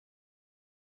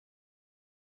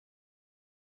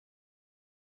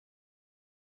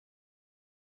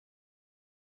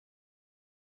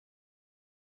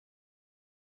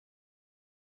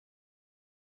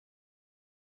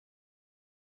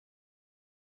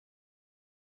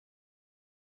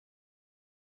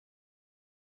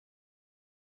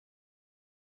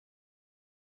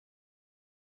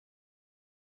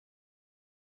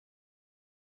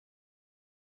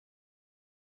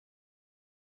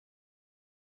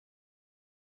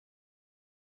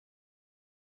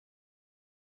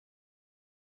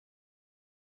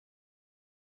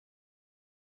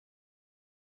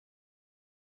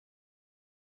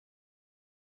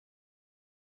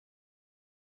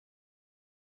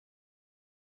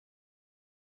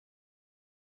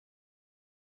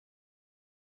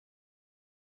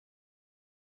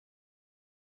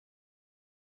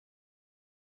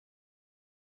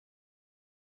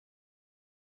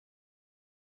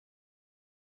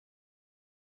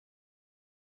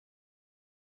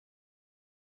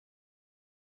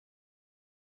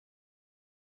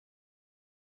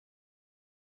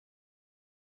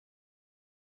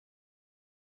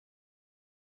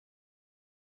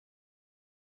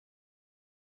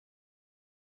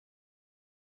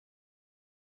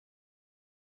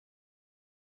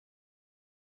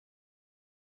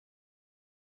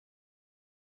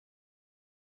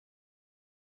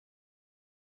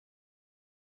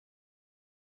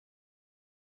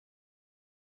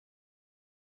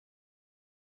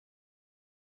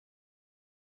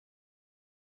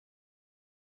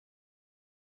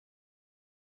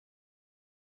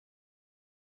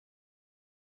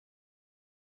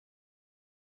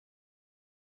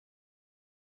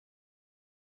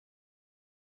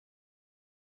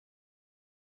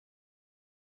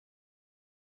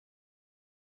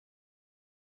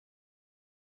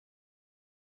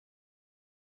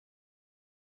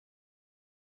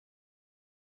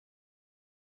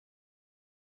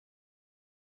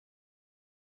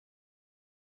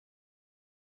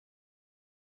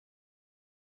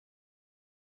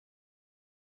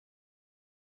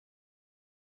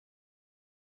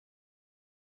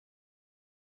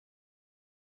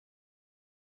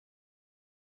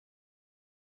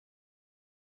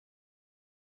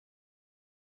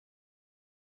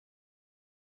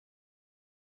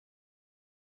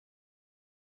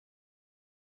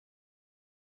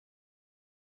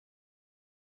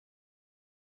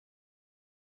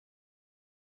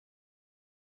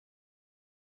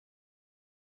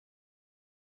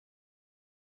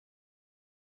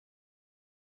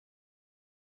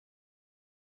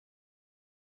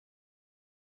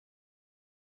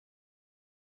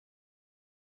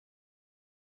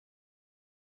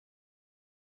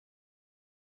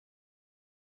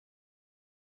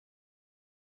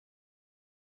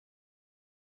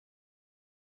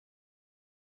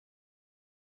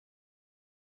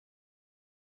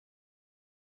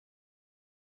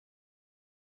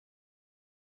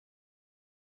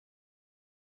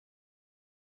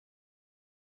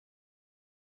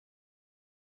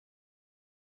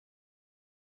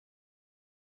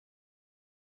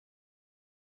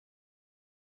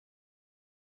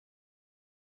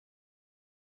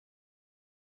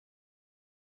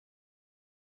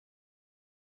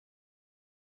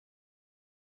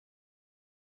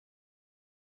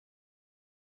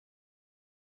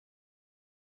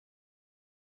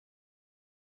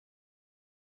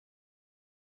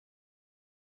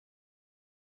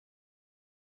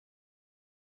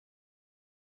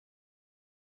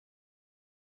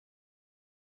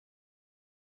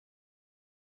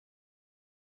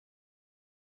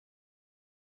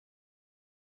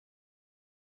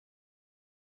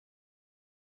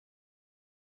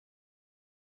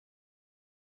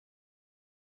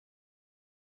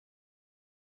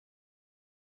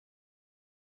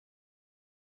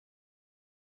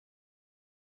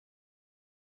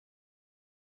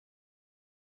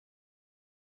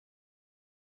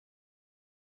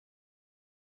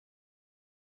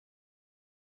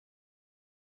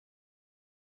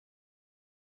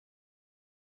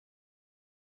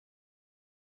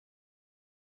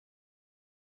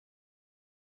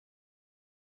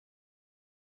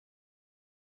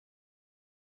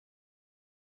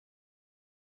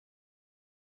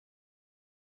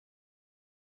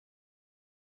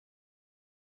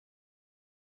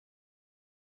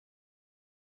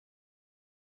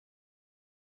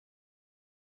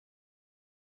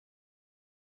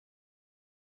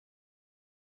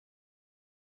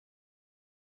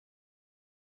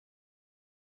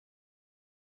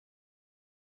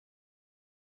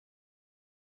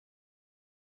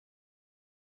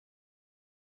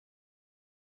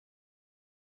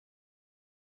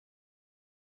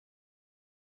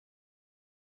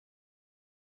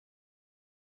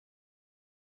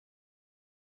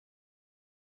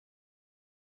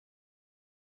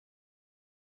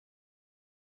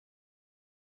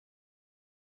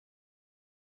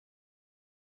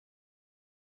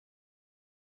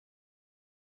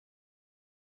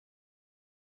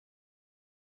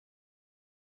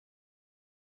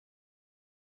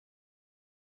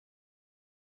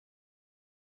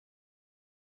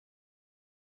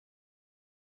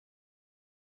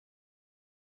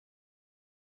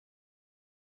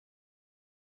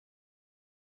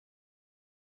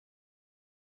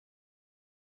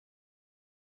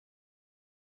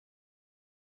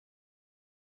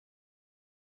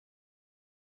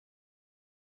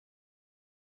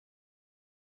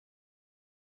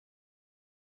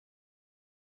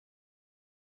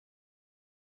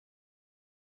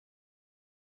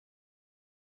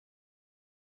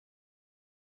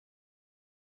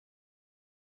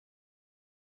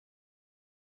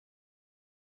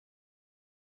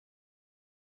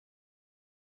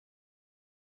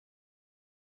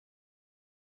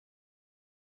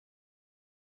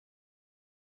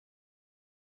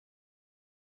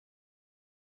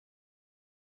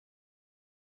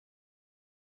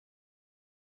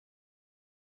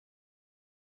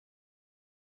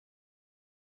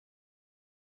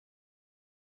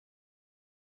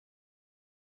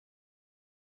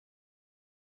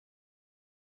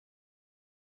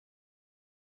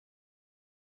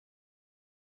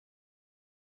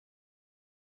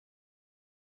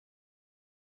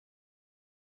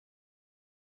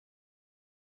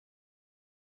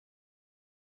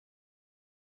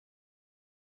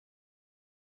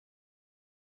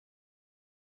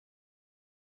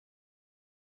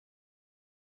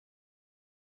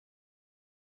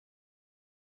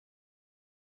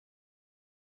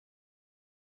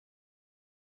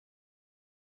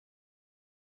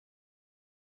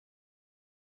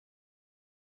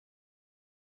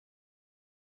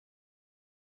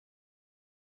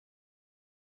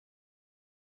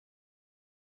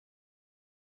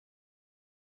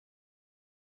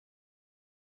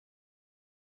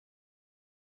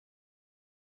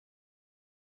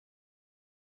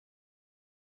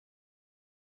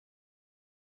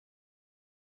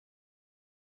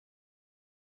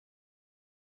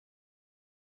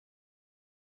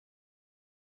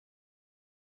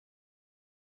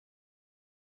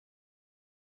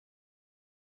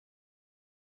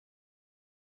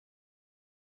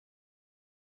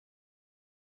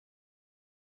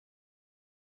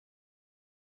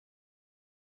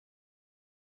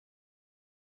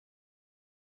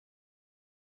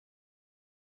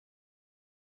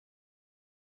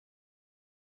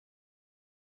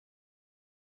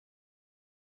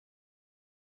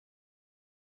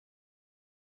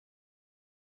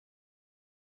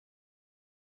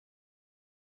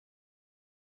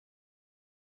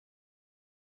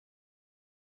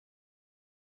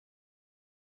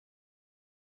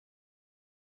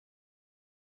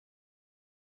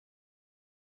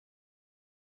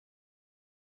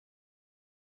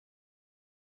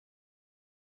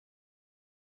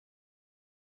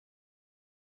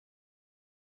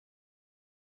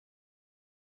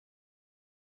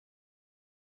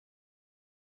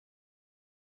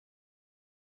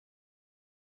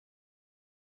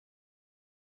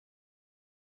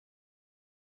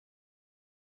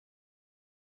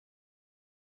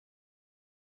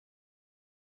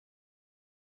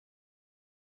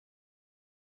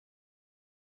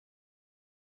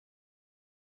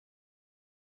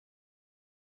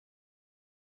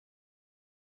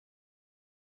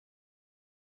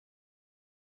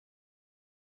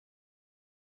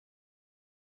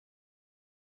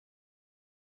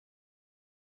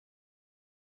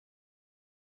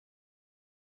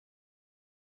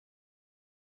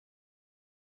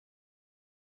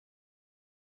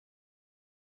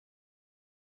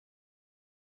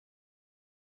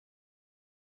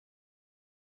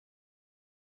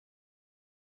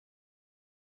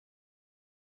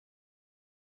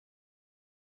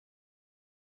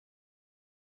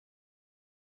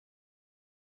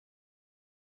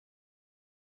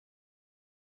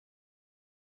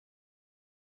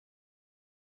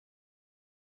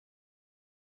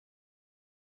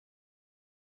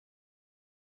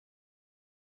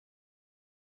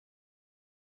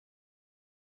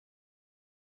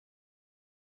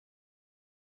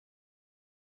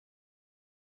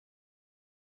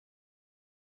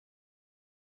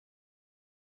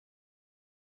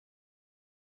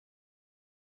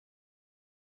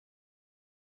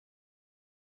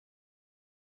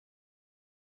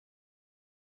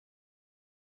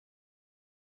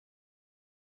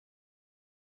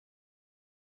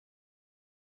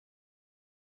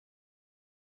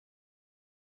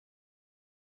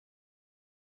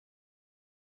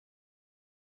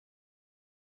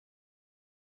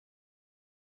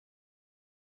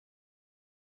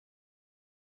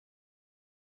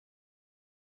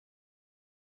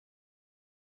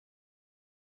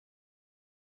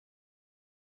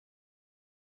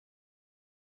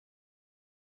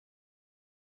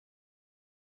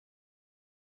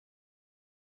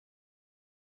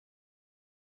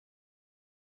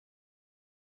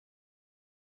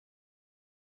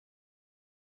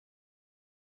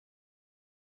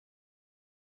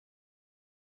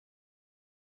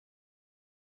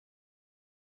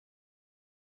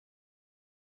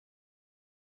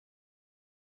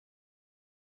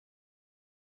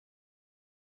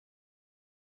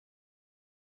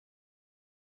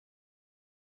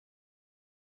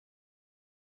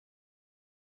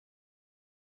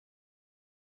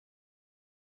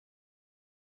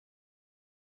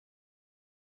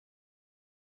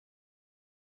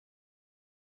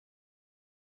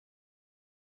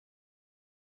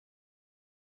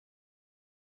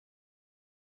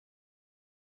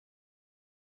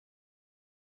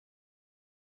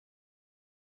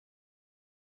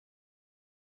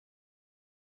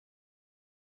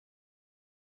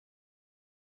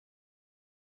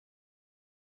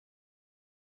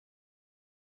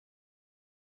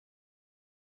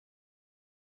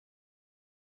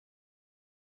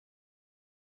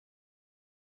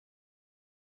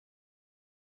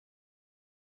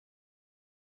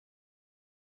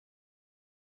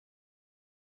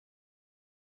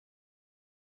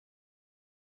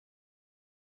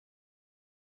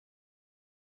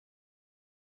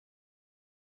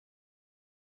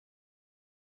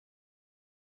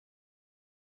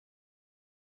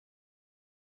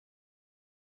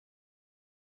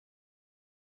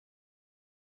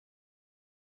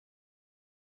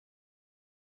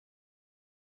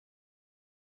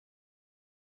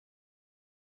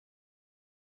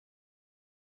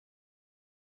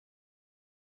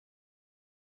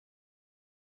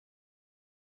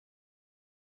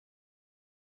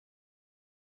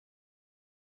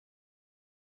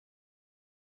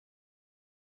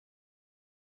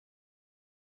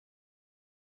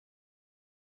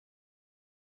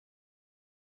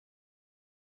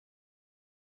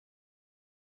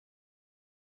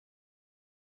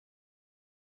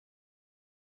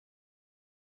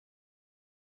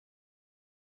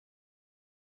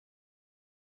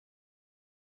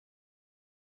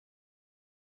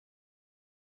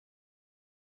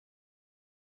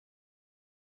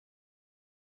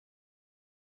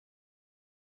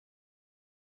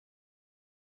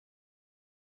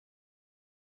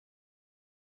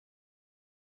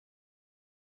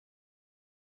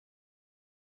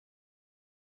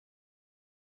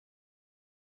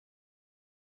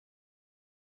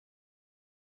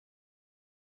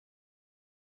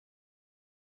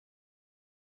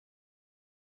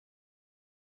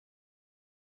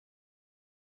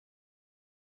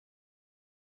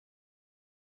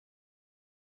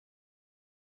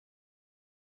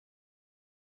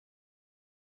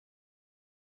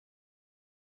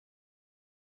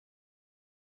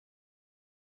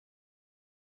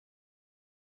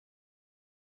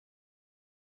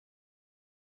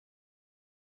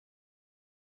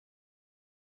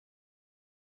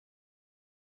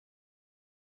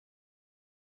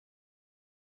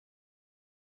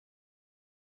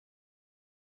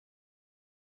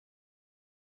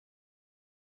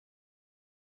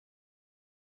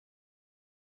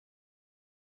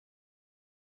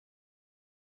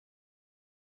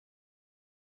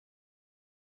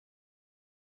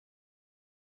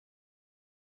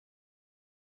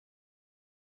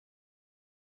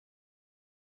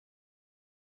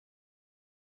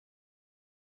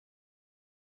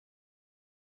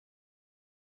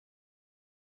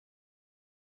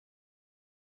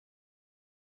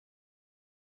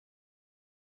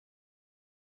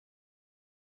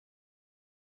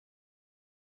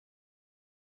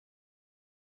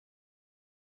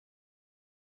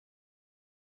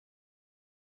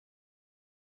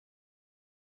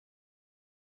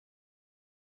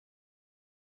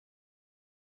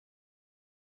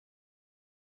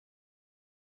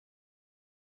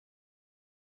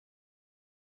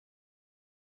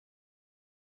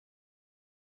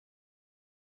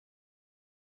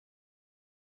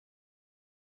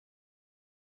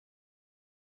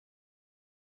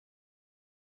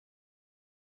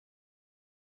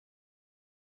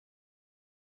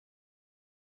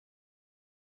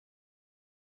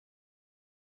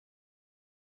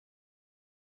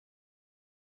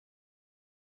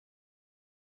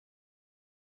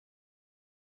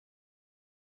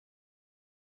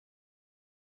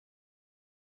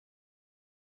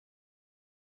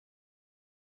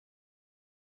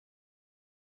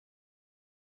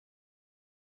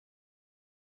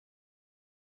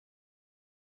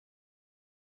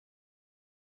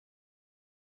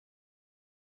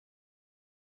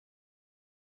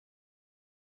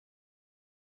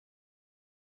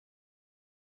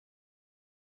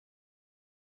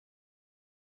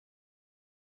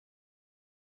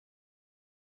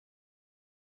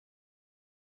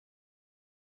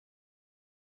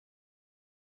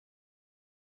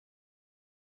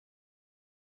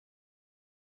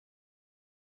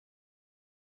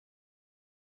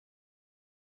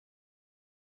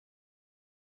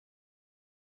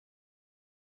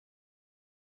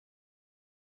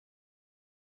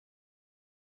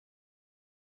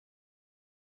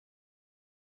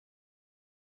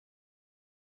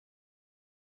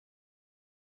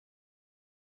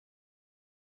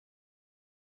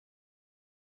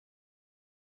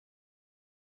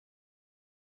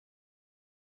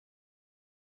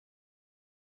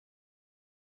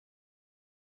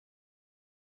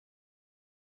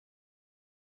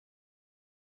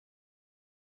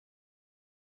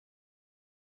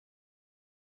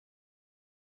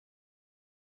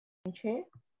Chair.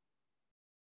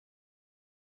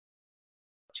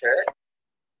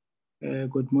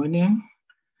 Good morning.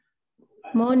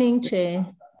 Morning, Chair.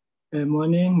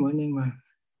 Morning, ma'am.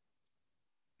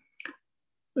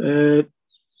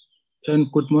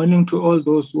 And good morning to all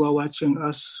those who are watching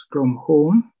us from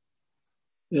home.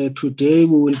 Today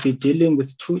we will be dealing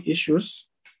with two issues,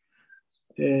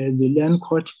 the Land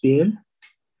Court Bill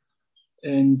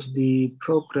and the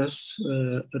progress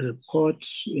report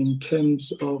in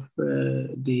terms of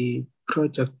the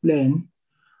project plan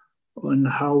on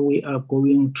how we are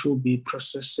going to be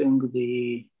processing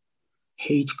the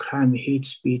hate crime, hate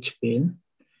speech bill.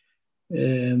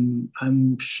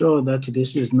 I'm sure that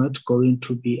this is not going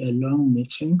to be a long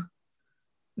meeting.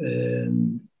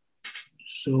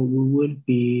 So we will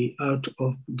be out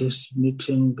of this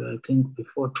meeting, I think,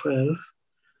 before 12.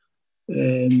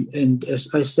 And as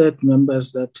I said,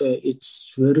 members, that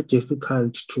it's very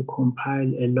difficult to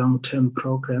compile a long-term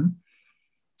program.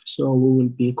 So we will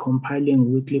be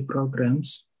compiling weekly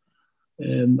programs.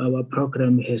 Our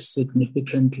program has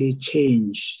significantly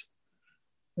changed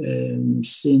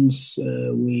since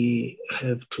we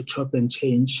have to chop and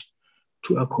change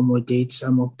to accommodate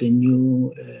some of the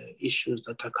new issues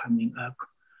that are coming up,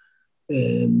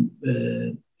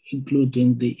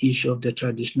 including the issue of the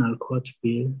traditional court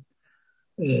bill.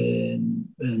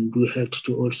 And we had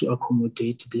to also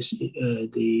accommodate this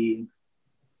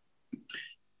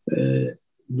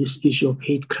this issue of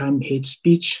hate crime, hate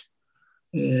speech,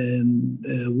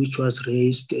 which was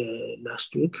raised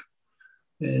last week.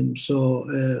 So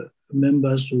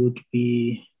members would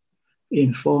be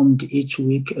informed each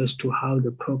week as to how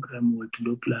the program would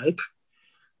look like.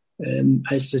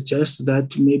 I suggest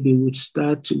that maybe we'd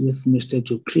start with Mr.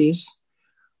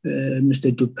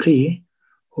 Dupree,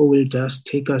 who will just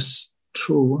take us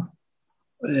through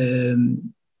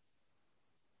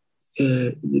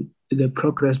the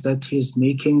progress that he's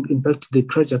making, in fact, the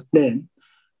project plan,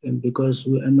 because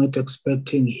we are not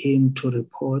expecting him to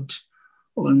report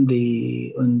on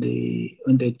the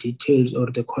details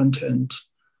or the content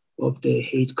of the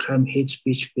hate crime, hate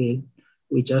speech bill.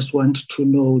 We just want to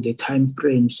know the time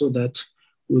frame so that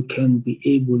we can be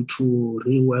able to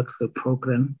rework the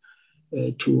program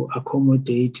to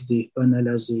accommodate the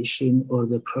finalization or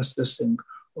the processing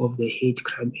of the hate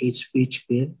crime, hate speech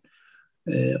bill.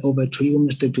 Over to you,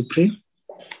 Mr. Dupree.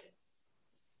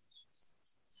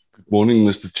 Good morning,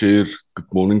 Mr. Chair.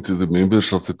 Good morning to the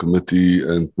members of the committee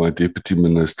and my Deputy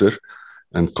Minister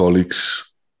and colleagues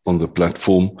on the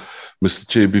platform. Mr.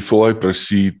 Chair, before I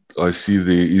proceed, I see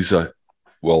there is I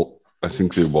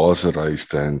think there was a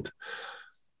raised hand.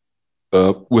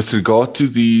 With regard to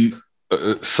the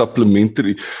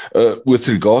with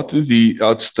regard to the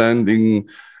outstanding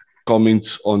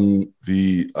comments on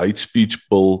the hate speech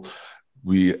bill,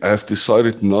 we have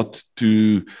decided not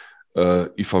to,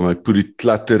 if I may put it,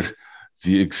 clutter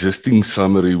the existing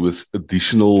summary with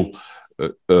additional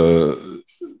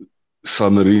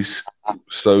summaries.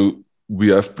 So we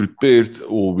have prepared,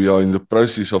 or we are in the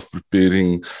process of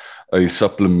preparing, a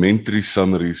supplementary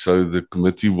summary. So the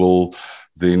committee will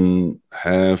then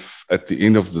have, at the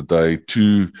end of the day,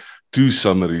 two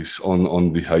summaries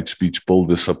on the hate speech bill.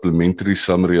 The supplementary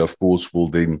summary, of course, will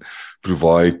then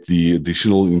provide the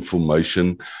additional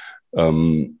information.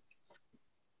 And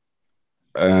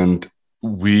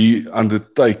we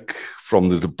undertake from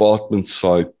the department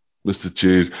side, Mr.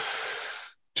 Chair,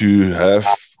 to have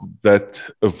that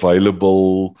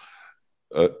available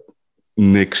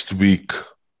next week,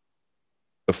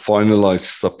 a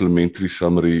finalized supplementary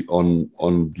summary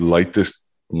on latest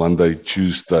Monday,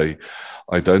 Tuesday.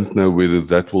 I don't know whether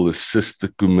that will assist the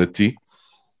committee.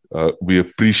 We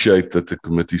appreciate that the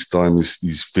committee's time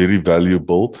is very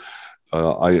valuable.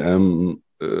 I am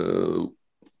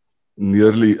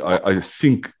I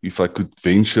think, if I could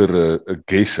venture a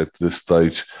guess at this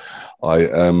stage, I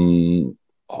am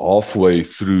halfway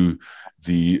through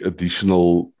the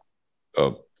additional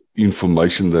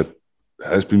information that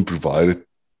has been provided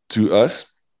to us.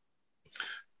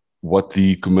 What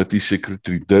the committee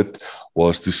secretary did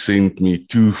was to send me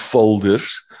 2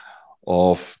 folders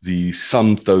of the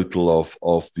sum total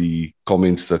of the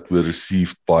comments that were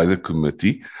received by the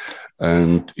committee.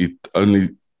 And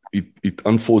it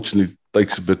unfortunately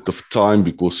takes a bit of time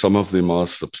because some of them are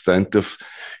substantive,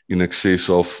 in excess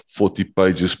of 40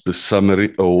 pages per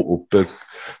summary or per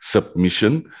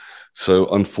submission. So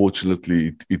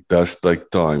unfortunately, it does take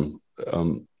time.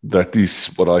 That is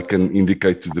what I can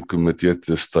indicate to the committee at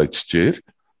this stage, Chair.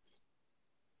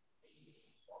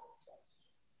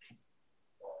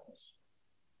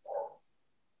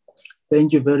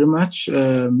 Thank you very much,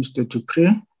 Mr.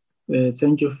 Dupree.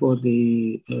 Thank you for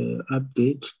the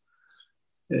update.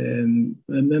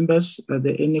 Members, are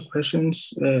there any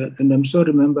questions? And I'm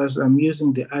sorry, members, I'm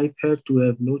using the iPad to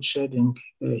have load shedding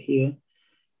here,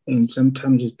 and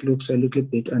sometimes it looks a little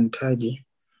bit untidy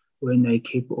when I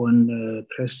keep on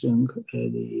pressing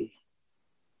the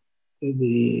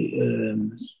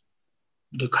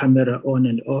camera on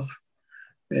and off.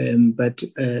 But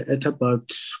at about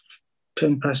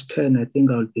 10:10, I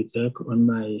think I'll be back on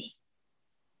my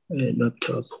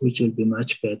laptop, which will be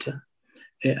much better.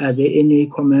 Are there any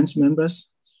comments,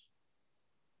 members?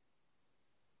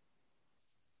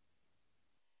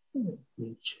 Let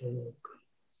me check.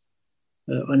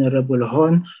 Honorable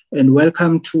Horn, and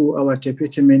welcome to our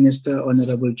Deputy Minister,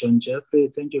 Honorable John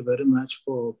Jeffrey. Thank you very much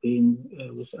for being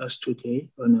with us today,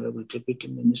 Honorable Deputy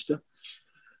Minister.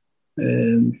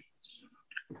 And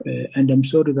I'm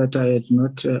sorry that I had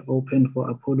not opened for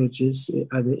apologies.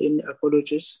 Are there any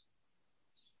apologies?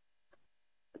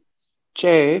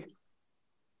 Chair.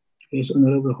 Yes,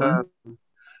 Honorable Horn.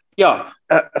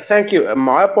 Thank you.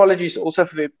 My apologies also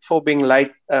for being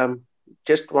late.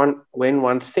 When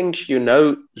one thinks you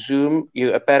know Zoom,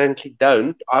 you apparently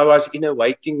don't. I was in a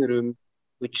waiting room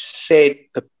which said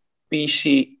the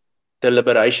PC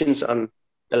deliberations on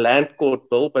the land court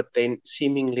bill, but then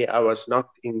seemingly I was not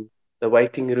in the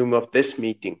waiting room of this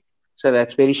meeting. So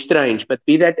that's very strange. But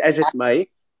be that as it may,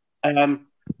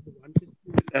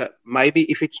 maybe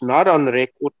if it's not on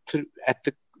record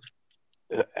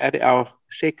at our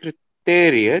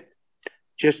secretariat,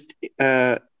 just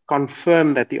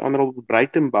confirm that the Honourable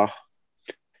Breitenbach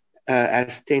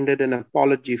has tendered an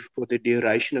apology for the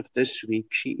duration of this week.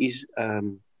 She is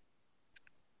on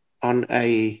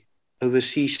a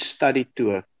overseas study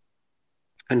tour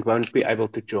and won't be able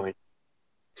to join.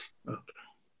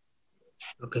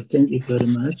 Okay, thank you very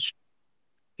much.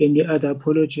 Any other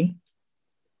apology?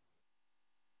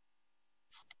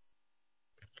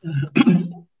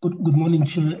 Good morning,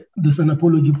 Chair. There's an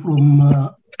apology from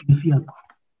Ms. Yako.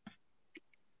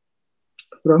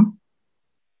 From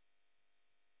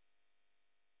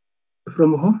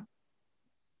who?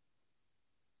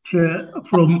 Chair,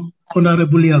 from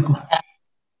Honorable Yako.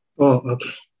 Oh,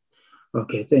 okay.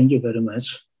 Okay, thank you very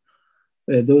much.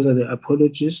 Those are the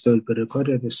apologies that will be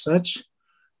recorded as such.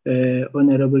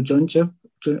 Honorable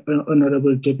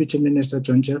Honorable Deputy Minister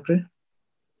John Jeffrey.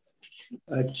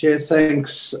 Chair,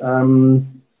 thanks.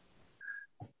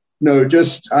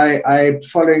 I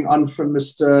following on from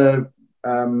Mr.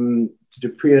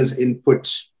 Dupree's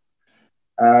input.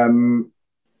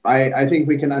 I think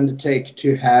we can undertake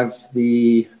to have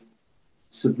the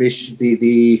submission,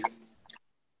 the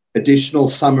additional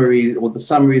summary or the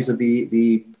summaries of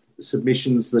the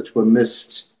submissions that were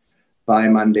missed by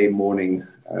Monday morning.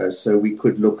 So we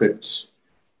could look at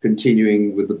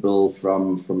continuing with the bill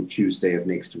from Tuesday of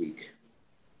next week.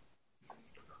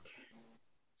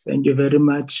 Thank you very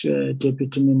much,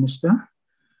 Deputy Minister.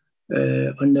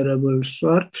 Honorable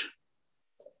Swart.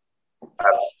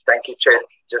 Thank you, Chair.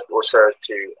 Just also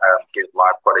to give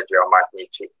my apology, I might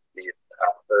need to leave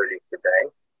early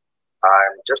today.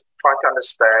 I'm just trying to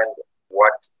understand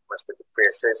what Mr.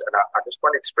 Dupree says, and I just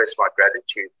want to express my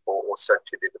gratitude for also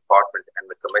to the department and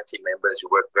the committee members who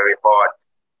worked very hard,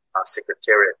 our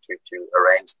secretariat, to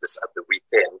arrange this over the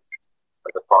weekend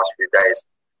for the past few days.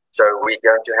 So we're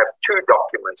going to have two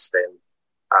documents then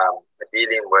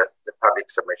dealing with the public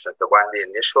submissions. The one, the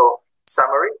initial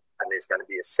summary, and there's going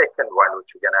to be a second one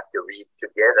which we're going to have to read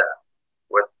together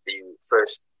with the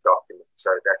first document.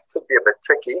 So that could be a bit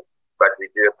tricky, but we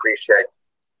do appreciate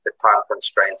the time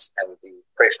constraints and the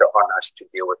pressure on us to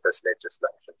deal with this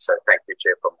legislation. So thank you,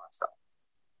 Chair, from my side.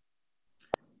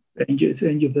 Thank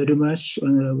you very much,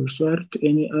 Honorable Swart.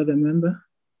 Any other member?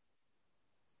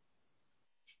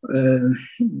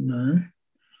 No.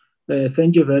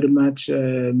 Thank you very much,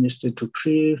 Mr.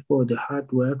 Dupree, for the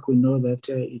hard work. We know that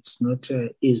it's not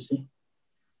easy.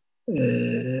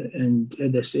 And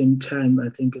at the same time, I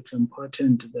think it's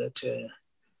important that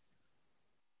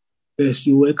as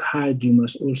you work hard, you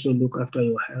must also look after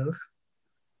your health.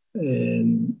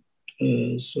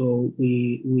 So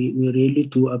we really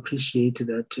do appreciate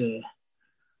that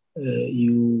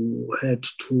you had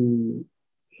to,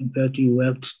 in fact, you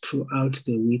worked throughout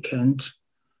the weekend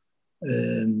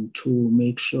to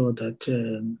make sure that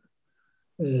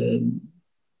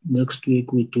next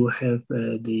week we do have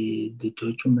the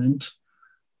document.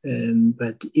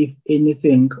 But if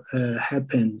anything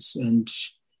happens and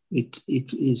it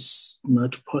is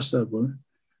not possible,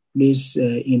 please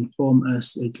inform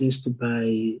us at least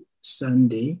by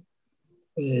Sunday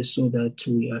so that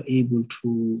we are able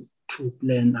to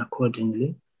plan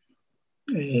accordingly.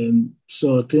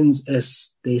 So things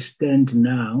as they stand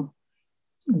now,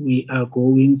 we are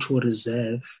going to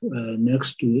reserve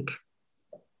next week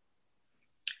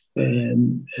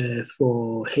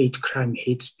for hate crime,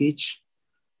 hate speech,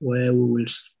 where we will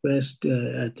first,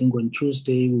 I think on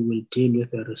Tuesday, we will deal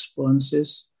with the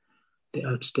responses, the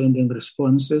outstanding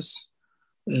responses,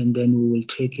 and then we will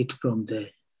take it from there.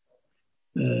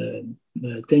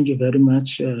 Thank you very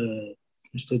much,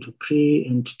 Mr. Dupree,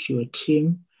 and to your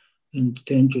team, and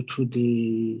thank you to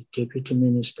the Deputy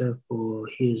Minister for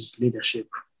his leadership.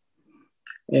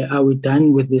 Are we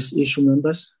done with this issue,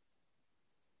 members?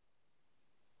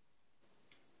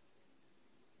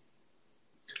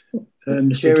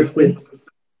 Mr. Chair, Dupree?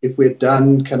 if we're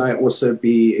done, can I also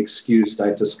be excused?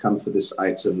 I just come for this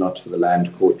item, not for the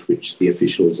land court, which the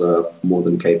officials are more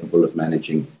than capable of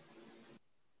managing.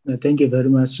 Thank you very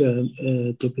much,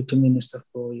 Deputy Minister,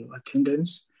 for your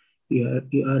attendance.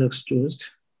 You are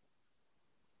excused.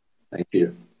 Thank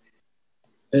you.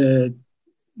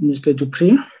 Mr.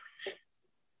 Dupree?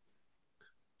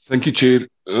 Thank you, Chair.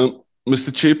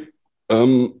 Mr. Chair,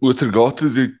 with regard to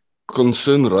the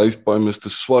concern raised by Mr.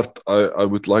 Swart, I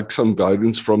would like some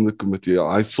guidance from the committee.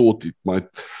 I thought it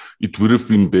would have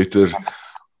been better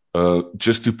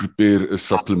just to prepare a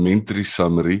supplementary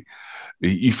summary.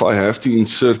 If I have to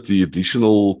insert the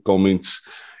additional comments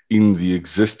in the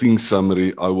existing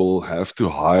summary, I will have to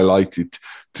highlight it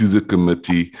to the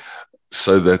committee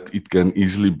so that it can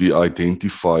easily be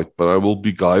identified. But I will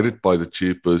be guided by the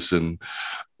chairperson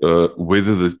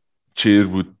whether the chair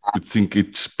would think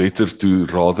it's better to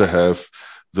rather have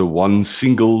the one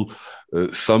single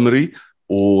summary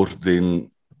or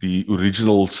then the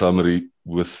original summary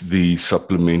with the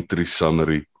supplementary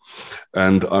summary.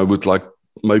 And I would like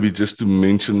maybe just to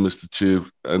mention, Mr. Chair,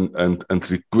 and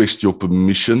request your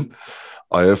permission.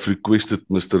 I have requested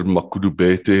Mr.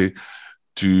 Makudubete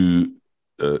to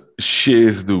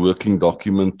share the working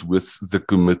document with the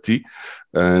committee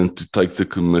and to take the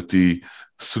committee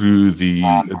through the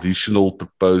additional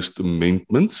proposed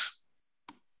amendments,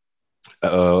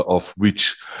 of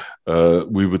which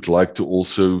we would like to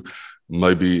also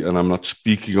maybe, and I'm not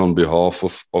speaking on behalf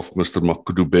of Mr.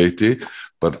 Makudubete,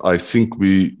 but I think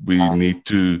we need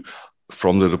to,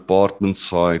 from the department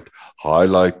side,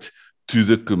 highlight to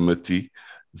the committee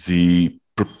the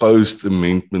proposed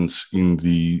amendments in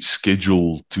the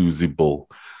schedule to the bill.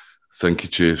 Thank you,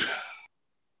 Chair.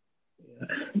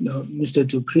 No, Mr.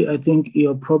 Dupree, I think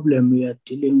your problem, we are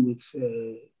dealing with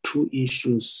two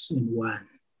issues in one.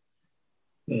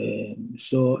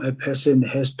 So a person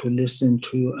has to listen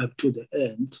to you up to the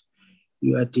end.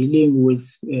 You are dealing with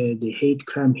the hate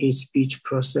crime, hate speech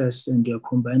process, and you're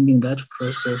combining that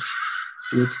process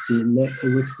with the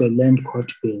land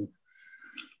court bill.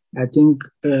 I think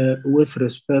with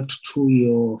respect to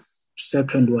your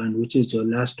second one, which is your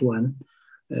last one,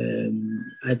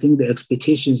 I think the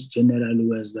expectations generally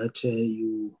was that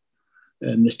you,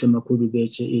 Mr.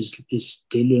 Makudubete, is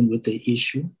dealing with the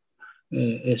issue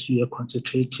as you are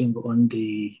concentrating on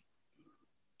the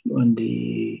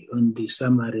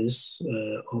summaries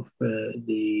of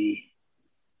the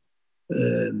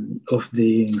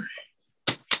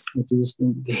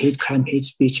hate crime, hate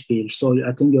speech bill. So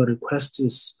I think your request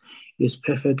is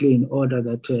perfectly in order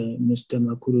that Mr.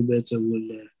 Makudubete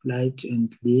will flight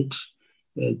and lead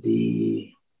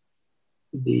the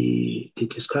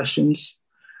discussions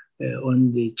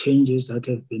on the changes that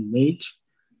have been made.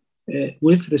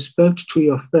 With respect to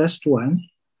your first one,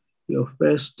 your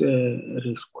first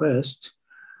request,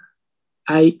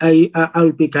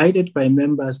 I'll be guided by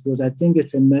members because I think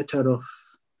it's a matter of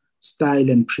style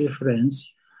and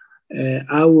preference.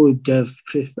 I would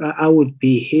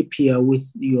be happier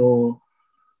with your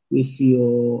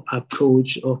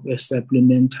approach of a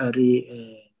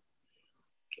supplementary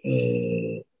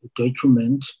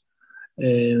document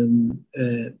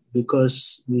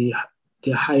because the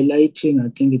highlighting, I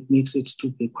think it makes it to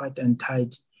be quite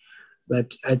untidy.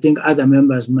 But I think other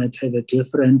members might have a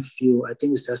different view. I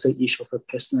think it's just an issue of a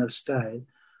personal style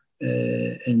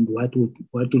and what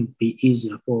would be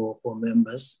easier for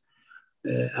members.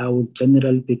 I would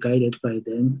generally be guided by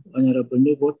them. Honorable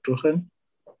Nebo Tuchen.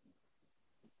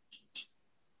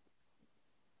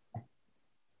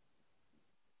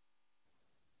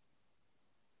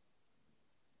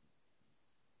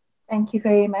 Thank you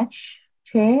very much,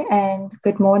 Chair, and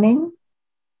good morning.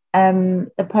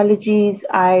 Apologies,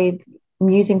 I'm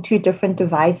using two different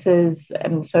devices,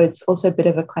 so it's also a bit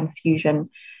of a confusion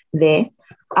there.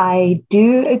 I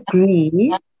do agree.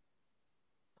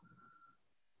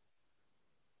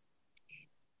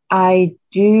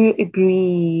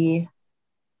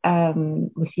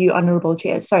 With you, Honourable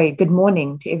Chair. Sorry, good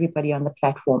morning to everybody on the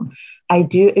platform. I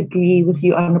do agree with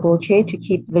you, Honourable Chair, to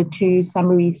keep the two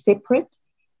summaries separate.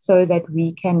 so that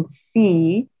we can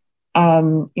see,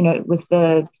 with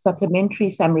the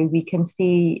supplementary summary, we can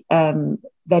see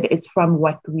that it's from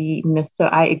what we missed. So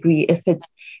I agree. If it's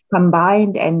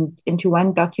combined and into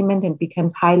one document and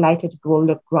becomes highlighted, it will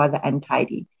look rather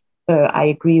untidy. So I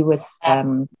agree with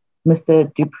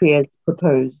Mr. Dupre's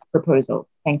proposal.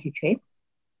 Thank you, Chair.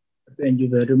 Thank you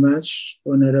very much.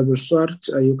 Honorable Swart,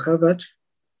 are you covered?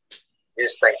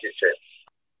 Yes, thank you, Chair.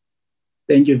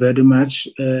 Thank you very much.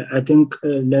 I think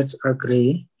let's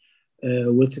agree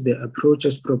with the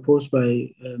approaches proposed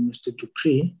by Mr.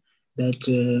 Dupre that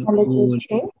Apologies,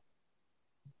 Chair.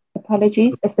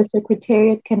 Apologies. If the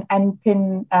Secretariat can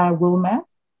unpin Wilma,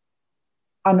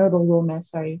 Honorable Wilma,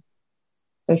 sorry,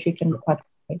 so she can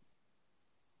participate.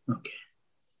 Okay.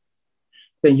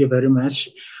 Thank you very much.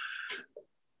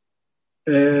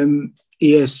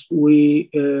 Yes, we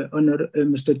honor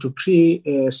Mr.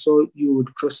 Dupre. So you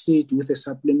would proceed with a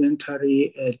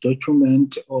supplementary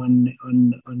document on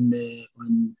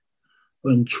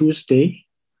Tuesday.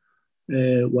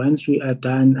 Once we are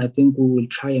done, I think we will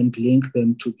try and link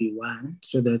them to be one,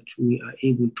 so that we are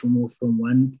able to move from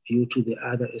one view to the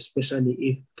other, especially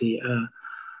if they are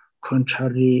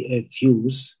contrary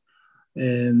views.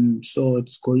 So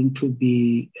it's going to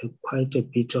be quite a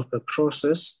bit of a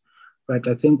process. But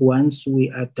I think once we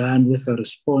are done with the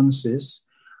responses,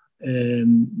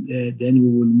 then we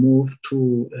will move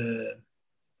to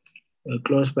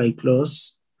clause by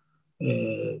clause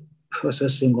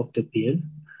processing of the bill.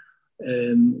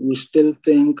 We still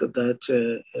think that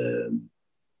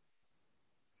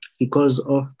because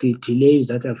of the delays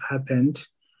that have happened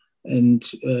and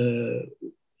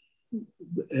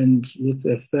with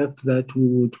the fact that we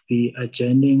would be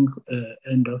adjourning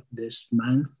end of this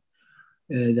month,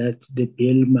 that the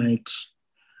bill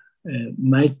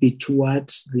might be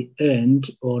towards the end,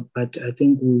 but I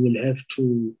think we will have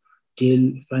to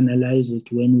finalize it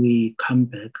when we come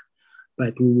back.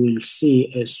 But we will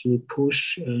see as we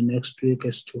push next week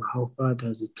as to how far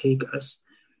does it take us.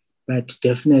 But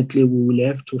definitely we will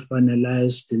have to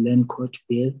finalize the land court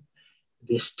bill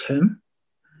this term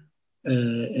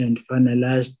and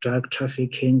finalize drug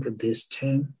trafficking this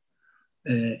term.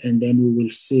 And then we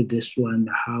will see this one,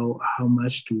 how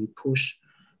much do we push.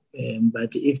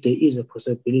 But if there is a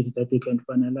possibility that we can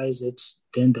finalize it,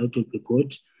 then that would be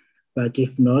good. But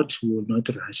if not, we will not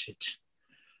rush it.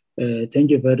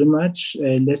 Thank you very much.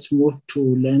 Let's move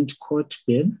to land court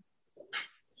bill.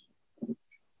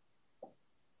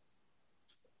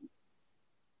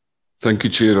 Thank you,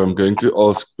 Chair. I'm going to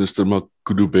ask Mr.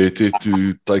 Makudubete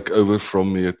to take over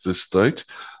from me at this stage.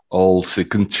 I'll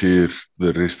second chair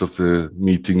the rest of the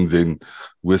meeting then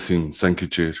with him. Thank you,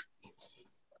 Chair.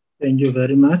 Thank you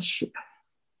very much.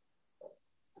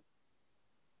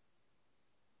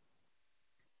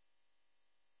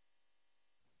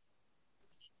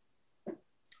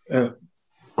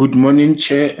 Good morning,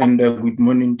 Chair, and good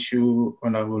morning to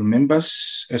honorable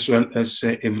members, as well as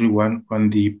everyone on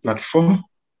the platform.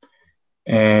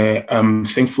 I'm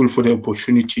thankful for the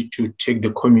opportunity to take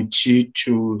the committee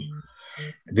to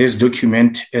this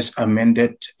document as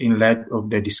amended in light of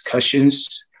the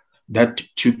discussions that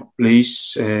took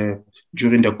place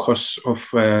during the course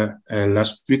of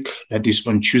last week, that is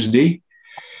on Tuesday.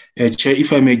 Chair,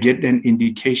 if I may get an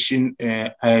indication,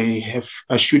 I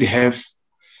should have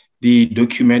the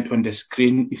document on the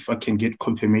screen, if I can get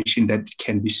confirmation that it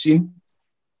can be seen.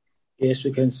 Yes,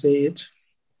 we can see it.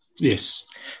 Yes,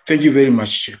 thank you very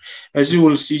much, Chair. As you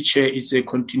will see, Chair, it's a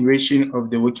continuation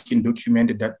of the working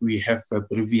document that we have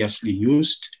previously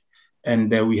used,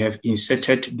 and we have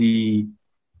inserted the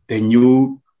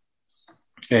new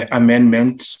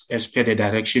amendments as per the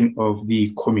direction of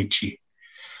the committee.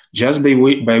 Just by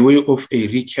way of a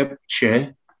recap,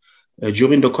 Chair,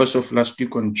 during the course of last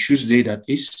week on Tuesday, that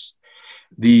is,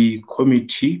 the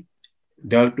committee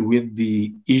dealt with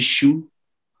the issue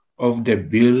of the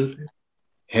bill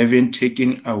having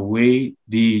taken away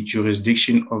the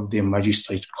jurisdiction of the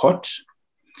magistrate court,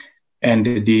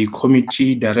 and the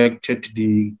committee directed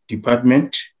the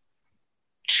department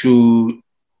to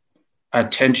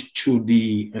attend to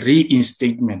the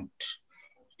reinstatement,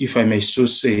 if I may so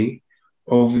say,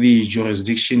 of the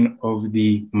jurisdiction of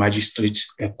the magistrate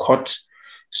court,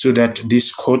 so that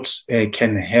this court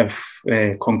can have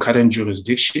concurrent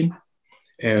jurisdiction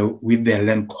with the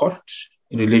land court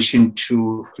in relation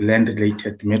to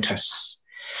land-related matters.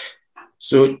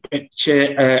 So,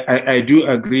 Chair, I do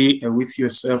agree with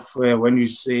yourself when you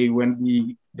say when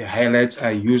the highlights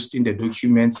are used in the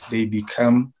documents, they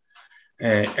become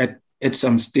at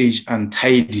some stage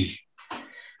untidy.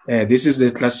 This is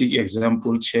the classic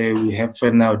example, Chair. We have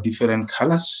now different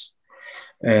colors.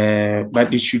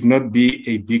 but it should not be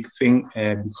a big thing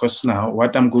because now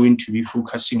what I'm going to be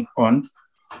focusing on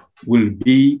will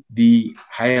be the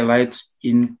highlights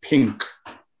in pink.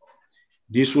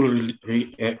 This will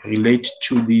relate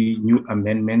to the new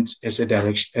amendments as a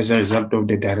result of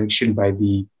the direction by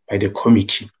the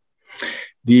committee.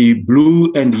 The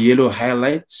blue and yellow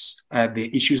highlights are the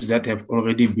issues that have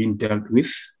already been dealt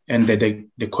with, and that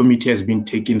the committee has been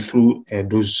taking through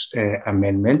those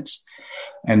amendments,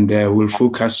 and will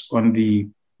focus on the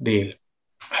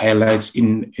highlights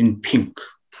in pink.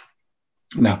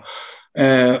 Now,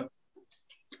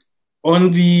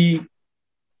 on the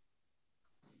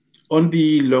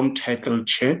long title,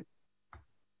 Chair,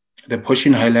 the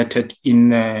portion highlighted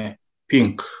in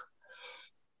pink,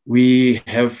 we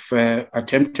have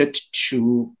attempted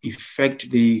to effect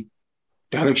the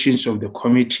directions of the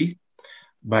committee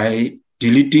by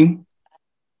deleting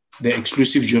the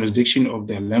exclusive jurisdiction of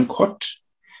the land court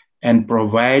and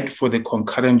provide for the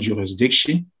concurrent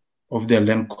jurisdiction of the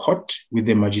land court with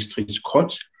the magistrate's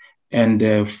court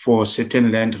and for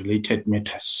certain land-related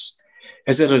matters.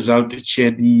 As a result,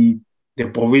 Chair, the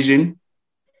provision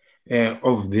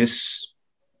of this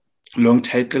long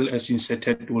title as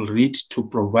inserted will read to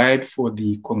provide for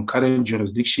the concurrent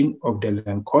jurisdiction of the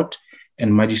land court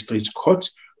and magistrate's court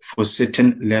for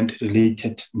certain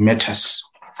land-related matters.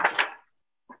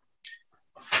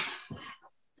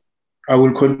 I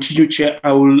will continue, Chair.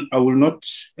 I will not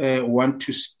want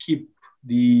to skip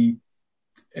the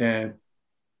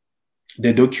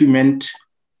document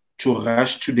to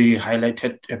rush to the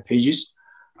highlighted pages.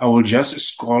 I will just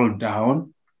scroll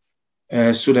down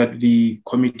so that the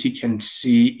committee can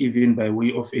see, even by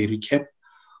way of a recap,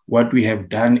 what we have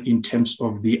done in terms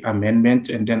of the amendment,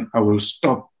 and then I will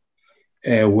stop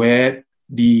where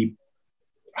the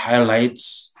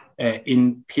highlights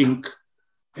in pink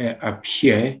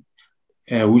appear,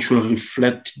 which will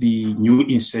reflect the new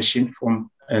insertion from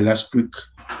last week,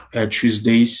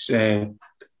 Tuesday's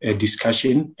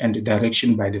discussion and the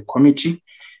direction by the committee.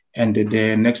 And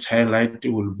the next highlight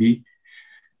will be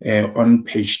on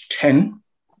page 10,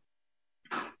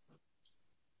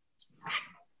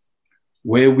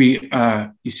 where we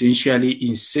are essentially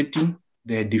inserting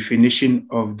the definition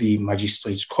of the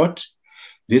magistrate's court.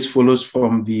 This follows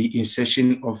from the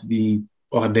insertion of the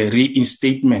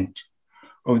reinstatement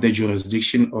of the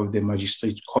jurisdiction of the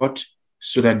magistrate's court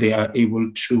so that they are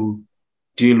able to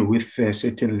deal with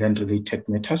certain land-related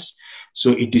matters.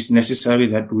 So it is necessary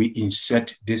that we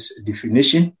insert this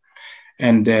definition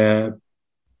and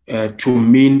to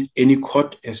mean any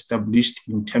court established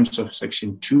in terms of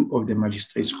Section 2 of the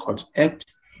Magistrates' Court Act,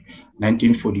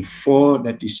 1944,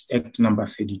 that is Act number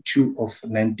 32 of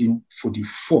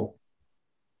 1944.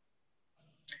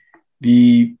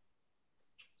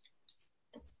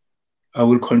 I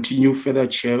will continue further,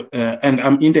 Chair, and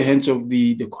I'm in the hands of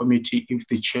the committee if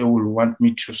the Chair will want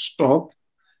me to stop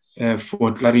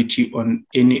for clarity on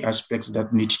any aspects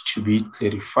that need to be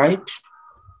clarified.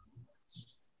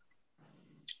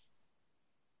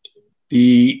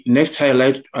 The next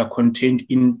highlight are contained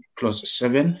in clause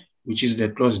 7, which is the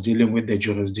clause dealing with the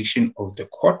jurisdiction of the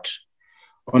court.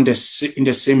 In the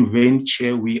same vein,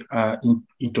 Chair, we are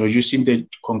introducing the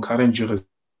concurrent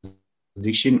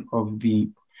jurisdiction of the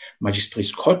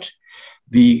Magistrates' Court.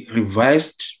 The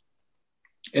revised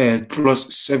clause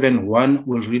 7.1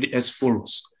 will read as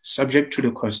follows: subject to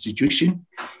the Constitution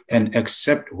and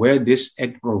except where this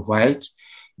Act provides,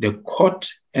 the court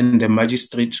and the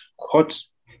magistrate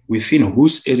courts within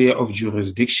whose area of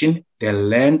jurisdiction the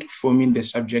land forming the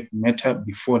subject matter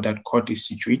before that court is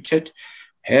situated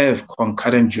have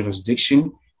concurrent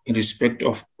jurisdiction in respect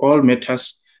of all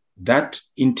matters that,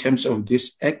 in terms of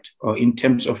this Act or in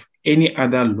terms of any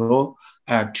other law,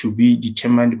 are to be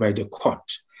determined by the court.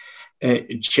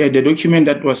 Chair, the document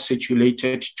that was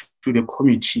circulated to the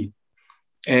committee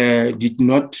did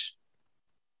not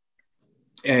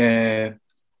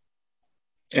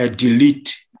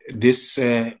delete this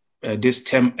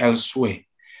term elsewhere.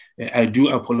 I do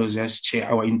apologize,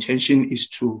 Chair. Our intention is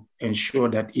to ensure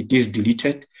that it is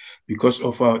deleted because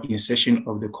of our insertion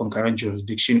of the concurrent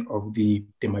jurisdiction of the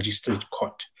magistrate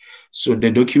court. So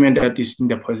the document that is in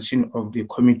the possession of the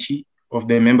committee, of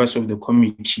the members of the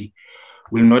committee,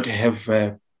 will not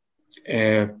have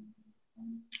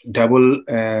double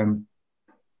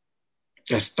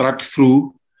struck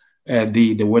through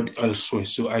the word elsewhere.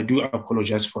 So I do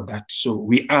apologize for that. So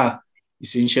we are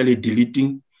essentially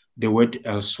deleting the word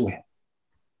elsewhere.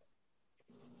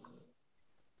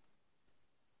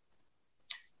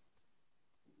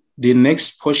 The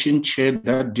next portion, Chair,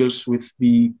 that deals with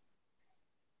the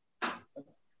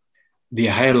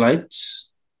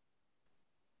highlights.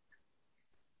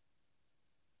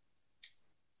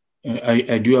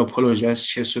 I do apologize,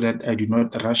 Chair, so that I do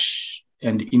not rush,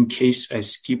 and in case I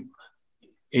skip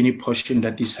any portion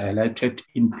that is highlighted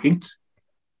in pink.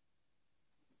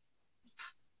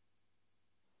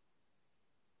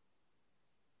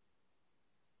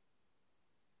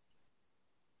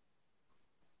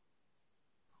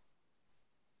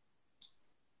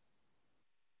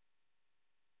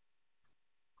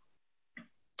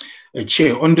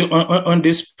 Chair, on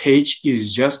this page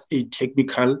is just a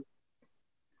technical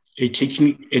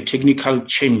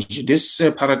change. This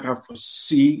paragraph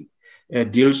C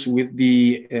deals with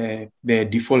the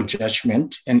default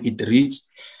judgment, and it reads: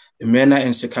 the manner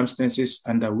and circumstances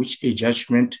under which a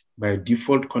judgment by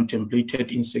default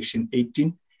contemplated in Section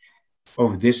 18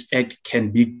 of this Act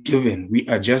can be given. We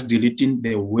are just deleting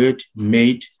the word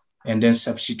made and then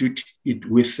substitute it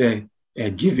with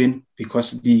given,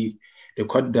 because the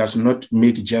court does not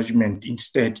make judgment.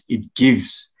 Instead, it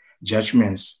gives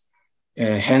judgments.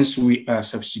 Hence, we are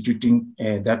substituting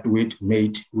that word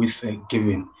made with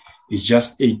given. It's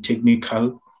just a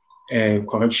technical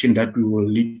correction that we will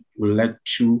like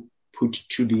to put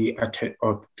to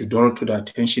to draw to the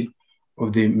attention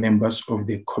of the members of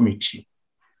the committee.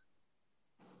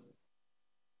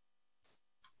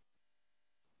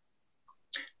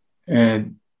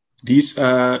 These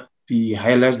are the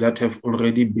highlights that have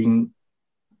already been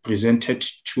presented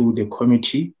to the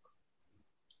committee.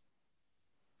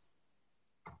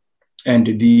 And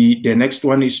the next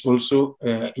one is also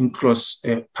in clause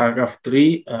paragraph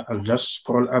 3. I'll just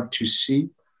scroll up to see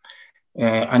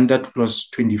under clause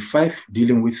 25,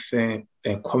 dealing with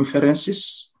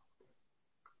conferences.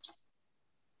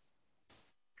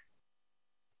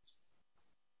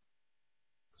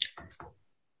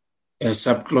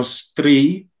 Subclause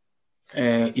 3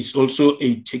 is also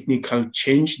a technical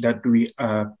change that we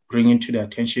are bringing to the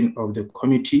attention of the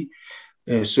committee,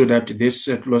 so that this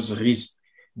clause reads: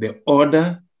 the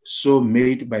order so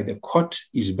made by the court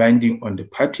is binding on the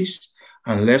parties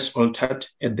unless altered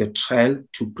at the trial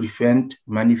to prevent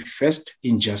manifest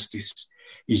injustice.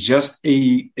 It's just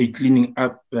a cleaning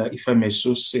up, if I may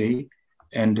so say,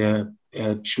 and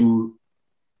to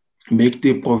make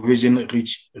the provision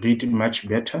read much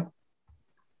better.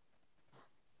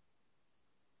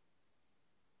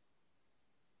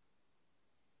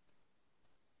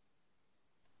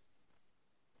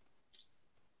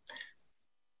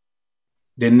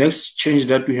 The next change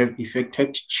that we have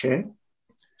effected, Chair,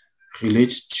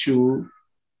 relates to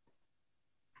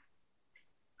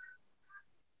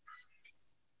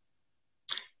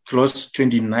clause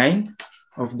 29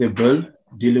 of the bill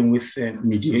dealing with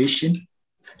mediation.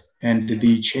 And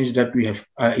the change that we have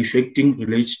effecting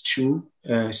relates to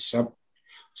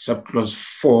subclause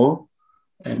 4,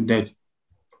 and that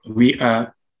we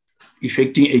are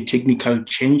effecting a technical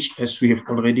change, as we have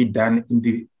already done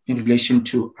in relation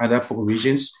to other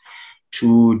provisions,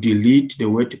 to delete the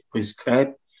word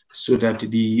prescribed, so that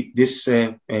this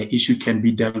issue can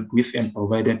be dealt with and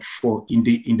provided for in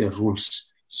the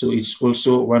rules. So it's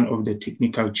also one of the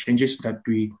technical changes that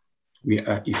we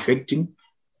are effecting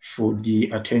for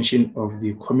the attention of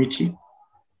the committee.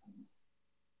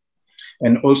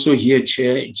 And also here,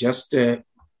 Chair, just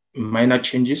minor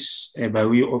changes by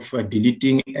way of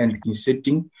deleting and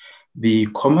inserting the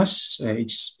commas.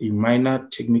 It's a minor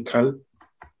technical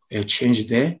change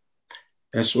there,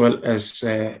 as well as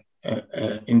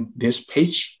in this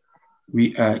page,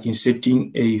 we are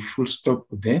inserting a full stop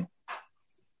there.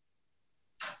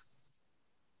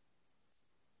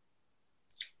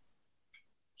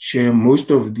 Chair,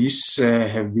 most of these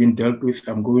have been dealt with.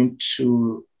 I'm going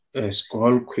to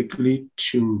scroll quickly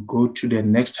to go to the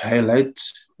next highlight,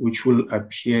 which will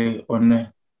appear on,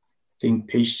 I think,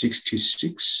 page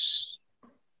 66.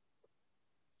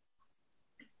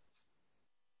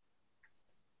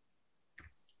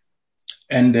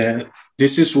 And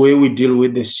this is where we deal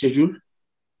with the schedule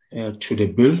to the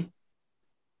bill.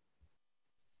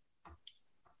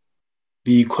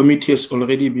 The committee has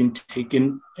already been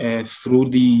taken through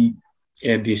the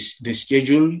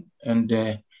schedule,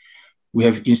 and we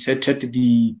have inserted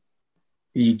the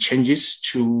changes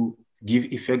to give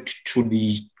effect to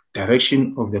the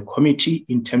direction of the committee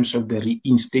in terms of the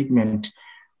reinstatement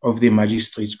of the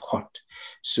Magistrates Court.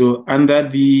 So under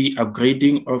the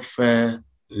upgrading of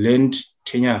Land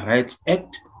Tenure Rights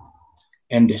Act,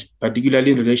 and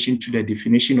particularly in relation to the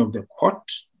definition of the court,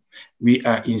 we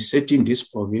are inserting this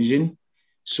provision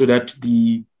so that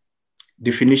the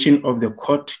definition of the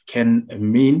court can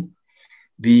mean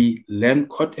the land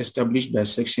court established by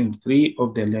Section 3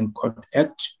 of the Land Court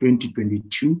Act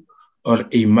 2022, or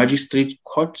a magistrate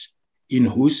court in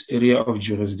whose area of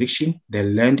jurisdiction the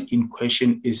land in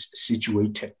question is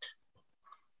situated.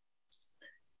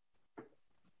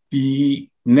 The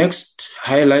next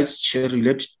highlights, Chair,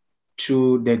 relate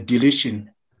to the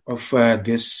deletion of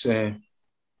this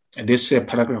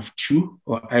paragraph 2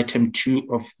 or item 2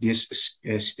 of this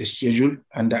schedule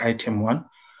under item 1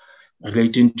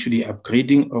 relating to the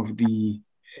upgrading of the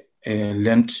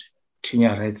Land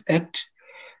Tenure Rights Act.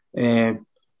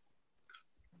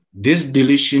 This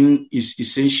deletion is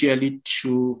essentially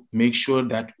to make sure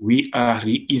that we are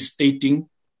reinstating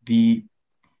the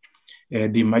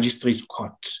magistrate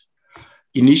court.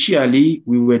 Initially,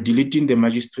 we were deleting the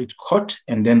magistrate court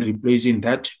and then replacing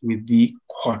that with the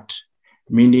court,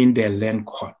 meaning the land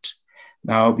court.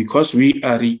 Now, because we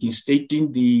are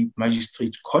reinstating the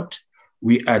magistrate court,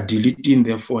 we are deleting,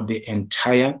 therefore, the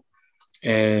entire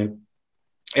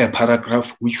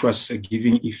paragraph which was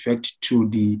giving effect to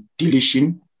the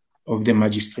deletion of the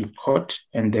magistrate court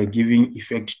and giving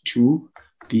effect to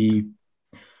the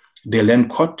land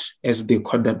court as the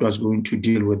court that was going to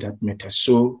deal with that matter.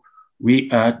 So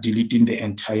we are deleting the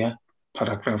entire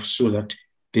paragraph so that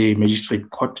the magistrate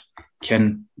court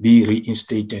can be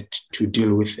reinstated to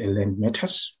deal with land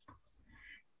matters.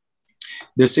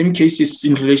 The same case is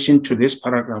in relation to this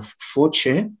paragraph 4,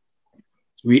 Chair.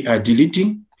 We are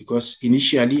deleting because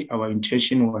initially our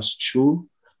intention was to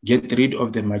get rid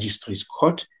of the magistrate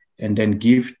court and then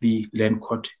give the land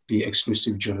court the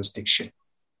exclusive jurisdiction.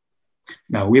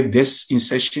 Now, with this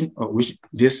insertion or with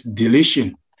this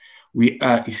deletion, we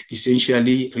are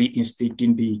essentially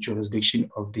reinstating the jurisdiction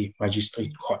of the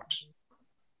magistrate court.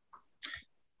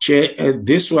 Chair,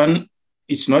 this one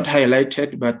is not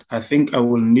highlighted, but I think I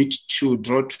will need to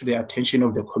draw to the attention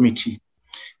of the committee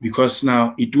because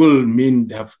now it will mean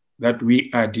that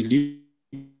we are deleting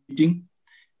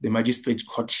the magistrate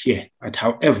court here. But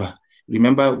however,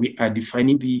 remember, we are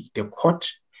defining the court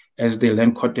as the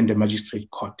land court and the magistrate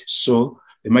court. So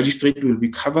the magistrate will be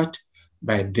covered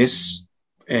by this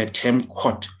term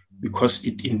court because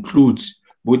it includes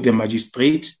both the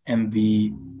magistrate and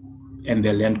the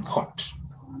land court.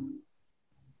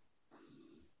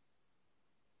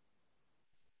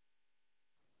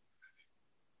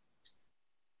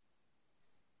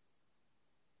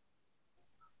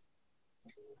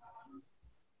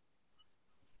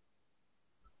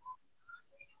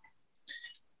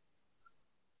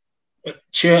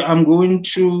 Chair, I'm going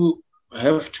to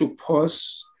have to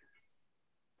pause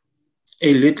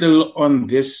a little on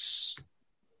this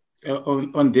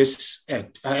on this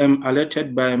act. I am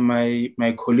alerted by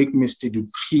my colleague, Mr.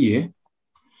 Dupree,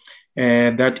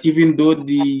 that even though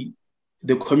the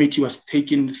committee was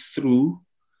taken through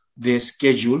the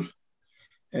schedule,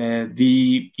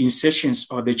 the insertions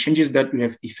or the changes that we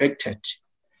have effected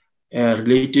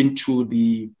relating to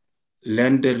the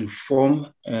Land Reform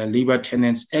Labor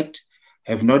Tenants Act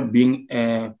have not been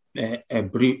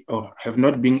brief or have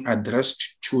not been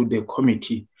addressed to the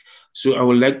committee. So I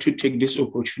would like to take this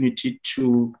opportunity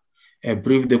to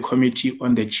brief the committee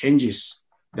on the changes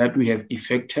that we have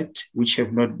effected, which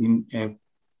have not been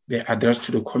addressed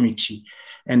to the committee.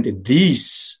 And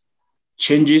these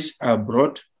changes are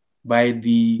brought by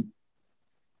the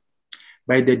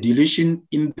deletion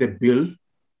in the bill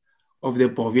of the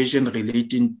provision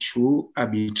relating to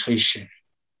arbitration.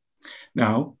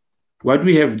 Now, what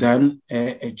we have done,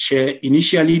 Chair,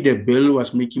 initially the bill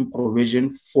was making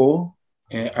provision for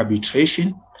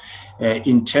arbitration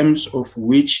in terms of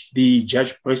which the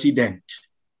judge president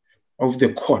of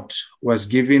the court was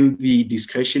given the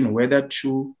discretion whether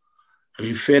to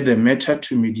refer the matter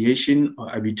to mediation or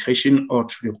arbitration or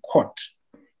to the court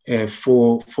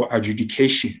for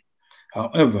adjudication.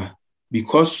 However,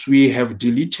 because we have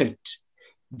deleted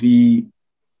the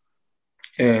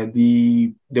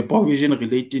provision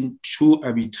relating to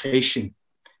arbitration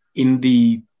in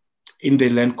the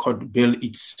land court bill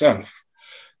itself,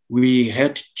 we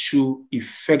had to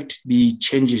effect the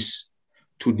changes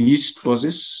to these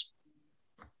clauses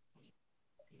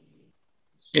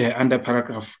under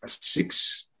paragraph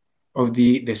 6 of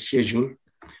the schedule.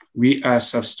 We are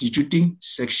substituting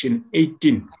section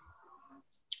 18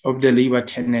 of the Labor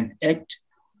Tenant Act,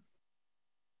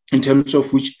 in terms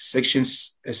of which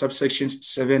sections, subsections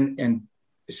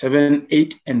 7,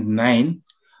 8, and 9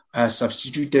 are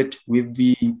substituted with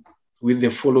the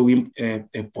following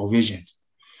provisions.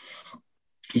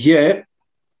 Here,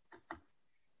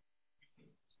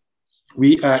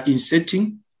 we are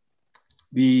inserting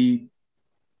the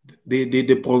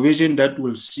provision that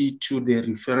will see to the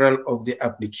referral of the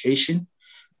application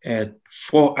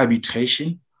for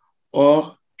arbitration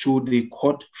or to the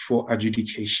court for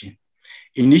adjudication.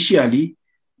 Initially,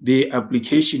 the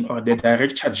application or the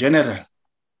Director General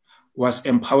was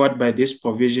empowered by this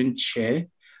provision, Chair,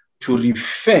 to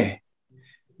refer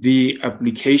the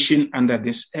application under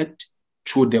this Act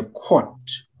to the court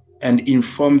and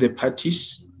inform the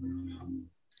parties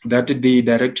that the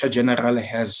Director General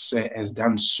has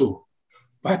done so.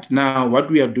 But now what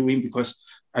we are doing, because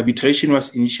arbitration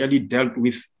was initially dealt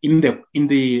with in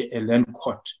the land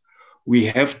court, we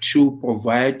have to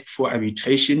provide for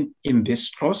arbitration in this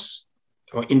clause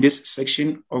or in this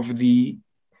section of the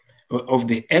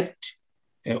Act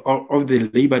or of the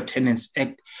Labor Tenants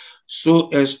Act, so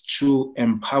as to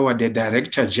empower the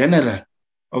Director General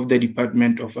of the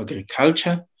Department of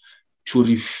Agriculture to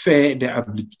refer the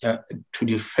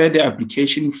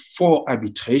application for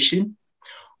arbitration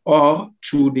or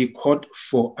to the court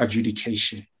for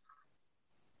adjudication.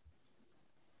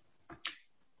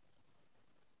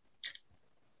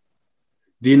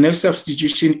 The next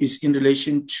substitution is in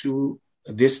relation to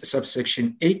this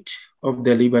subsection 8 of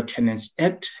the Labor Tenants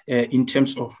Act, in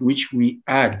terms of which we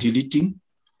are deleting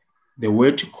the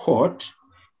word court,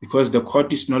 because the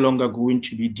court is no longer going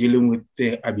to be dealing with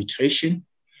the arbitration,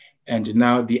 and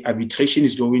now the arbitration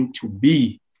is going to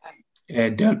be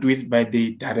dealt with by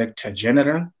the Director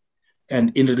General,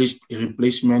 and in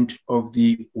replacement of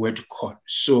the word court.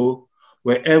 So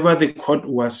wherever the court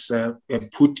was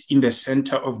put in the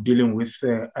center of dealing with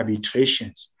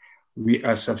arbitrations, we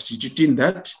are substituting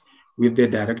that with the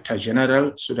Director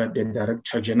General, so that the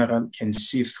Director General can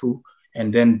see through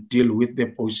and then deal with the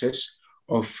process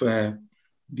of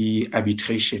the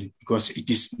arbitration, because it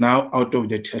is now out of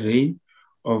the terrain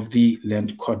of the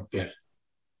Land Court Bill.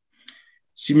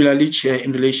 Similarly, Chair,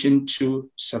 in relation to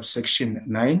subsection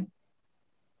 9,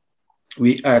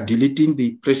 we are deleting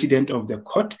the President of the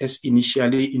Court as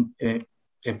initially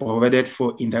provided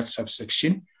for in that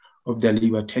subsection of the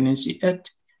Labor Tenancy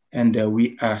Act, and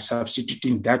we are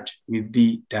substituting that with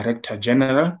the Director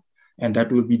General, and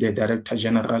that will be the Director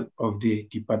General of the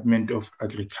Department of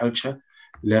Agriculture,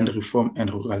 Land Reform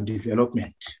and Rural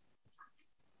Development.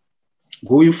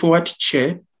 Going forward,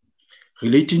 Chair,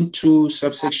 relating to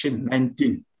subsection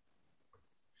 19,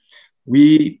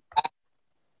 we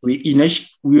were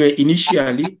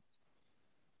initially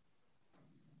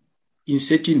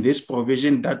inserting this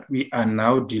provision that we are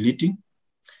now deleting,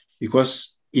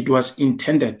 because it was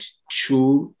intended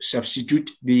to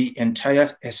substitute the entire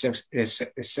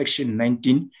section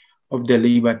 19 of the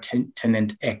Labor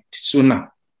Tenant Act. So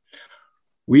now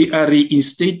we are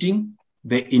reinstating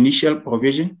the initial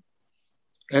provision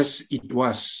as it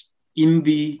was in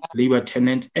the Labor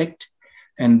Tenant Act,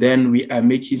 and then we are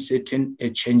making certain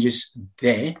changes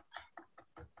there,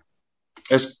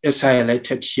 as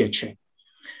highlighted here, Chair.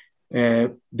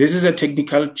 This is a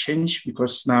technical change,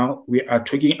 because now we are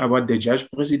talking about the Judge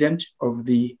President of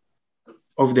the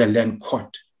Land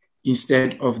Court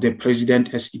instead of the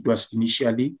President as it was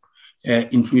initially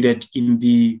included in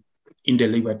the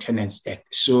Labor Tenants Act.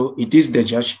 So it is the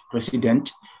Judge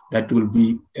President that will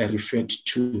be referred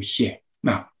to here.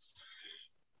 Now,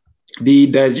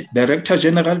 the Director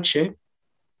General, Chair,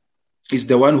 is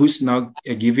the one who is now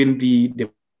given the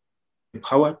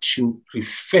power to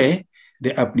refer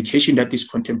the application that is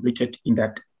contemplated in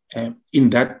that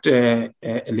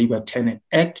Labor Tenant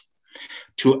Act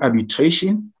to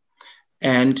arbitration.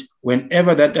 And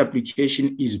whenever that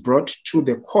application is brought to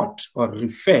the court or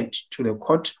referred to the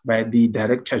court by the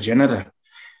Director General,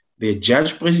 the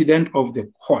Judge President of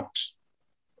the court,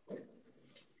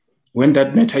 when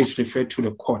that matter is referred to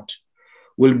the court,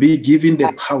 will be given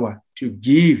the power to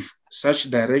give such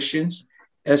directions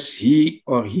as he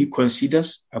or he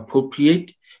considers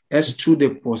appropriate as to the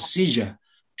procedure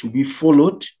to be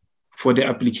followed for the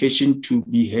application to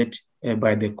be heard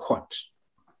by the court.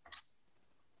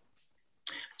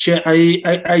 Chair,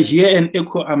 I hear an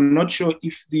echo. I'm not sure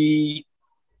if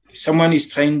someone is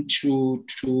trying to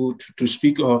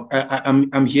speak, or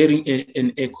I'm hearing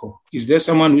an echo. Is there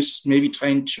someone who's maybe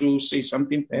trying to say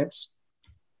something, perhaps?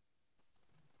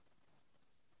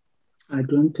 I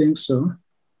don't think so.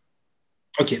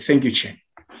 Okay, thank you, Chair.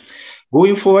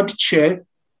 Going forward, Chair,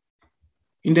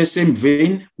 in the same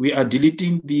vein, we are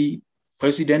deleting the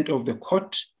President of the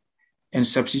Court and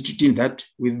substituting that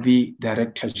with the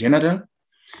Director General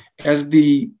as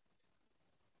the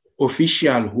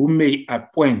official who may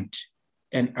appoint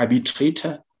an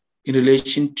arbitrator in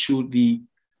relation to the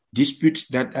disputes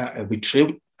that are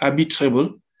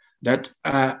arbitrable, that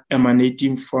are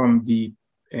emanating from the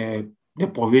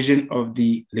provision of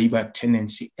the Labor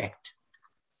Tenancy Act.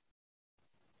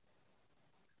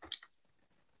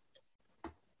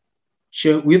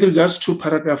 Chair, with regards to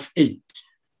paragraph 8,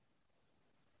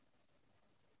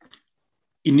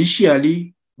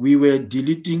 initially we were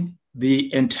deleting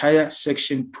the entire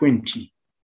section 20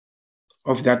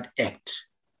 of that act.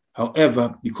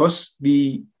 However, because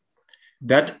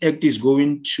that act is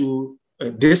going to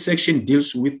this section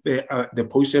deals with the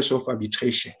process of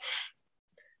arbitration.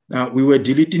 Now, we were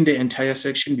deleting the entire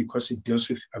section because it deals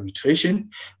with arbitration.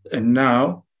 And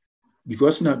now,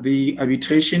 because now the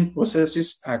arbitration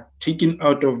processes are taken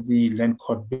out of the Land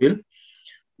Court Bill,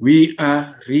 we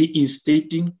are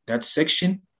reinstating that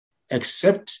section,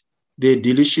 except the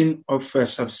deletion of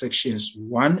subsections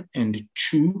 1 and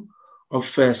 2 of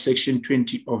Section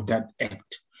 20 of that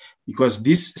Act, because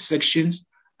these sections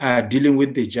are dealing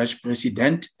with the Judge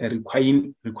President,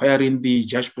 requiring the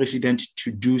Judge President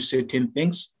to do certain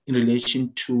things in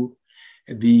relation to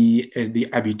the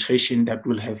arbitration that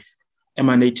will have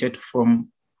emanated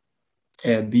from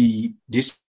the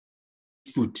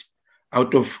dispute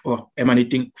out of or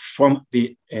emanating from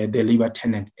the Labor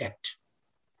Tenant Act.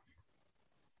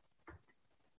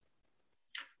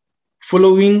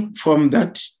 Following from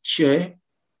that, Chair,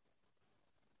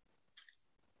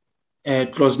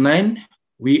 Clause 9,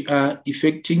 we are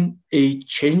effecting a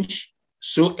change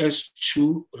so as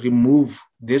to remove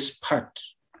this part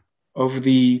of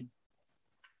the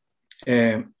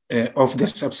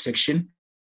subsection,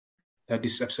 that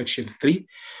is subsection 3,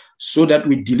 so that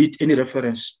we delete any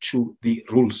reference to the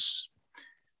rules.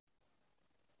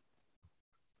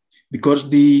 Because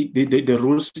the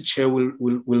rules, Chair,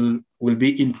 will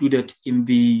be included in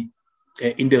the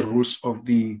rules of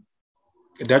the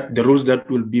rules that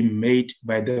will be made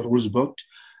by the Rules Board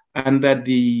under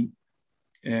the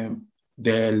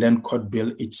Land Court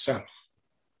Bill itself.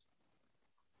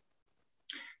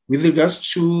 With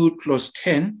regards to Clause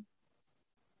 10,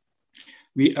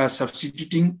 we are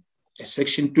substituting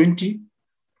Section 20,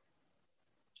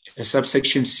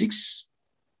 subsection 6,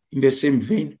 in the same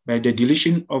vein by the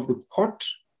deletion of the court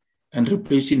and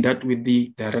replacing that with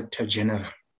the Director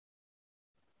General.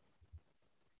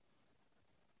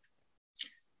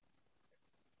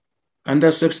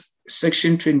 Under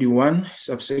Section 21,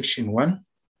 subsection 1,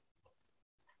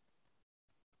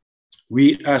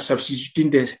 we are substituting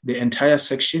the entire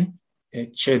section.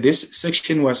 Chair, this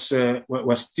section was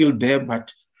still there,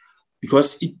 but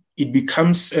because it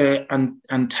becomes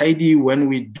untidy when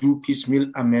we do piecemeal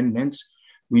amendments,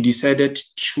 we decided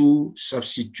to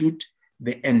substitute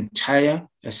the entire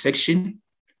section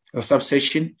or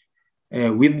subsection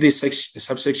with the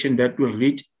subsection that will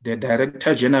read, the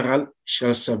Director General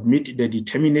shall submit the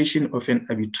determination of an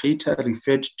arbitrator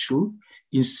referred to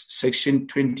in Section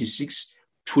 26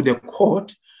 to the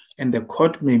court, and the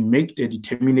court may make the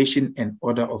determination an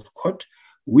order of court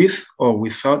with or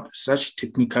without such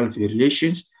technical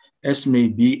variations as may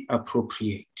be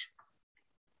appropriate.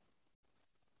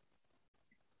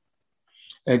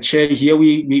 Chair, here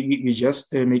we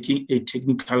just making a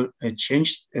technical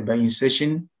change by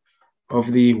insertion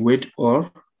of the word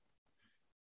or.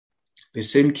 The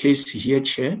same case here,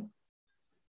 Chair.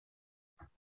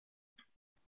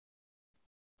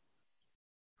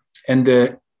 And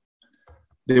there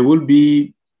will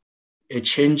be a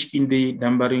change in the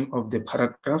numbering of the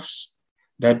paragraphs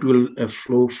that will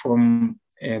flow from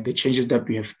the changes that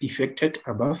we have effected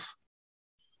above.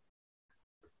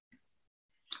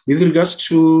 With regards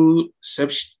to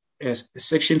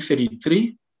Section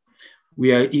 33,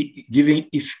 we are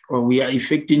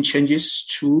effecting changes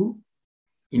to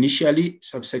initially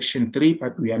subsection 3,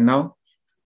 but we are now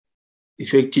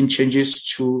effecting changes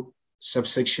to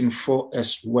subsection 4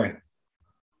 as well.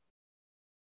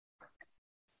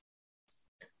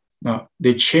 Now,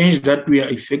 the change that we are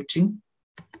effecting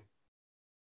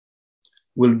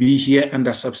will be here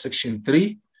under subsection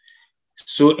 3,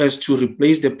 so as to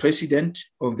replace the president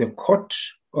of the court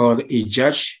or a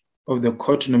judge of the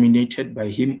court nominated by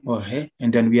him or her,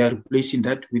 and then we are replacing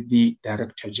that with the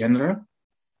Director General,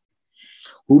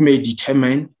 who may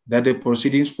determine that the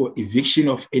proceedings for eviction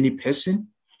of any person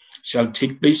shall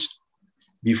take place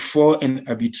before an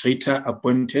arbitrator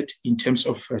appointed in terms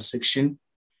of Section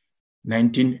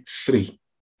 19.3.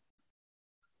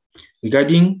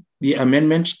 Regarding the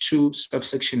amendment to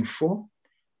subsection 4,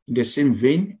 in the same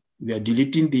vein, we are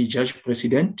deleting the Judge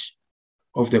President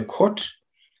of the court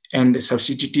and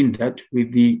substituting that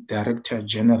with the Director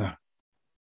General.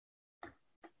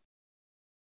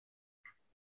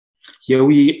 Here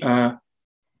we are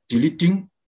deleting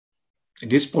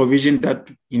this provision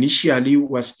that initially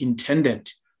was intended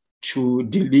to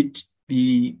delete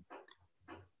the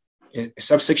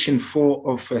subsection 4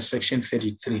 of Section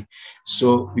 33.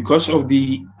 So because of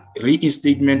the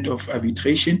reinstatement of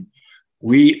arbitration,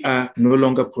 we are no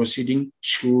longer proceeding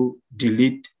to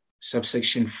delete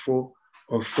subsection 4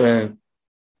 of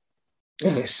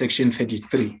Section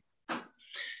 33.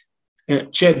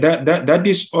 Chair, that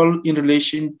is all in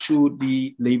relation to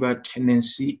the Labor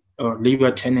Tenancy or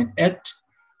Labor Tenant Act.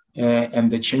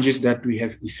 and the changes that we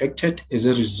have effected as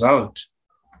a result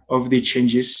of the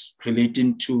changes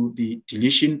relating to the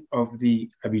deletion of the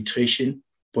arbitration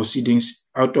proceedings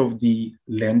out of the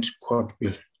Land Court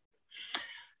Bill.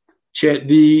 Chair,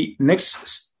 the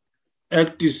next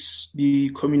act is the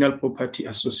Communal Property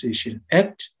Association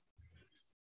Act.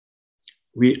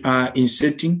 We are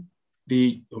reinstating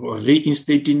the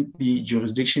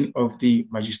jurisdiction of the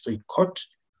Magistrate Court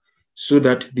so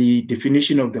that the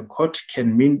definition of the court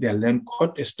can mean the land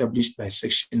court established by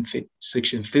Section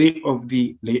 3 of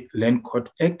the Land Court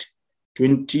Act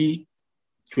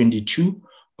 2022,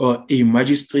 or a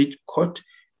magistrate court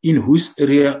in whose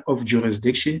area of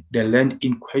jurisdiction the land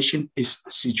in question is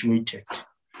situated.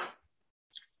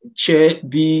 Chair,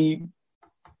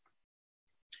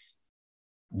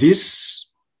 this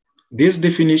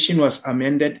definition was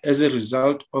amended as a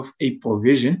result of a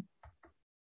provision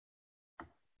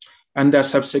under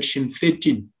subsection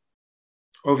 13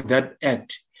 of that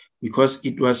act, because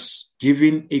it was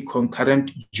giving a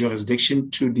concurrent jurisdiction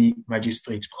to the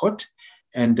magistrate court.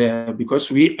 And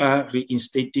because we are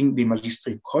reinstating the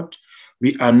magistrate court,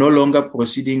 we are no longer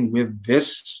proceeding with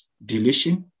this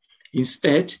deletion.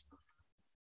 Instead,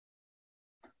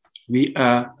 we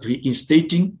are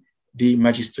reinstating the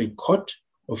magistrate court,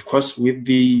 of course, with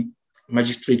the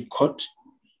magistrate court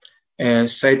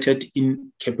cited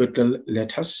in capital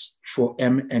letters for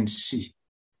M and C.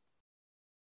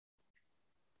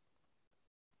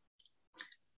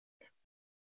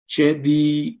 Chair,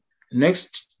 the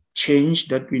next change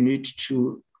that we need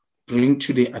to bring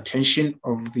to the attention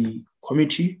of the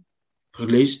committee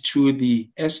relates to the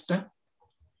ESTA,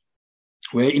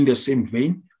 where in the same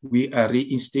vein, we are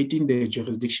reinstating the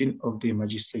jurisdiction of the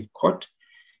magistrate court,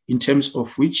 in terms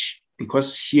of which,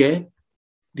 because here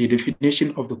the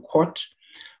definition of the court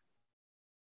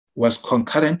was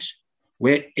concurrent,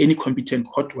 where any competent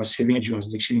court was having a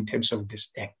jurisdiction in terms of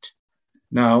this act.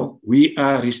 Now, we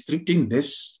are restricting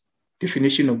this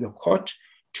definition of the court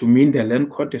to mean the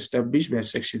land court established by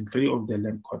Section 3 of the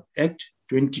Land Court Act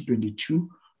 2022,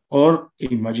 or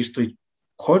a magistrate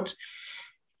court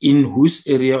in whose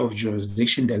area of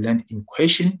jurisdiction the land in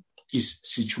question is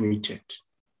situated.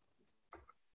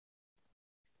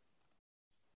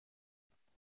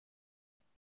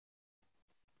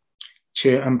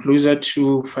 Chair, I'm closer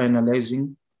to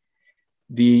finalizing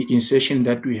the insertion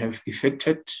that we have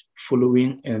effected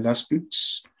following last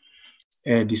week's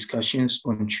discussions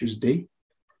on Tuesday.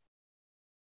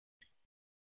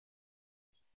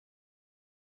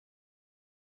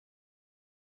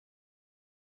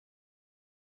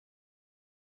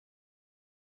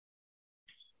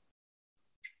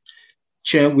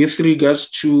 Chair, with regards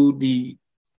to the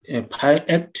PI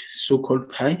Act, so-called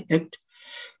PI Act,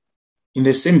 in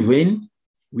the same vein,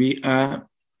 we are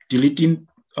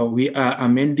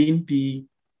amending the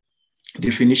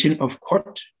definition of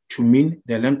court to mean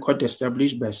the land court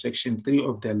established by Section 3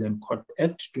 of the Land Court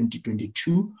Act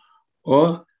 2022,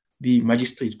 or the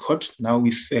magistrate court, now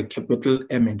with capital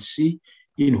M and C,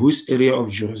 in whose area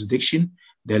of jurisdiction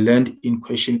the land in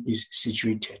question is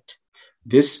situated.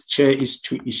 This, Chair, is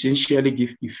to essentially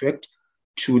give effect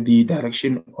to the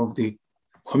direction of the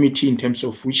committee in terms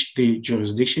of which the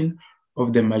jurisdiction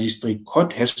of the magistrate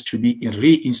court has to be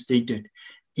reinstated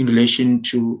in relation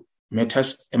to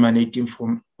matters emanating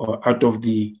from or out of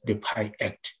the PI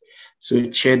Act. So,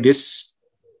 Chair, this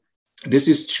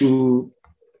is to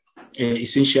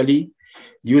essentially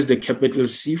use the capital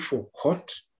C for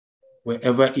court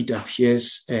wherever it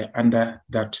appears under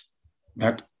that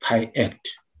PI Act.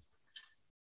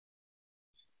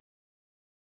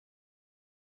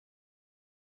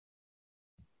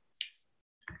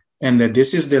 And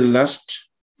this is the last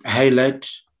highlight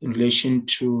in relation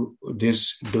to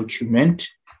this document.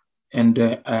 And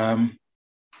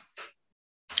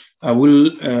I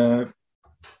will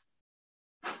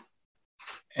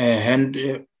hand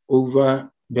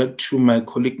over back to my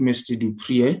colleague, Mr.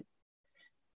 Dupree,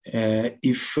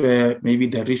 if maybe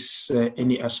there is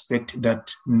any aspect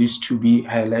that needs to be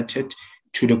highlighted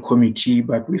to the committee.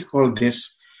 But with all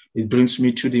this, it brings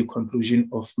me to the conclusion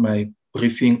of my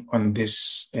briefing on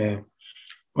this,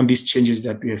 on these changes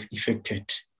that we have effected.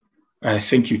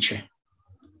 Thank you, Chair.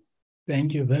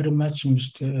 Thank you very much,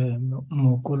 Mr.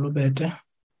 Mokolobete.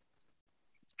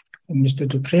 Mr.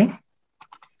 Dupree.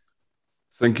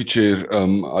 Thank you, Chair.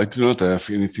 I do not have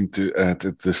anything to add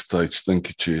at this stage. Thank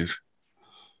you, Chair.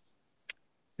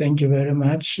 Thank you very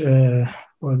much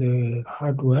for the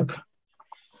hard work.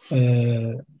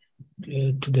 To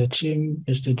the team,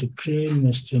 Mr. Dupree,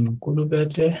 Mr.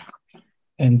 Mokolobete,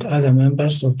 and other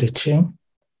members of the team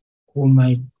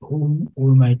whom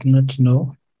we might not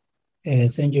know.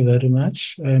 Thank you very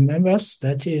much. Members,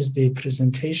 that is the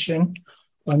presentation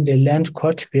on the Land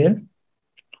Court Bill.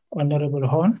 Honorable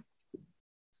Horn.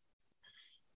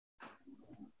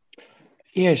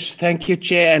 Yes, thank you,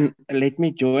 Chair. And let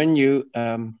me join you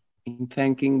in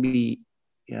thanking the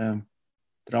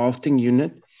drafting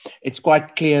unit. It's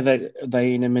quite clear that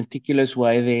they, in a meticulous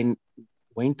way, then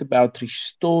went about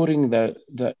restoring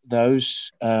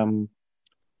those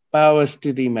powers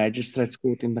to the Magistrates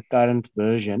Court in the current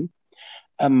version.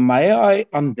 May I,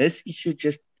 on this issue,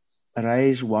 just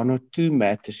raise one or two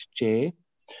matters, Chair?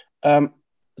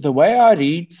 The way I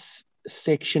read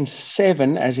Section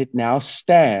 7 as it now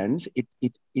stands, it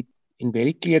in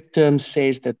very clear terms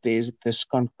says that there's this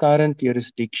concurrent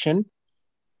jurisdiction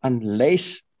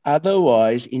unless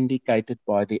otherwise indicated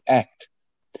by the Act.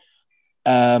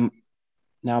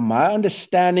 Now, my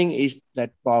understanding is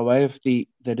that by way of the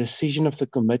decision of the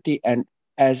committee and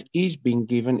as is being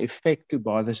given effect to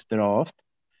by this draft,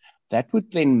 that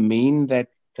would then mean that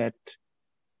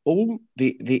all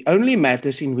the only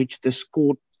matters in which this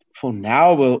court for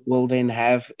now will then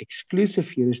have exclusive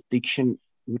jurisdiction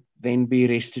would then be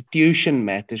restitution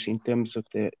matters in terms of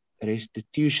the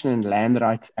Restitution and Land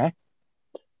Rights Act.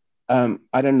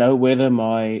 I don't know whether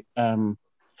my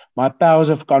powers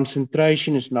of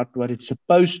concentration is not what it's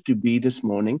supposed to be this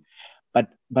morning,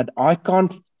 but I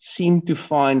can't seem to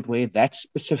find where that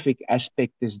specific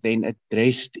aspect is then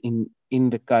addressed in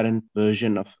the current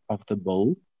version of the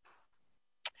bill.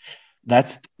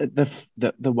 That's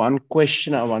the one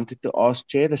question I wanted to ask,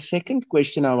 Chair. The second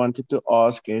question I wanted to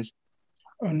ask is,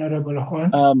 Honorable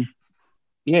Horn.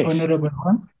 Yes. Honorable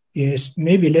Horn. Yes,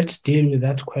 maybe let's deal with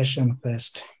that question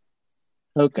first.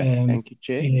 Okay, thank you,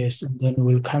 Chair. Yes, and then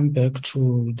we'll come back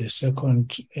to the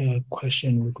second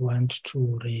question we'd want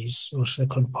to raise, or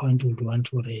second point we'd want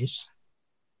to raise.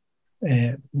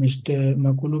 Mr.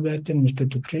 Makulubet and Mr.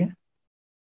 Dupree.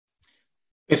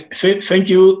 Thank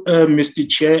you, Mr.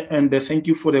 Chair, and thank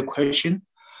you for the question.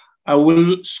 I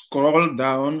will scroll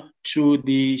down to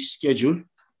the schedule.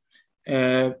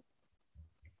 In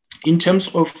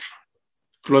terms of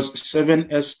clause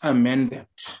 7 as amended,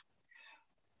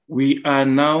 we are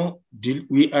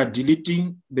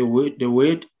deleting the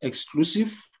word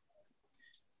exclusive,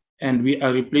 and we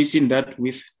are replacing that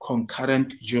with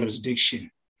concurrent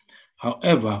jurisdiction.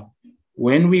 However,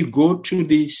 when we go to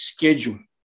the schedule,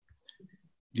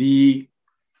 the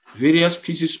various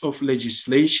pieces of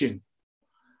legislation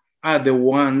are the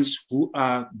ones who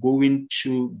are going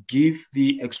to give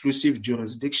the exclusive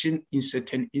jurisdiction in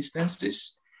certain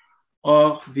instances,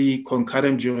 or the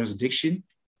concurrent jurisdiction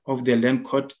of the Land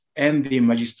Court and the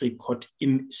Magistrate Court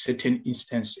in certain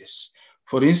instances.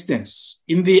 For instance,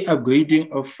 in the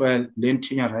upgrading of Land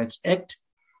Tenure Rights Act,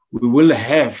 we will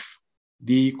have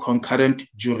the concurrent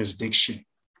jurisdiction.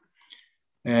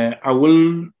 I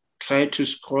will try to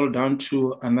scroll down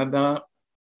to another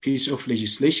piece of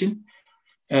legislation,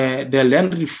 the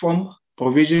Land Reform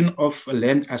Provision of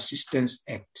Land Assistance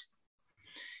Act.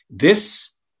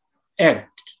 This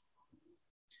act,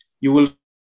 you will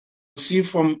see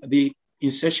from the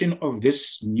insertion of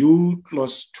this new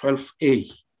clause 12A,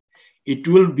 it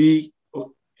will be,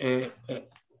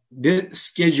 this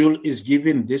schedule is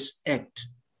giving this act,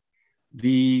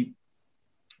 is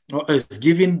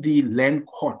giving the Land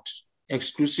Court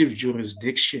exclusive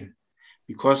jurisdiction,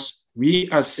 because we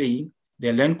are saying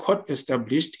the Land Court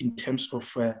established in terms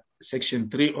of Section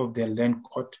 3 of the Land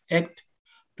Court Act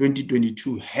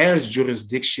 2022 has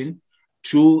jurisdiction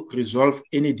to resolve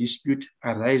any dispute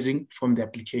arising from the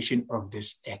application of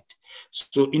this act.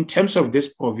 So in terms of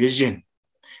this provision,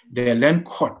 the Land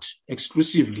Court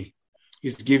exclusively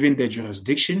is given the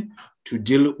jurisdiction to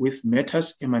deal with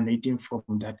matters emanating from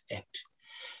that act.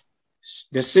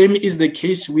 The same is the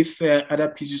case with other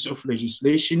pieces of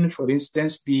legislation. For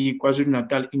instance, the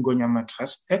KwaZulu-Natal Ingonyama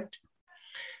Trust Act.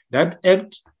 That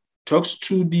act talks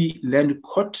to the Land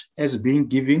Court as being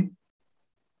given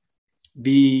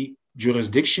the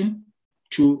jurisdiction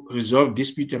to resolve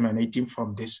dispute emanating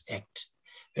from this act.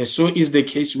 So is the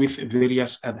case with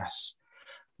various others.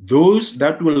 Those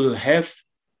that will have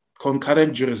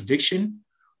concurrent jurisdiction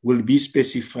will be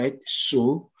specified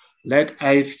so, like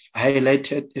I've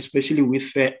highlighted, especially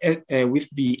with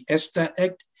the ESTA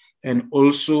Act and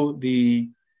also the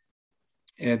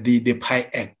PI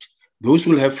Act. Those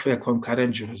will have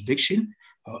concurrent jurisdiction.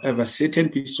 However, certain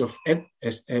pieces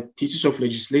of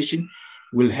legislation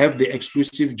will have the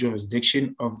exclusive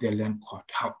jurisdiction of the Land Court.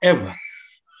 However,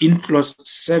 in clause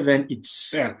 7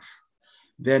 itself,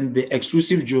 then the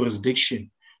exclusive jurisdiction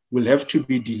will have to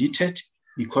be deleted,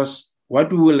 because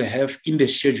what we will have in the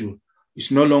schedule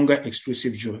It's no longer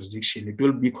exclusive jurisdiction. It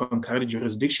will be concurrent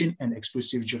jurisdiction and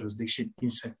exclusive jurisdiction in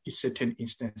certain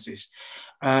instances.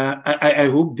 I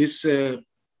hope this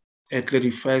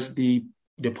clarifies the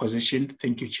position.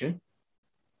 Thank you, Chair.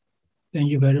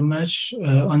 Thank you very much.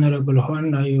 Honorable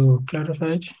Horn, are you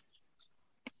clarified?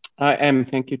 I am.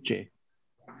 Thank you, Chair.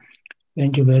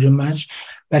 Thank you very much.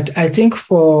 But I think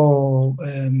for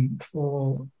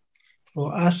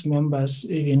us members,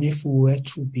 even if we were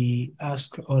to be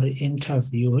asked or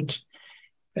interviewed,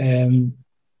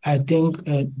 I think,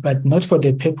 but not for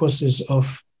the purposes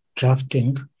of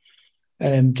drafting,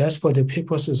 just for the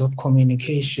purposes of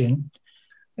communication,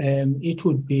 it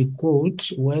would be good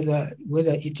whether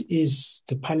it is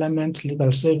the Parliament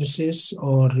Legal Services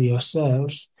or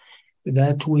yourselves,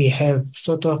 that we have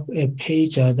sort of a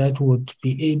pager that would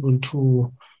be able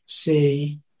to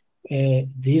say,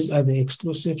 these are the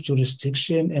exclusive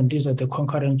jurisdiction and these are the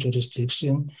concurrent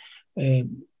jurisdiction.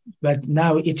 But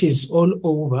now it is all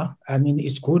over. I mean,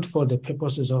 it's good for the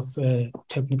purposes of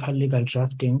technical legal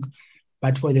drafting,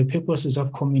 but for the purposes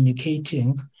of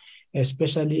communicating,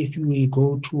 especially if we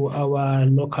go to our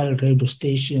local radio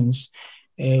stations,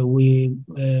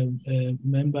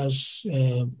 members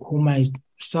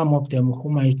some of them who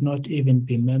might not even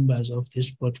be members of this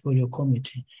portfolio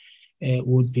committee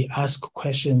would be asked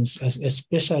questions,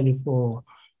 especially for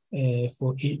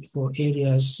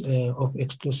areas of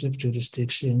exclusive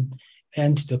jurisdiction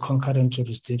and the concurrent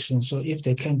jurisdiction. So if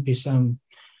there can be some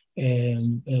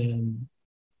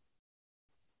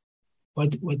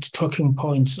what talking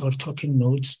points or talking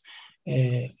notes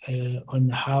on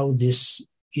how this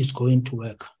is going to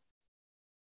work.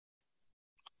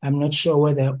 I'm not sure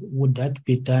whether would that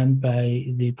be done by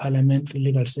the Parliament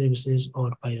Legal Services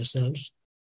or by yourselves.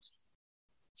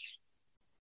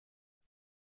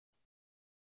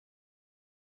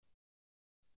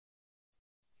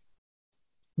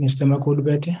 Mr.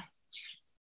 Makulubete?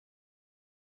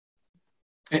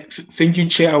 Thank you,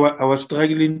 Chair. I was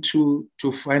struggling to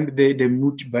find the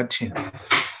mute button.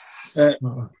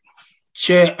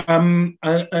 Chair,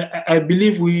 I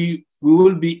believe we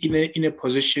will be in a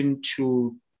position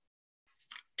to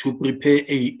prepare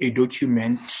a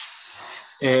document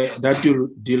that will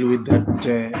deal with that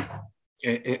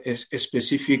a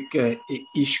specific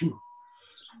issue,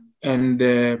 and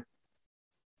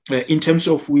in terms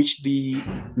of which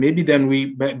maybe then we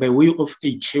by way of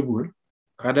a table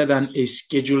rather than a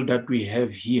schedule that we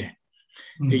have here,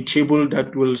 a table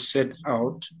that will set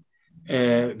out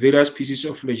various pieces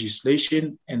of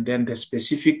legislation and then the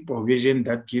specific provision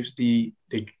that gives the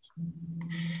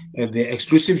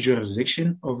exclusive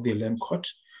jurisdiction of the land court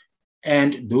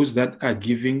and those that are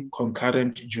giving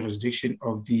concurrent jurisdiction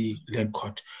of the land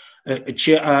court.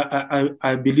 Chair,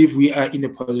 I believe we are in a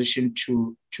position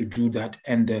to do that,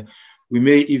 and we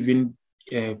may even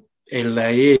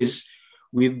liaise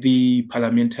with the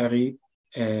parliamentary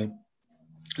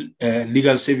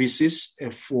legal services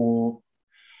for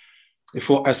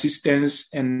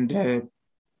assistance and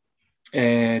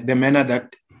the manner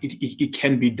that it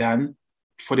can be done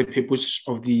for the purpose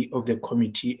of the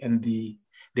committee and the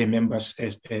members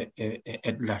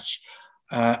at large.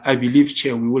 I believe,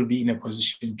 Chair, we will be in a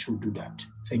position to do that.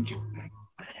 Thank you.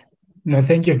 No,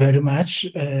 thank you very much.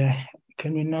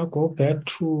 Can we now go back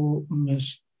to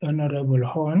Ms. Honorable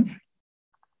Horn?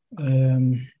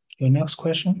 Your next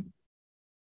question.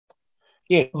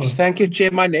 Yes, thank you,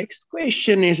 Chair. My next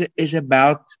question is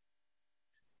about,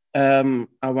 I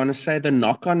want to say, the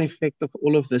knock-on effect of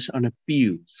all of this on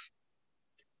appeals.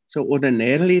 So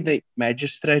ordinarily, the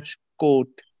magistrate's court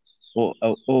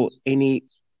or any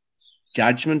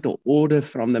judgment or order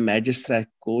from the magistrate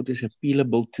court is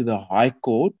appealable to the High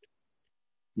Court.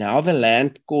 Now the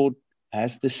Land Court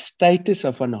has the status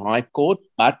of an High Court,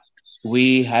 but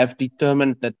we have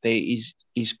determined that there is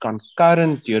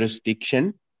concurrent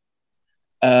jurisdiction.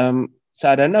 So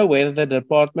I don't know whether the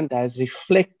department has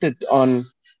reflected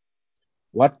on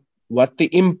what the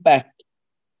impact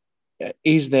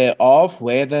is thereof,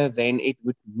 whether then it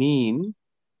would mean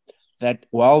that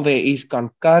while there is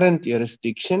concurrent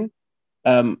jurisdiction,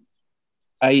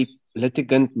 a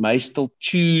litigant may still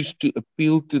choose to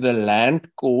appeal to the Land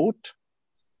Court,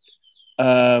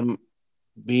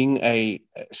 being a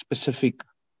specific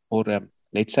or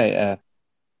let's say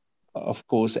of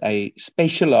course a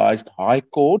specialized High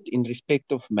Court in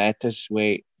respect of matters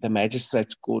where the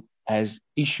Magistrates Court has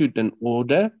issued an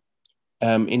order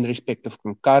in respect of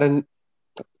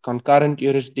concurrent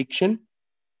jurisdiction,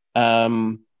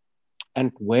 and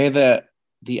whether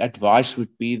the advice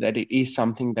would be that it is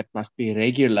something that must be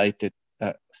regulated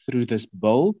through this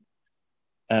bill.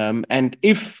 And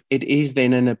if it is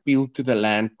then an appeal to the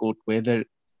Land Court, whether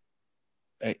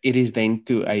it is then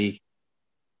to a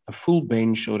full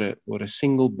bench or a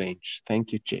single bench.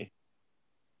 Thank you, Chair.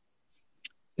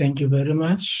 Thank you very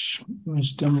much,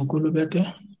 Mr.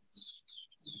 Mukulubete.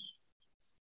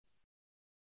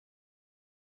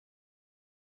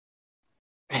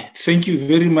 Thank you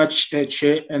very much,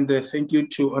 Chair, and thank you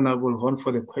to Honorable Horn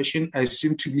for the question. I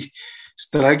seem to be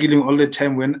struggling all the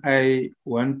time when I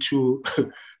want to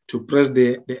to press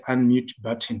the unmute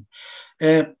button.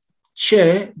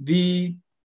 Chair, the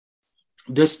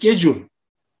schedule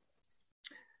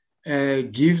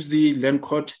gives the Land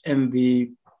Court and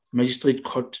the Magistrate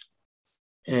Court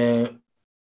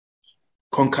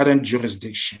concurrent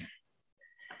jurisdiction.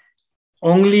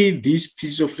 Only these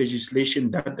pieces of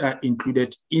legislation that are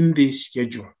included in the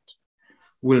schedule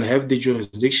will have the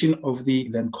jurisdiction of the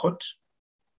Land Court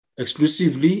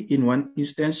exclusively in one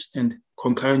instance, and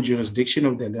concurrent jurisdiction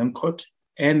of the Land Court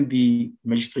and the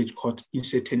Magistrate Court in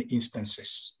certain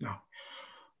instances. Now,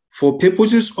 for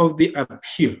purposes of the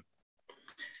appeal,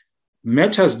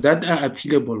 matters that are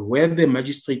appealable where the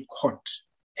Magistrate Court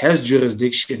has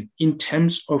jurisdiction in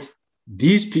terms of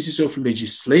these pieces of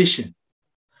legislation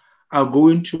are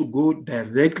going to go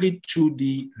directly to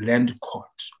the Land Court.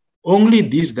 Only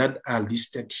these that are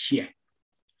listed here.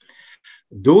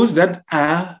 Those that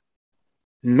are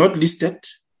not listed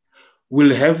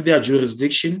will have their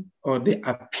jurisdiction or the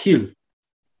appeal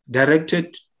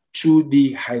directed to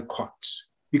the High Court.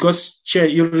 Because, Chair,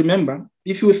 you remember,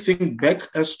 if you think back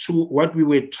as to what we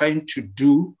were trying to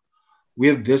do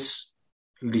with this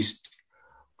list,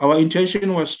 our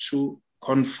intention was to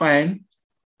confine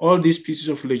all these pieces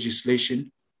of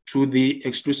legislation to the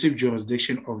exclusive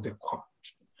jurisdiction of the court.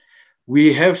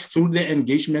 We have, through the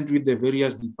engagement with the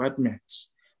various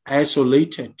departments,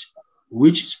 isolated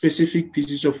which specific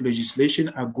pieces of legislation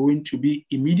are going to be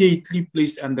immediately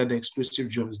placed under the exclusive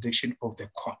jurisdiction of the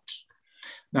court.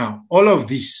 Now, all of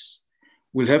these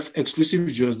will have exclusive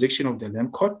jurisdiction of the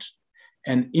Land Court,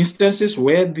 and instances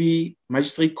where the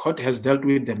Magistrate Court has dealt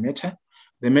with the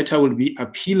matter will be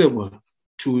appealable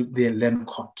to the Land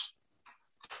Court.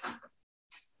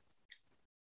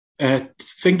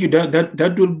 Thank you.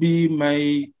 That will be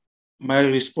my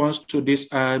response to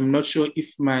this. I'm not sure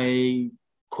if my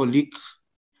colleague,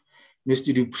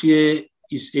 Mr. Dupré,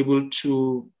 is able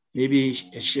to maybe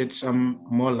shed some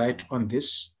more light on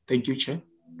this. Thank you, Chair.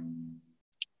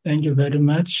 Thank you very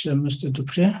much, Mr.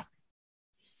 Dupré.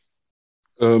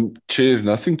 Chair,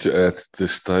 nothing to add at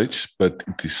this stage, but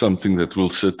it is something that we'll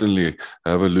certainly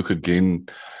have a look again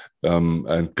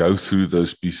and go through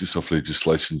those pieces of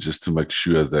legislation just to make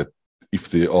sure that if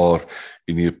there are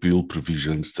any appeal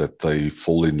provisions that they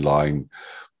fall in line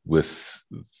with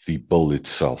the bill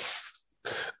itself.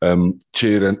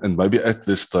 Chair, and maybe at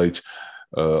this stage,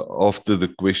 after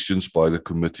the questions by the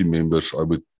committee members, I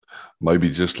would maybe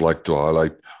just like to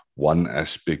highlight one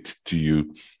aspect to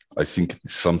you. I think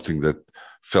it's something that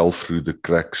fell through the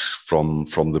cracks from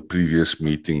the previous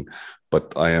meeting,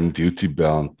 but I am duty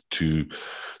bound to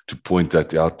point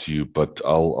that out to you, but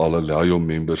I'll allow your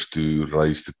members to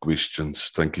raise the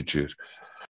questions. Thank you, Chair.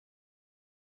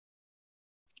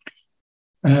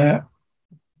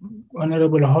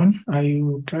 Honorable Horn, are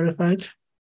you clarified?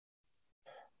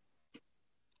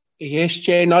 Yes,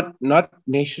 Chair, not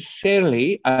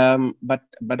necessarily, but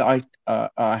I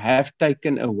have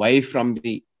taken away from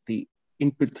the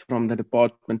input from the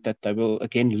department that they will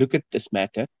again look at this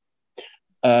matter.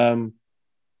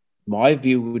 My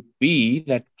view would be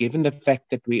that given the fact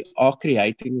that we are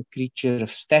creating a creature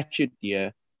of statute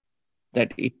here,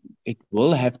 that it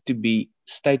will have to be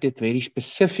stated very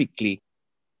specifically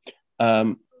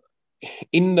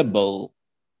in the bill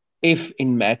if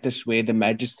in matters where the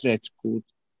magistrates court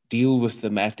deal with the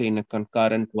matter in a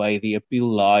concurrent way, the appeal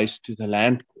lies to the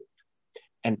Land Court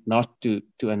and not to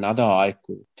another High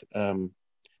Court.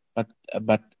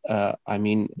 But I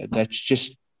mean, that's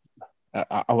just,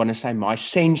 I want to say my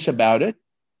sense about it.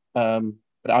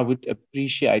 But I would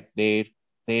appreciate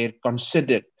their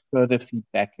considered further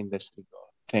feedback in this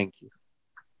regard. Thank you.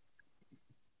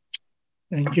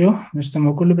 Thank you. Mr.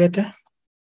 Mukulubete.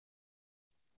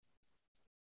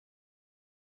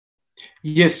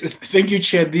 Yes, thank you,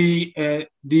 Chair.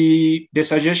 The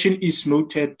suggestion is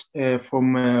noted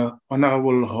from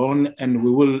Honorable Horn, and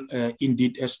we will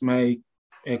indeed, as my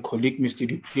colleague Mr.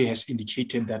 Dupré has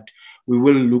indicated, that we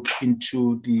will look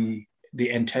into the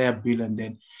entire bill and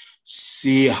then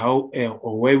see how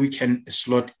or where we can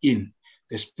slot in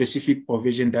the specific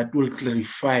provision that will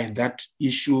clarify that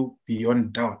issue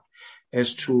beyond doubt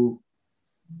as to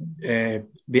the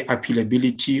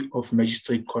appealability of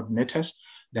magistrate court matters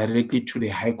directly to the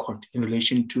High Court in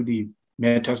relation to the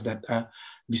matters that are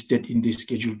listed in the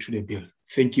schedule to the bill.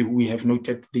 Thank you. We have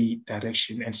noted the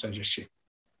direction and suggestion.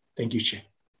 Thank you, Chair.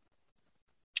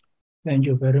 Thank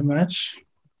you very much.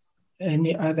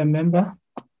 Any other member?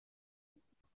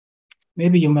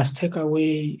 Maybe you must take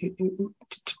away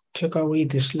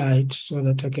the slide so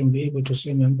that I can be able to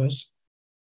see members.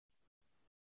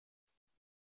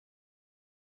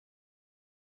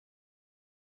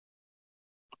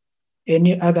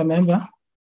 Any other member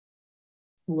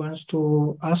who wants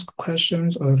to ask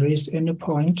questions or raise any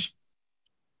point?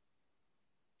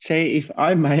 Say, if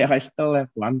I may, I still have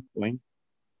one point.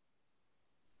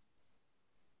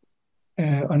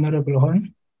 Honorable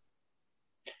Horn.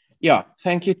 Yeah,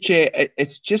 thank you, Chair.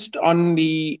 It's just on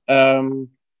the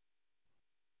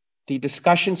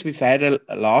discussions we've had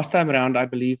last time around, I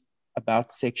believe,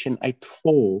 about Section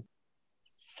 8.4.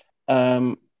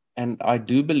 And I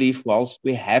do believe, whilst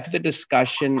we have the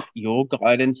discussion, your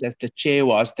guidance as the Chair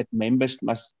was that members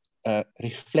must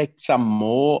reflect some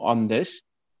more on this.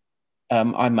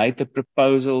 I made the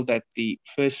proposal that the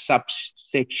first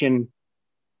subsection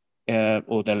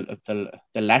or the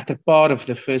latter part of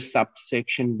the first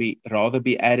subsection be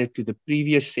added to the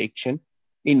previous section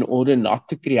in order not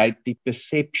to create the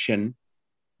perception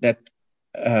that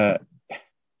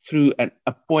through an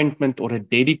appointment or a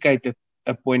dedicated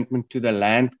appointment to the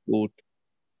land court,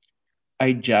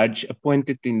 a judge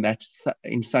appointed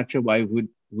in such a way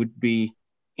would be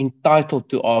entitled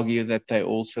to argue that they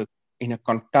also in a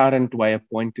concurrent way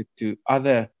appointed to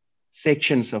other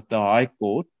sections of the High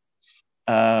Court.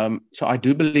 So I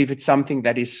do believe it's something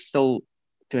that is still,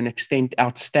 to an extent,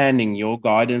 outstanding. Your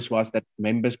guidance was that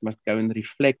members must go and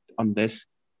reflect on this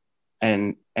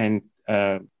and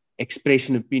express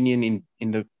an opinion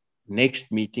in the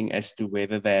next meeting as to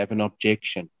whether they have an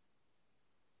objection.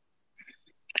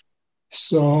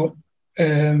 So,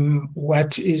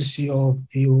 what is your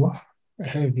view?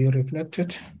 Have you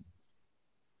reflected?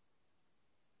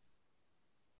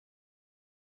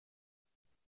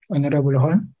 Honorable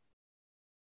Horn?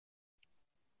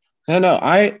 No,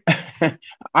 I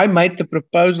I made the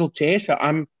proposal, Chair, so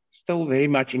I'm still very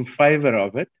much in favor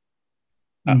of it.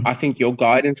 I think your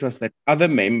guidance was that other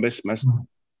members must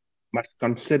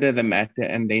consider the matter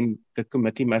and then the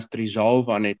committee must resolve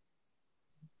on it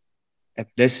at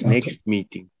this next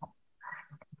meeting.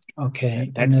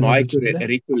 Okay. That's my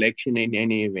recollection in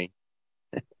any event.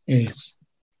 Yes.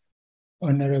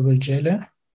 Honorable Jela.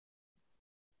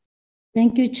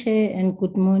 Thank you, Chair, and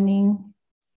good morning,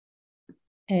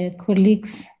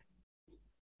 colleagues,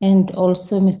 and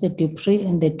also Mr. Dupree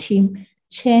and the team.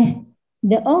 Chair,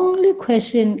 the only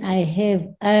question I have,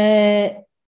 I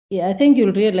think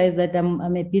you'll realize that I'm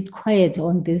a bit quiet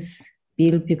on this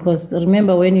bill because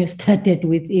remember when you started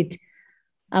with it,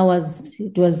 I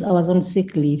was on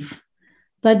sick leave.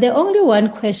 But the only one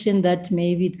question that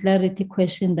clarity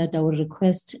question that I would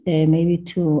request maybe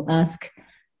to ask,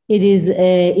 it is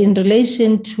in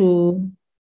relation to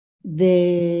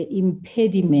the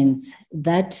impediments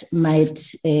that might,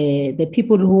 the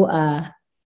people who are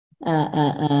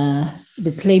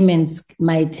the claimants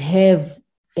might have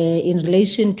in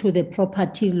relation to the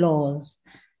property laws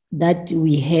that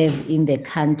we have in the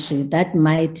country that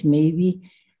might maybe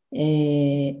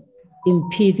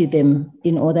impede them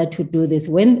in order to do this.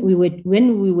 When we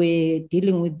were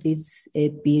dealing with this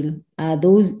bill, are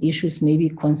those issues maybe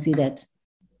considered?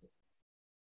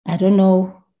 I don't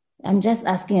know. I'm just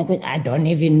asking a question. I don't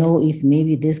even know if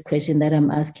maybe this question that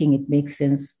I'm asking, it makes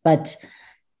sense. But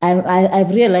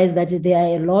I've realized that there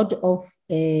are a lot of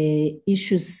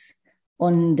issues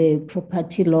on the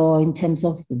property law in terms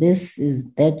of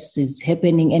that is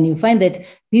happening. And you find that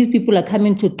these people are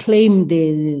coming to claim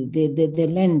the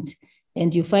land.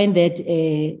 And you find that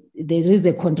there is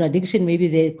a contradiction.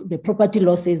 Maybe the property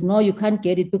law says, no, you can't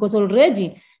get it because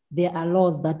already there are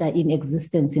laws that are in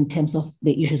existence in terms of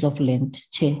the issues of land.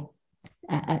 Chair,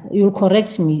 you'll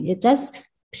correct me. Just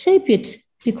shape it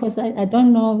because I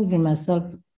don't know even myself.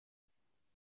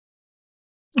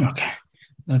 Okay,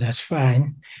 no, that's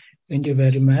fine. Thank you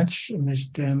very much,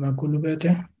 Mr.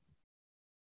 Makulubete.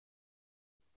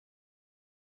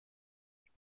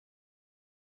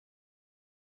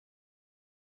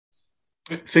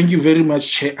 Thank you very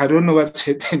much, Chair. I don't know what's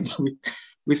happened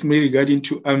with me regarding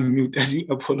to unmute. I do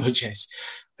apologize.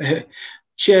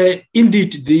 Chair,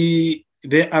 indeed,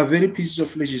 there are very pieces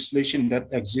of legislation that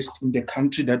exist in the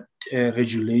country that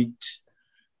regulate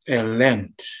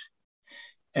land.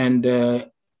 And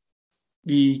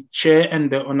the Chair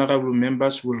and the honorable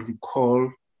members will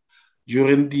recall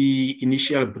during the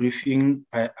initial briefing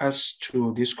by us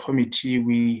to this committee,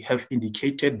 we have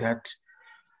indicated that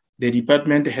the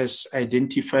department has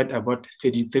identified about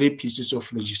 33 pieces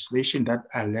of legislation that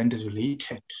are land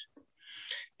related.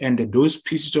 and those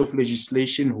pieces of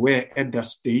legislation were at that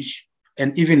stage,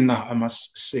 and even now, I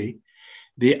must say,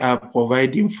 they are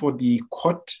providing for the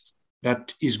court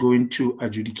that is going to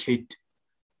adjudicate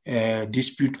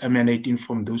dispute emanating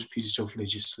from those pieces of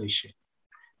legislation.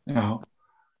 Now,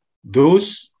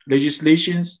 those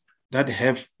legislations that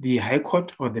have the High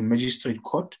Court or the Magistrate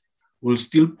Court will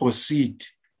still proceed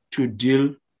to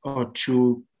deal or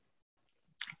to,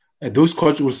 those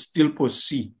courts will still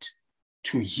proceed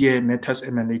to hear matters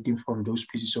emanating from those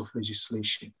pieces of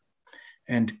legislation.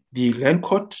 And the Land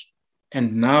Court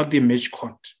and now the Match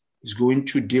Court is going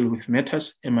to deal with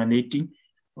matters emanating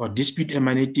or dispute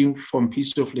emanating from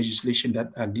pieces of legislation that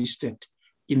are listed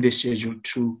in the schedule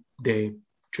to the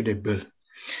bill.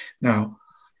 Now,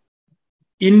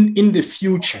 in the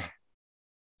future,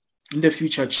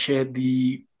 Chair,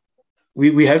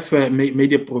 we have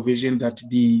made a provision that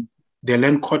the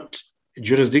Land Court,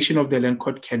 jurisdiction of the Land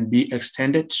Court can be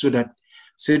extended so that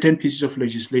certain pieces of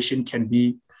legislation can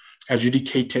be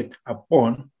adjudicated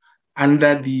upon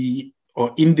under the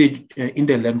or in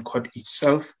the Land Court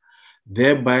itself,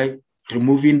 thereby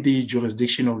removing the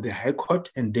jurisdiction of the High Court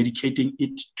and dedicating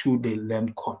it to the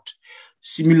Land Court.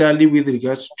 Similarly, with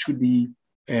regards to the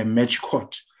Match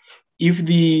Court, if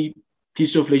the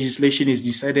piece of legislation is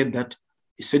decided that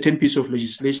a certain piece of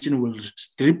legislation will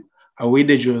strip away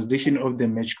the jurisdiction of the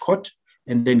Match Court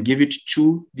and then give it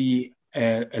to the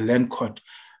Land Court,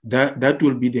 that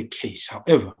will be the case.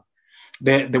 However,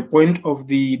 the point of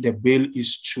the bill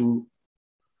is to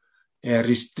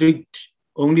restrict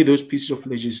only those pieces of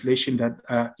legislation that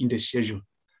are in the schedule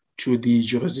to the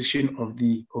jurisdiction of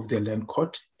the Land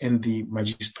Court and the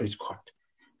Magistrate Court.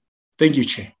 Thank you,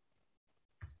 Chair.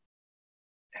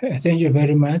 Thank you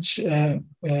very much.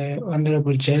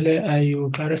 Honorable Jelle, are you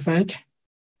clarified?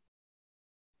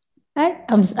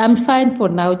 I'm fine for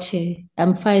now, Chair.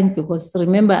 I'm fine because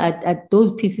remember at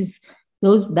those pieces,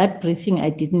 that briefing I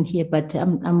didn't hear, but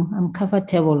I'm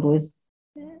comfortable with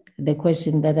the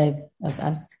question that I've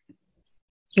asked.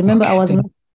 Remember, okay, I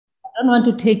don't want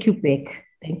to take you back.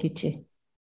 Thank you, Chair.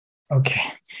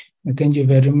 Okay. Thank you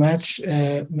very much,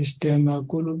 Mr.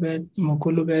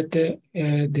 Mokulubete.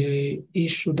 The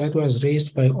issue that was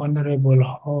raised by Honorable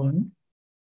Horn,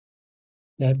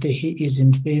 that he is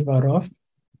in favor of.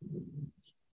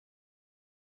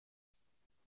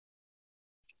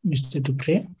 Mr.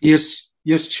 Dupré?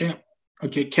 Yes, Chair.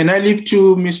 Okay, can I leave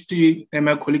to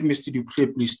my colleague, Mr.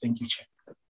 Dupré, please? Thank you, Chair.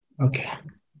 Okay.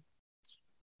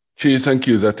 Chair, thank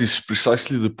you. That is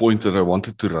precisely the point that I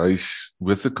wanted to raise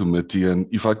with the committee. And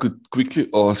if I could quickly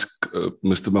ask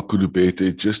Mr.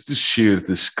 Mokulubete just to share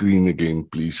the screen again,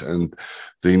 please, and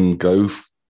then go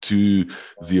to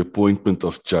the appointment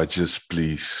of judges,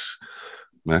 please.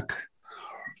 Mac?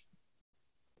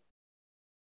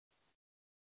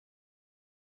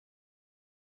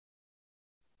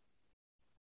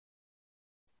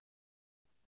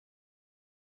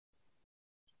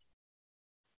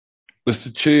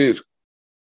 Mr. Chair,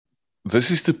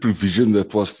 this is the provision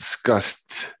that was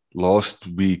discussed last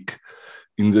week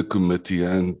in the committee,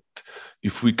 and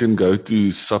if we can go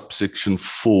to subsection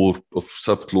 4 of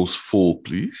subclause 4,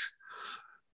 please.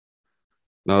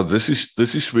 Now, this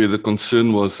is where the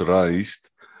concern was raised,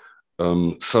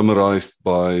 summarized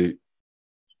by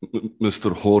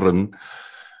Mr. Horan,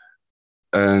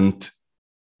 and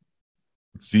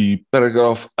the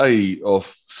paragraph A of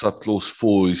subclause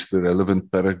 4 is the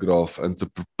relevant paragraph, and the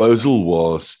proposal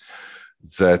was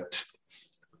that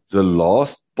the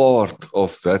last part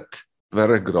of that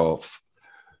paragraph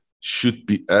should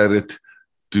be added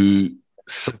to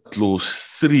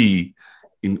subclause 3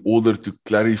 in order to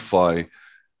clarify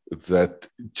that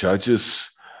judges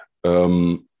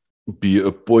be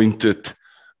appointed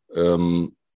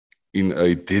in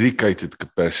a dedicated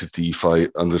capacity, if I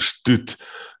understood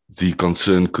the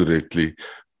concern correctly,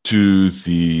 to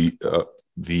the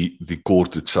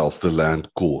court itself, the Land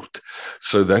Court.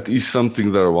 So that is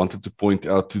something that I wanted to point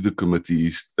out to the committee,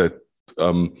 is that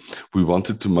we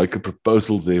wanted to make a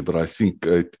proposal there, but I think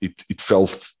it fell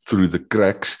through the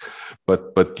cracks.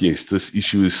 But yes, this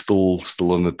issue is still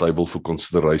on the table for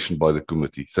consideration by the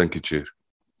committee. Thank you, Chair.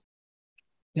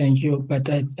 Thank you. But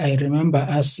I remember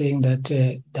us saying that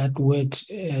that word,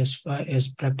 as far as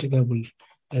practicable,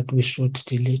 that we should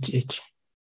delete it.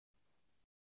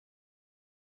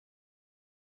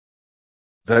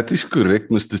 That is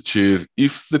correct, Mr. Chair.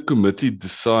 If the committee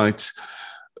decides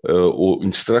or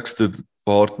instructs the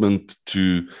department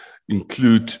to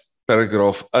include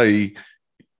paragraph A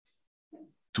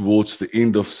towards the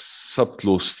end of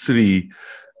subclause 3,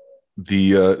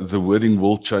 the wording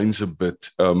will change a bit.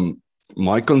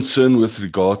 my concern with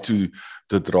regard to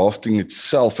the drafting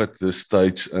itself at this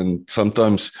stage, and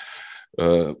sometimes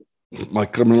my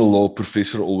criminal law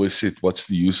professor always said, what's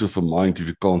the use of a mind if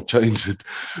you can't change it?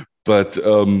 But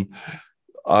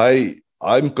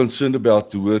I'm concerned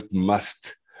about the word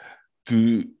must,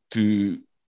 to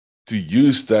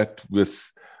use that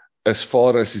with as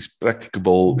far as is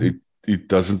practicable. It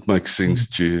doesn't make sense,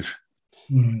 Chair.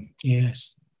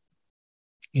 Yes.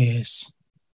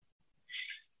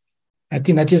 I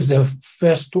think that is the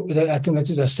first. I think that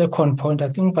is the second point. I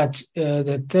think, but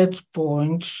the third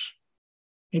point,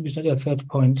 maybe it's not a third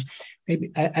point.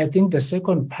 Maybe I think the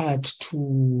second part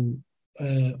to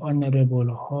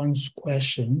Honorable Horn's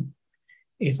question,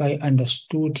 if I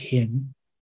understood him,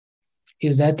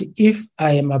 is that if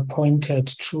I am appointed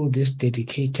through this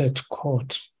dedicated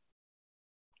court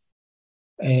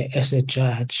as a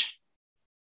judge,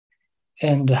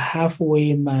 and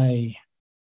halfway my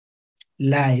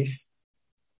life,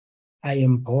 I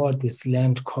am bored with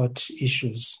land court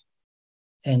issues,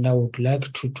 and I would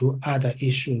like to do other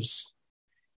issues,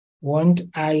 won't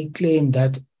I claim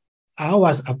that I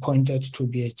was appointed to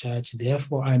be a judge,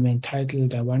 therefore I'm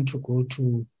entitled, I want to go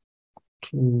to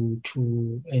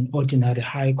an ordinary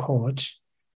high court,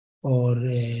 or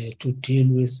to deal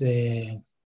with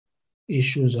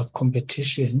issues of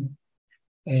competition?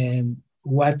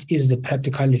 What is the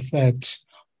practical effect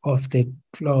of the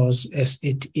clause as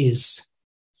it is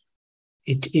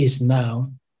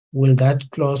now? Will that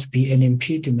clause be an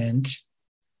impediment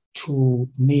to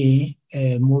me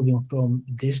moving from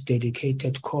this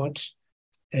dedicated court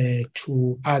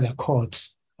to other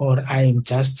courts, or I am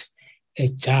just a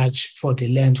judge for the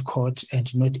land court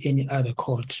and not any other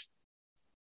court?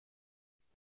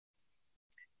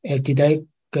 Did I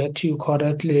get you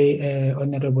correctly,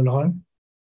 Honorable Horn?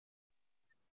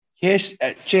 Yes,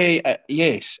 Chair,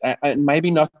 yes. And maybe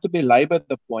not to belabor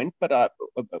the point, but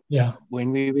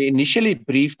when we were initially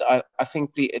briefed, I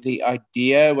think the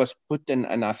idea was put in,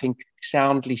 and I think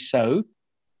soundly so,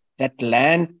 that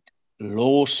land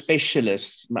law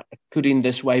specialists could in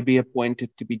this way be appointed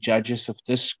to be judges of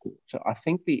this court. So I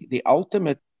think the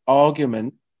ultimate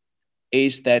argument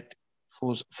is that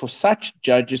for such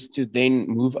judges to then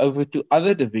move over to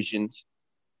other divisions,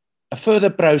 a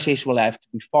further process will have to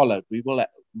be followed. We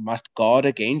must guard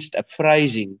against a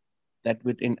phrasing that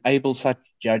would enable such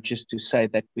judges to say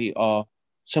that we are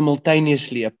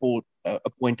simultaneously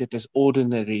appointed as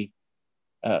ordinary,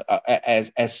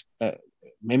 as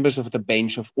members of the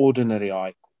bench of ordinary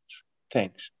high courts.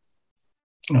 Thanks.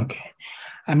 Okay.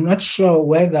 I'm not sure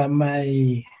whether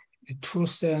my 2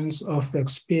 cents of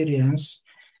experience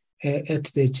at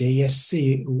the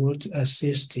JSC would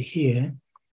assist here.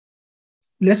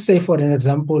 Let's say, for an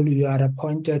example, you are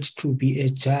appointed to be a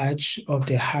judge of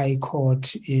the High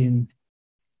Court in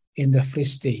the Free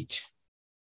State,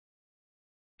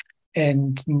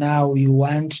 and now you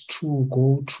want to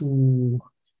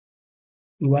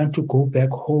go back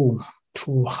home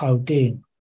to Gauteng.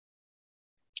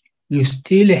 You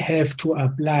still have to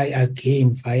apply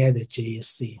again via the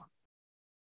JSC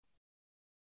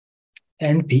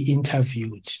and be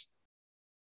interviewed.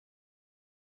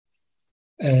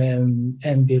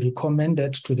 And be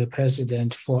recommended to the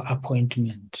president for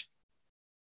appointment.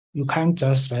 You can't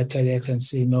just write a letter and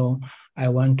say, no, I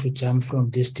want to jump from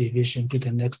this division to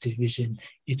the next division.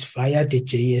 It's via the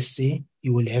JSC.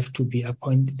 You will have to be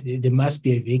appointed. There must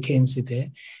be a vacancy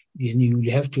there. Then you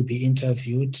will have to be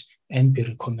interviewed and be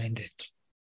recommended.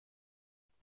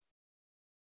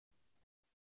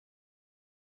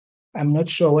 I'm not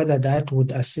sure whether that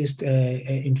would assist.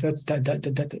 In fact,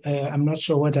 I'm not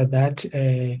sure whether that,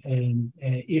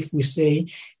 if we say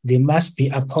they must be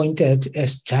appointed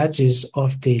as judges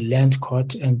of the land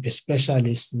court and be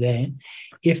specialists there,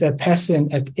 if a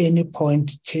person at any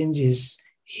point changes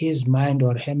his mind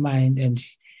or her mind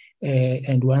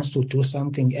and wants to do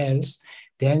something else,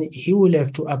 then he will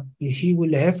have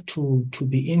to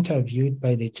be interviewed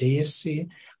by the JSC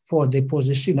for the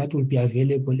position that will be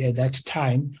available at that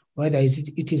time, whether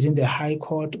it is in the High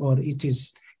Court or it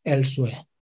is elsewhere.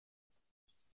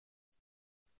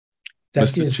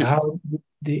 That is how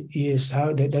the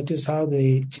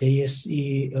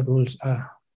JSE rules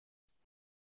are.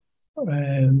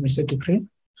 Mr. Dupree?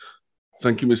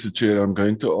 Thank you, Mr. Chair. I'm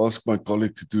going to ask my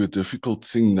colleague to do a difficult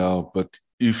thing now, but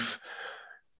if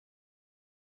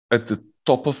at the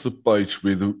top of the page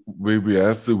where we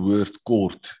have the word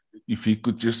court, if he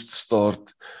could just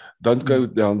start, don't go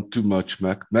down too much,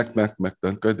 Mac,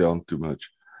 don't go down too much.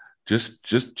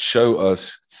 Just show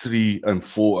us 3 and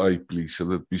 4A, please, so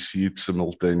that we see it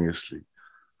simultaneously.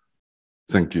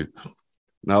 Thank you.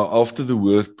 Now, after the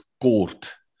word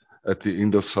court at the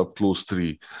end of subclause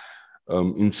 3,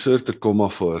 insert a comma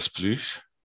for us, please.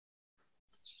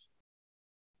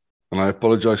 And I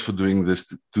apologize for doing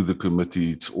this to the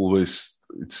committee. It's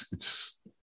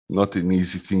not an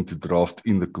easy thing to draft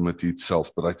in the committee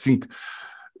itself, but I think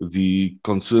the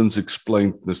concerns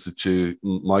explained, Mr. Chair,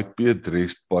 might be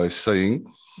addressed by saying,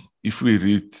 if we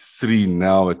read 3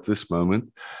 now at this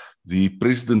moment, the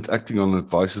President acting on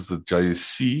advice of the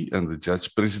JSC and the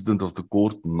Judge President of the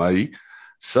Court may,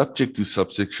 subject to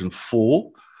subsection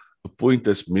 4, appoint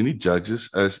as many judges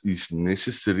as is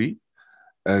necessary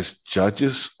as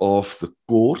judges of the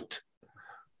court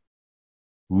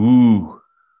who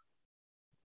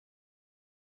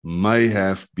may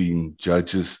have been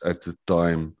judges at the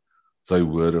time they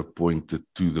were appointed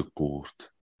to the court.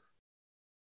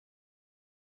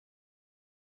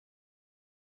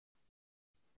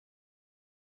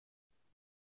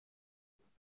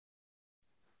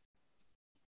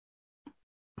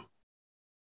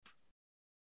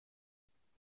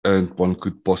 And one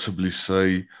could possibly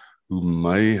say who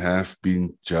may have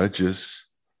been judges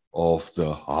of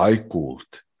the High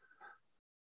Court.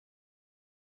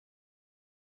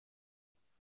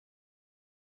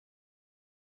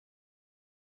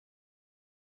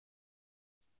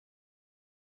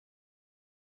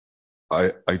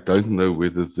 I don't know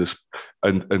whether this,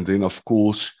 and then of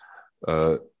course,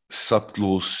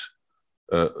 subclause,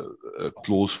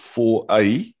 clause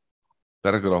 4A,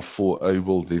 paragraph 4A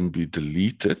will then be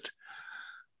deleted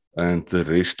and the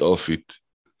rest of it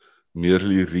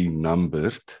merely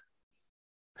renumbered.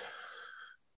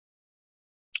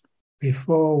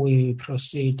 Before we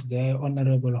proceed there,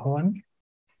 Honorable Horn.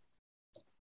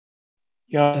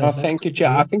 Yeah, thank you,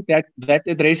 Chair. I think that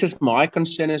addresses my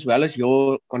concern as well as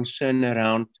your concern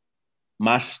around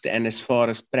must and as far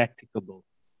as practicable.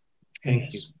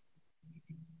 Thank you.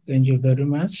 Thank you very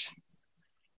much.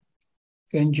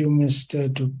 Thank you, Mr.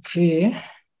 Dupree.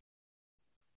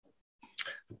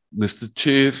 Mr.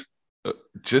 Chair,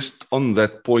 just on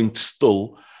that point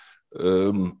still,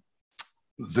 the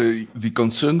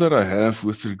concern that I have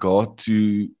with regard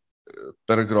to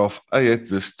paragraph A at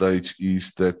this stage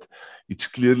is that it's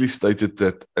clearly stated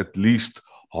that at least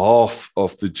half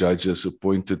of the judges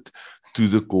appointed to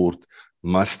the court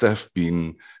must have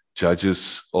been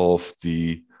judges of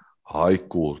the High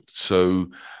Court.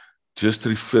 So just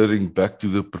referring back to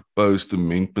the proposed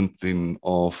amendment then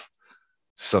of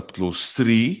subclause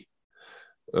 3,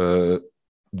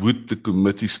 would the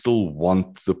committee still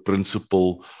want the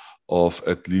principle of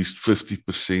at least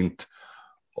 50%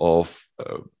 of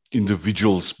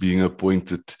individuals being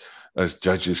appointed as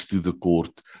judges to the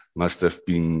court must have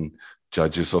been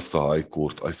judges of the High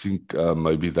Court? I think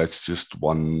maybe that's just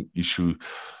one issue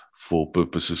for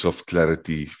purposes of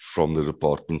clarity from the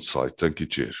department side. Thank you,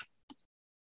 Chair.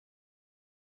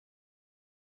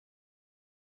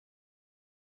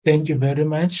 Thank you very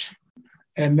much.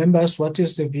 Members, what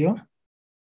is the view?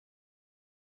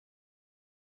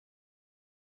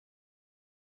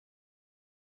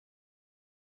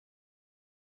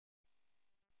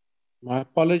 My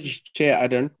apologies, Chair. I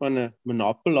don't want to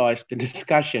monopolize the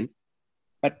discussion,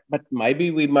 but maybe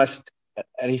we must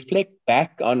reflect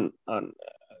back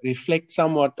reflect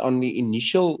somewhat on the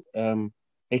initial,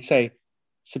 let's say,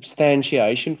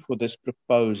 substantiation for this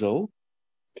proposal.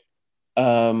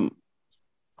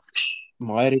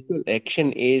 My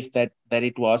recollection is that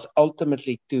it was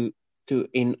ultimately to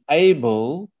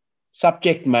enable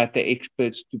subject matter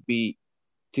experts to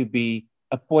be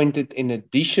appointed in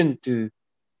addition to,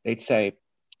 let's say,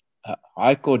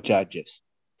 High Court judges.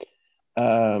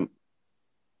 So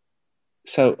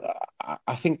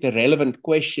I think the relevant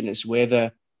question is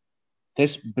whether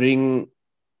this bring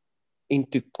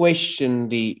into question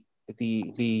the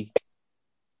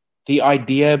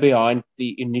idea behind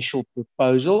the initial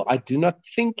proposal. I do not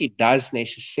think it does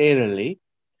necessarily,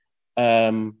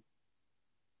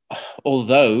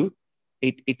 although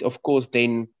it of course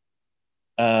then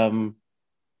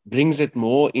brings it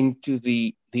more into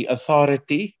the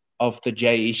authority of the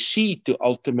JSC to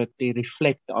ultimately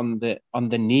reflect on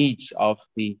the needs of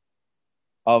the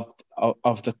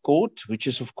court, which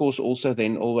is of course also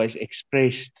then always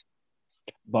expressed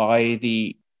by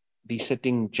the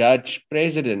sitting judge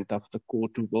president of the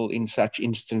court, who will in such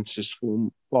instances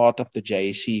form part of the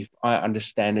JSC, if I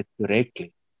understand it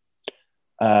correctly.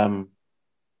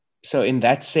 So in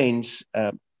that sense,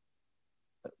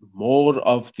 more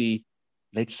of the,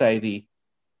 let's say,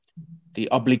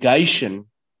 the obligation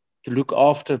to look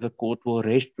after the court will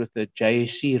rest with the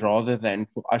JSC rather than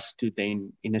for us to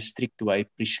then in a strict way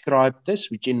prescribe this,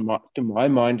 which to my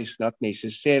mind is not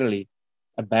necessarily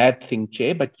a bad thing,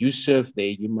 Chair, but you serve there.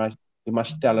 You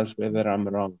must tell us whether I'm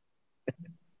wrong.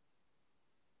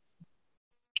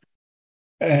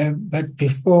 But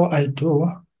before I do,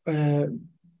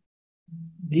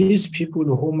 these people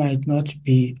who might not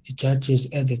be judges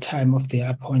at the time of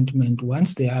their appointment,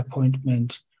 once their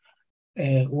appointment,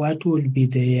 what will be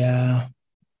their,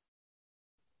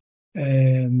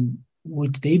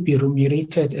 would they be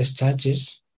remunerated as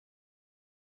judges?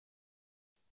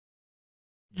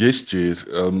 Yes, Chair.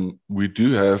 We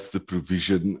do have the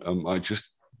provision. I just,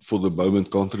 for the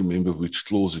moment, can't remember which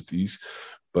clause it is,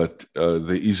 but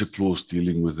there is a clause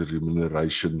dealing with the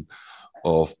remuneration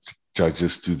of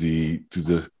judges to the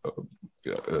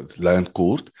land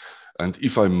court. And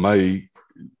if I may,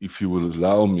 if you will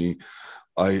allow me,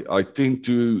 I tend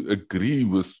to agree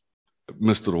with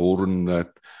Mr. Horan that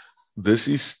there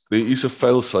is a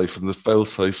fail-safe, and the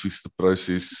fail-safe is the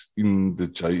process in the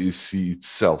JSC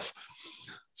itself.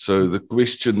 So the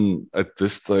question at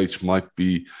this stage might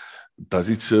be, does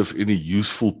it serve any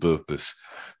useful purpose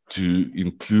to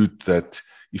include that,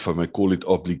 if I may call it,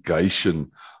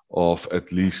 obligation of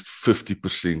at least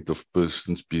 50% of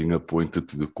persons being appointed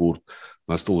to the court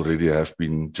must already have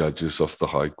been judges of the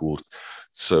High Court.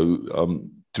 So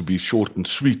to be short and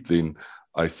sweet then,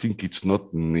 I think it's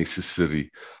not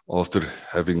necessary, after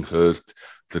having heard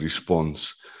the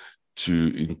response,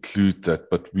 to include that,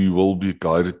 but we will be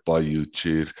guided by you,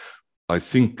 Chair. I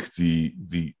think the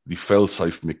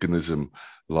fail-safe mechanism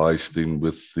lies then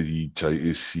with the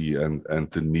JSC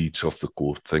and the needs of the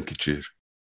court. Thank you, Chair.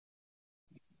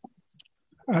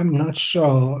 I'm not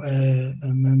sure,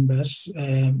 members,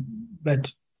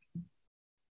 but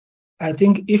I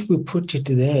think if we put it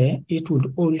there, it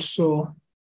would also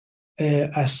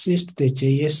assist the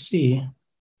JSC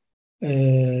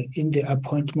in the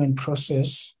appointment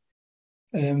process,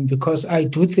 because I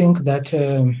do think that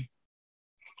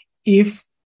if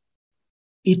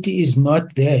it is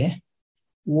not there,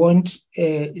 won't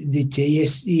the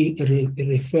JSC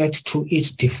revert to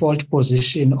its default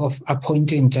position of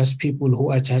appointing just people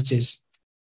who are judges?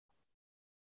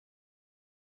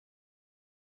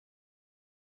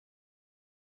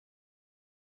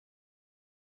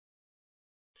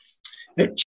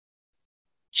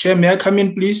 Chair, may I come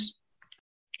in, please?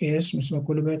 Yes, Mr.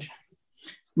 Makulubet.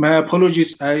 My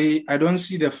apologies. I don't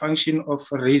see the function of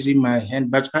raising my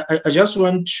hand, but I just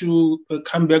want to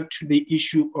come back to the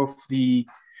issue of the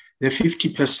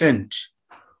 50%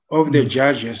 of the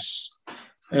judges.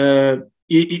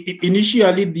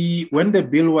 Initially, when the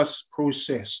bill was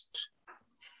processed,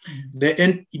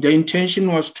 the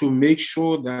intention was to make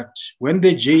sure that when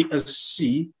the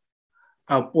JSC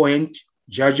appoint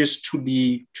judges to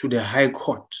the High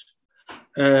Court,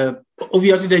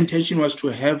 obviously the intention was to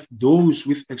have those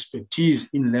with expertise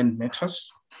in land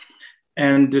matters.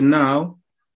 And now,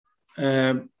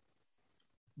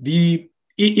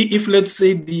 if let's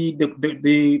say the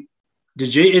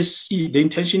JSC, the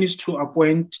intention is to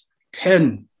appoint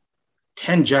 10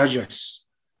 judges,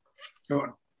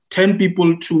 10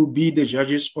 people to be the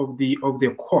judges of the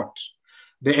court.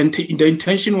 The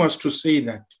intention was to say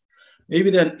that maybe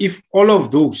that if all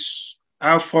of those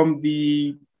are from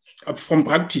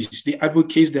practice, the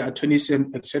advocates, the attorneys,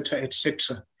 and et cetera,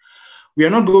 we are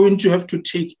not going to have to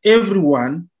take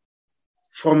everyone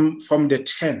from the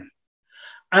 10.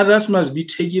 Others must be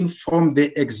taken from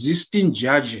the existing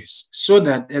judges, so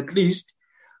that at least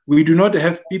we do not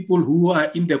have people who are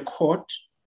in the court,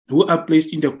 who are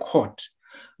placed in the court,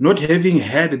 not having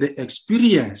had the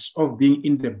experience of being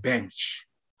in the bench.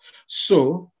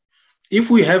 So if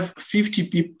we have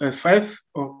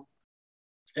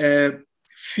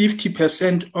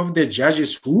 50% of the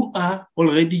judges who are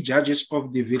already judges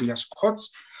of the various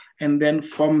courts, and then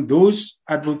from those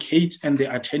advocates and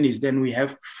the attorneys, then we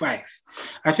have 5.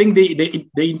 I think the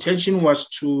intention was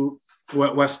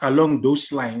along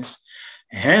those lines.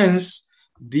 Hence,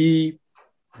 the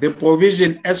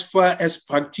provision as far as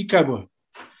practicable,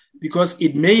 because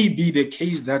it may be the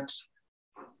case that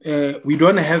we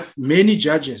don't have many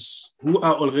judges who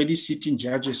are already sitting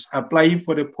judges applying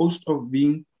for the post of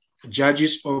being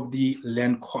judges of the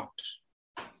land court.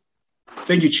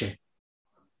 Thank you, Chair.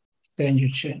 Thank you,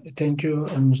 Chair. Thank you,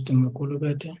 Mr.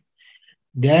 Makulubete.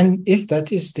 Then, if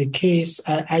that is the case,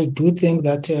 I do think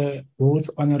that both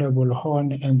Honorable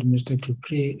Horn and Mr.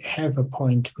 Dupree have a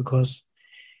point, because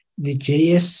the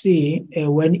JSC,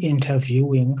 when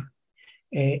interviewing,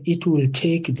 it will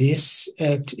take this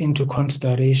act into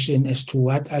consideration as to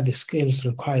what are the skills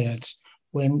required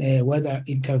when whether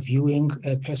interviewing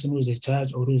a person who is a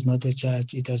judge or who is not a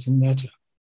judge, it doesn't matter.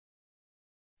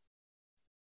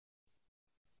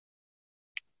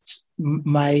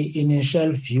 My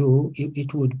initial view,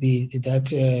 it would be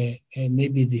that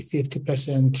maybe the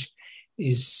 50%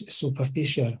 is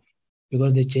superficial,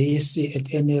 because the JSC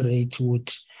at any rate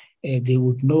would they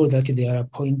would know that they are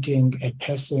appointing a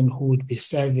person who would be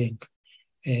serving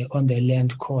on the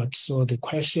land court. So the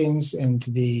questions and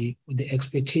the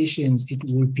expectations, it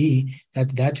will be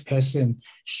that that person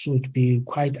should be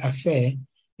quite fair,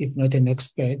 if not an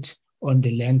expert, on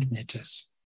the land matters.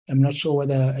 I'm not sure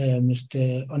whether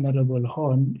Mr. Honorable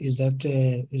Horn is that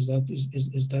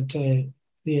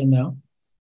clear now?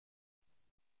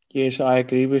 Yes, I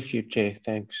agree with you, Chair.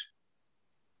 Thanks.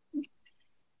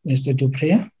 Mr.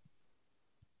 Dupree?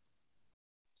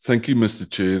 Thank you, Mr.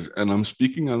 Chair. And I'm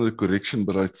speaking under correction,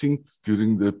 but I think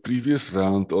during the previous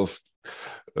round of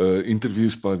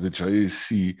interviews by the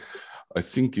JSC, I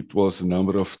think it was a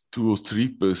number of 2 or 3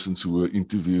 persons who were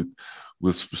interviewed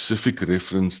with specific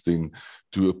reference then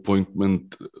to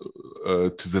appointment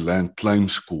to the Land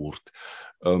Claims Court.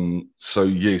 So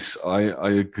yes, I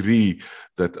agree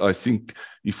that I think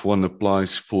if one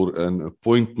applies for an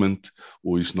appointment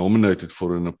or is nominated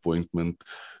for an appointment,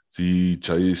 the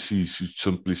JSC should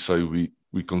simply say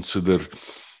we consider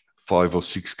 5 or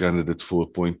 6 candidates for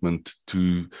appointment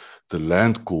to the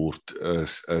Land Court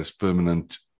as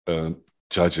permanent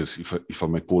judges, if I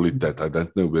may call it that. I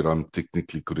don't know where I'm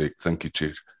technically correct. Thank you,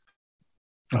 Chair.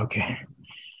 Okay.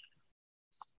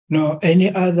 Now,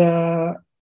 any other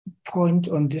point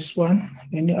on this one?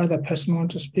 Any other person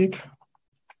want to speak?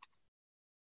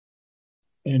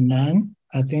 None.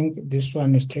 I think this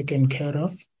one is taken care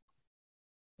of.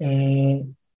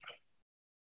 Mr.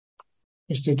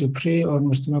 Dupree or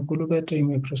Mr. Makulubete, you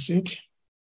may proceed.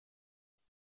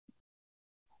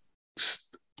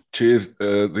 Chair,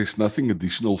 there's nothing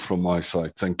additional from my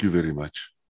side. Thank you very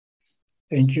much.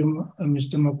 Thank you,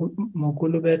 Mr.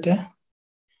 Makulubete.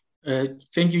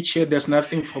 Thank you, Chair. There's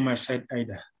nothing from my side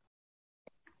either.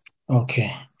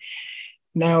 Okay.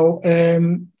 Now,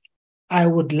 I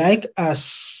would like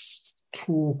us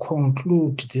to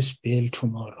conclude this bill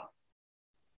tomorrow.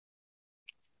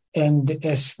 And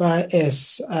as far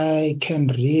as I can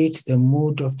read the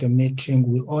mood of the meeting,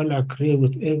 we all agree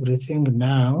with everything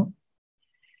now,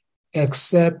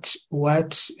 except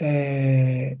what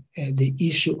the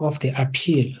issue of the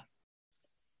appeal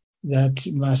that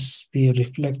must be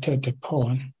reflected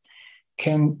upon.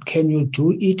 Can you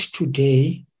do it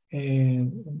today,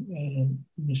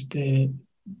 Mr.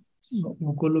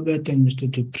 Mukulubet and Mr.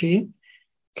 Dupree?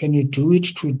 Can you do it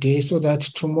today so that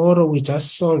tomorrow we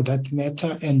just solve that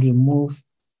matter and we move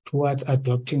towards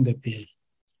adopting the bill?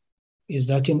 Is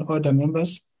that in order,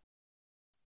 members?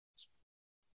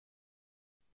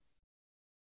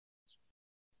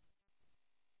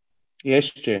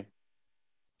 Yes, Chair.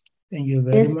 Thank you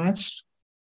very much.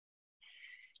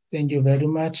 Thank you very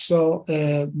much. So,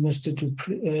 Mr.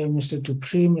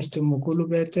 Dupree, Mr.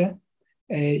 Mukulubete,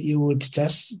 you would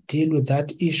just deal with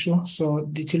that issue. So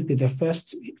it will be the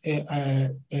first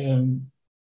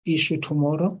issue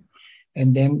tomorrow,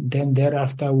 and then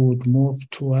thereafter we would move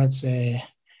towards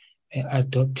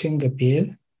adopting the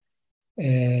bill.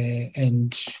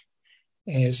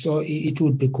 So it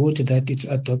would be good that it's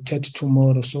adopted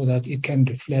tomorrow so that it can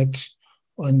reflect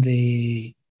on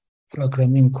the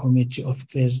programming committee of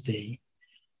Thursday.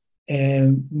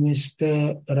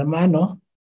 Mr. Ramano,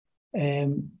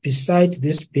 beside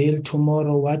this bill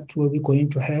tomorrow, what were we going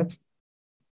to have?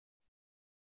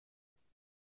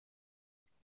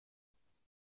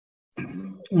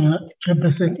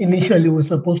 Chairperson, initially we're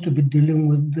supposed to be dealing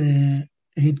with the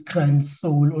hate crimes,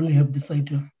 so we'll only have this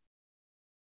item.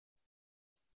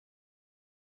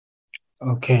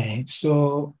 Okay,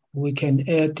 so we can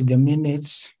add the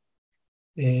minutes.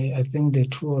 I think the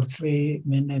 2 or 3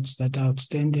 minutes that are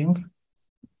outstanding.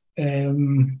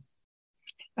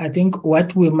 I think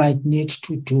what we might need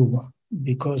to do,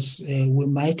 because we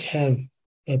might have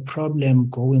a problem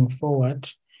going forward,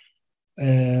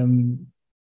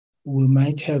 What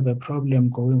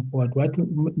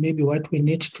we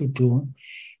need to do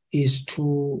is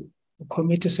to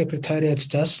committee secretariat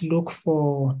just look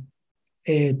for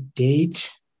a date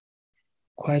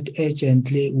quite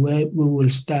urgently where we will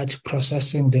start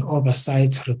processing the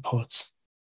oversight reports.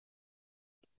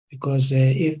 Because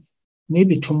if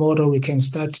maybe tomorrow we can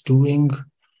start doing,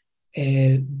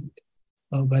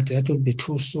 but that will be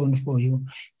too soon for you.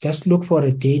 Just look for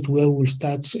a date where we'll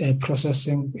start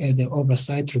processing the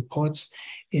oversight reports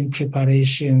in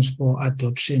preparations for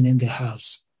adoption in the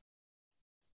House.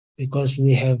 Because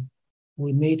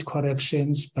we made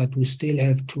corrections, but we still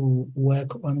have to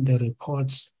work on the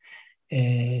reports,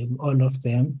 all of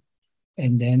them,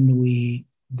 and then we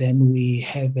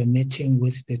have a meeting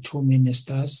with the 2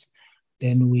 ministers.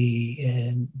 Then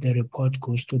the report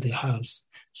goes to the House.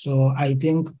 So I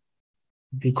think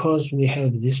because we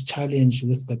have this challenge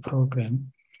with the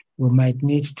program, we might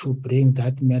need to bring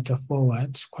that matter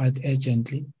forward quite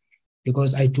urgently,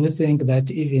 because I do think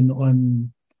that even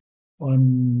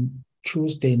on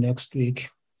Tuesday next week,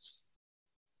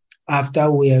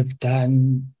 after we have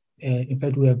done, in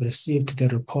fact, we have received the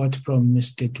report from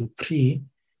Mr. Dupree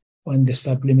on the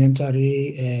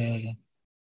supplementary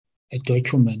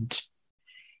document.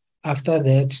 After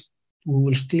that, we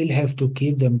will still have to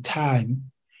give them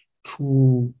time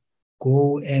to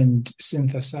go and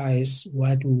synthesize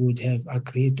what we would have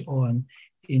agreed on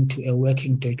into a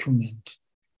working document.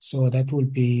 So that will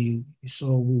be,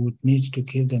 so we would need to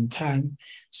give them time.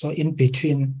 So in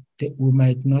between, we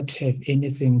might not have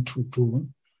anything to do.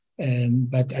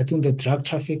 But I think the drug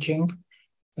trafficking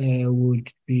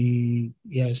would be,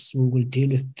 yes, we will deal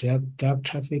with drug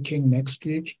trafficking next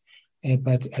week.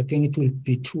 But I think it will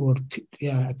be 2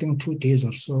 days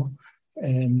or so.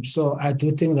 So I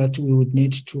do think that we would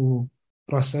need to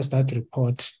process that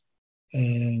report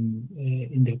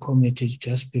in the committee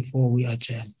just before we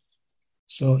adjourn.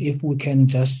 So if we can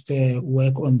just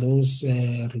work on those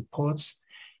reports,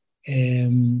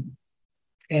 and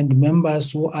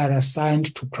members who are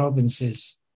assigned to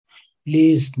provinces,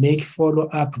 please make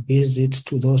follow-up visits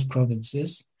to those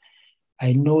provinces.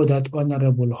 I know that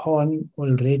Honorable Horn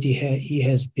already he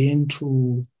has been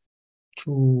to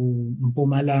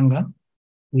Mpumalanga.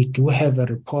 We do have a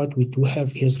report. We do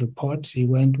have his report. He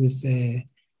went with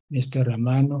Mr.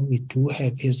 Ramano. We do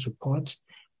have his report.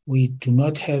 We do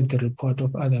not have the report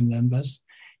of other members.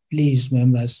 Please,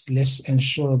 members, let's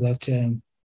ensure that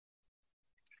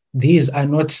these are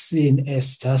not seen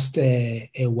as just a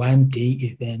one-day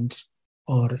event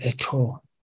or a tour.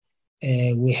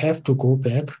 We have to go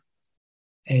back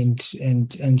and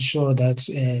ensure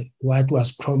that what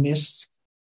was promised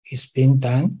is being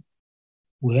done.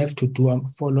 We have to do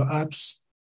follow-ups.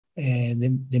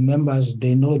 The members,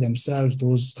 they know themselves,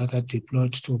 those that are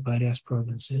deployed to various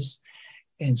provinces.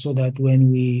 And so that when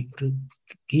we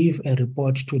give a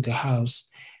report to the House,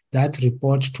 that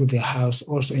report to the House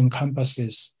also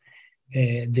encompasses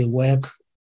the work,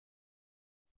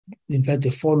 in fact, the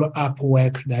follow-up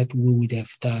work that we would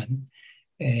have done,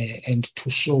 and to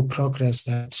show progress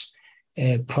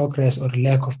progress or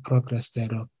lack of progress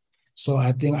thereof. So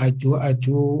I think I do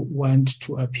want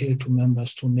to appeal to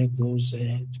members to make those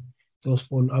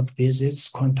follow-up visits,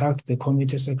 contact the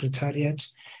committee secretariat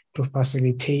to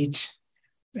facilitate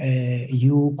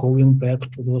you going back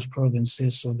to those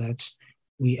provinces so that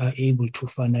we are able to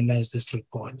finalize this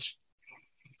report.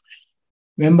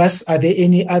 Members, are there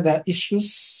any other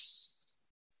issues?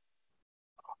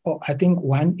 I think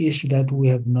one issue that we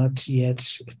have not yet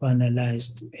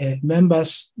finalized.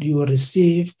 Members, you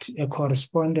received a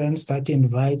correspondence that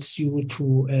invites you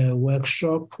to a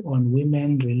workshop on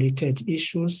women-related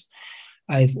issues.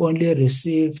 I've only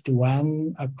received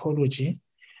one apology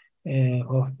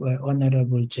of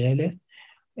Honorable Jele.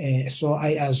 So I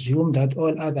assume that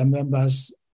all other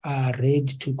members are ready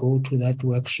to go to that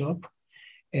workshop.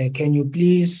 Can you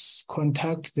please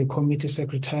contact the committee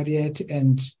secretariat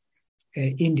and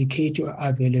indicate your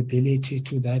availability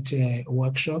to that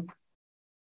workshop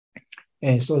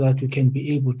so that we can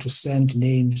be able to send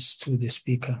names to the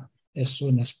speaker as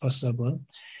soon as possible?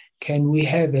 Can we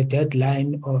have a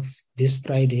deadline of this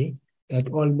Friday that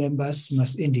all members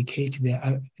must indicate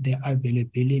their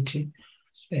availability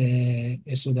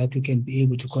so that we can be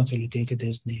able to consolidate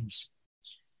those names?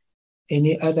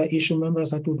 Any other issue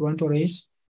members that would want to raise?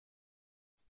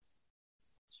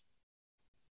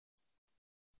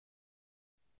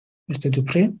 Mr.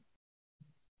 Dupree?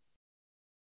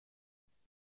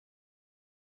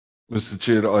 Mr.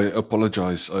 Chair, I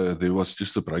apologize. There was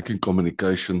just a break in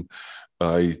communication.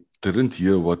 I didn't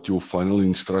hear what your final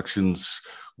instructions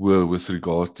were with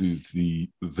regard to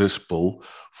this bill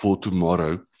for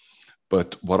tomorrow.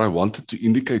 But what I wanted to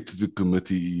indicate to the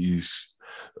committee is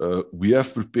we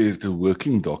have prepared a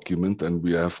working document, and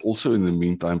we have also in the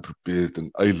meantime prepared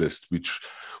an A-list,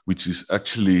 which is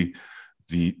actually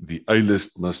the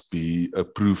A-list must be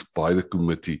approved by the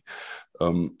committee.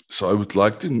 So I would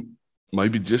like to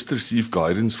maybe just receive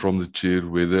guidance from the chair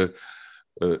whether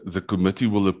the committee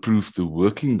will approve the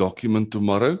working document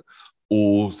tomorrow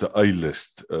or the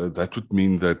A-list. That would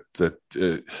mean that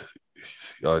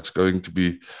it's going to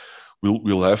be,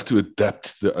 we'll have to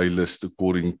adapt the A-list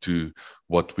according to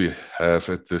what we have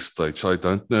at this stage. I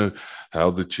don't know how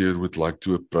the chair would like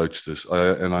to approach this,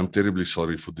 and I'm terribly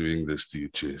sorry for doing this to you,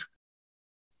 Chair.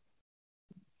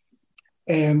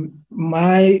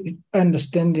 My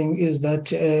understanding is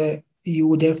that you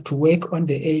would have to work on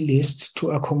the A-list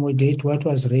to accommodate what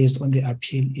was raised on the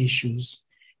appeal issues.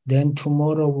 Then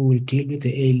tomorrow we will deal with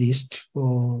the A-list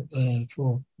we'll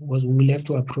have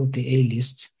to approve the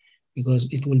A-list because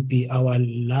it will be our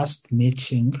last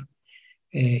meeting.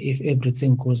 If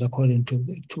everything goes according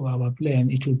to our plan,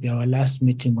 it will be our last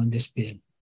meeting on this bill.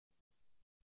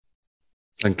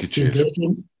 Thank you, Chair.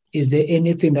 Is there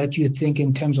anything that you think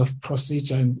in terms of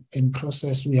procedure and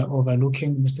process we are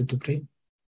overlooking, Mr. Dupree?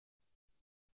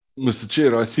 Mr.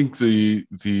 Chair, I think the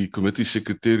committee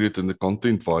secretariat and the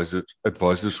content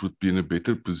advisors would be in a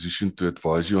better position to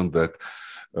advise you on that.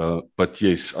 But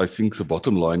yes, I think the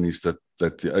bottom line is that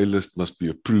the A list must be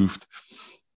approved.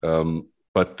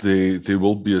 But there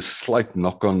will be a slight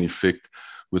knock-on effect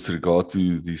with regard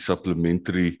to the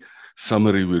supplementary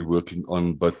summary we're working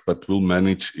on, but we'll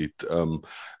manage it.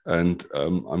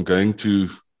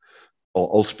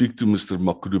 I'll speak to Mr.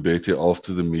 Makurubete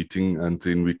after the meeting, and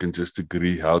then we can just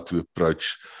agree how to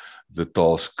approach the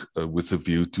task with a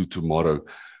view to tomorrow.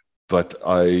 But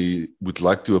I would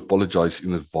like to apologize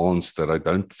in advance that I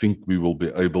don't think we will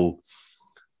be able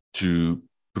to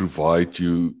provide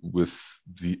you with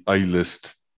the A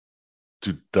list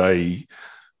today.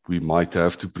 We might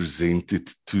have to present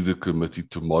it to the committee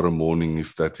tomorrow morning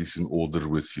if that is in order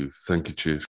with you. Thank you,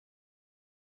 Chair.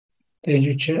 Thank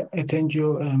you, Chair. Thank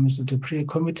you, Mr. Dupree.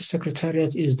 Committee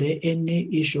Secretariat, is there any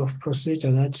issue of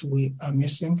procedure that we are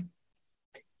missing?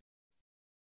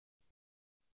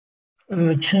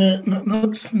 Chair,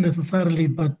 not necessarily,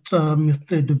 but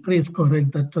Mr. Dupree is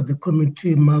correct that the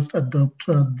committee must adopt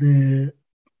the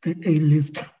A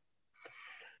list.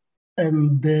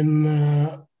 And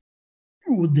then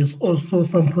there's also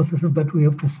some processes that we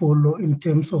have to follow in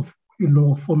terms of,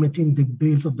 formatting the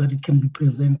bill so that it can be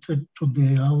presented to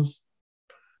the House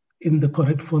in the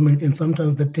correct format. And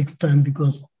sometimes that takes time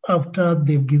because after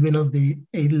they've given us the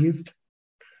A list,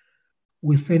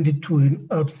 we send it to an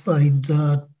outside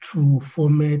to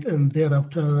format, and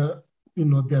thereafter,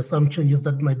 there are some changes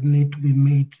that might need to be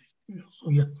made. So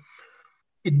yeah,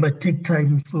 it might take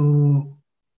time. So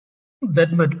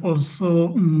that might also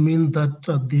mean that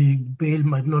the bill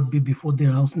might not be before the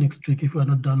House next week if we are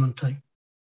not done on time.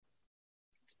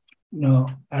 No,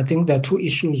 I think there are two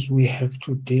issues we have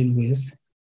to deal with.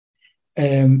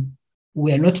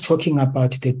 We are not talking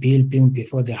about the bill being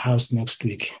before the House next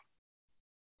week.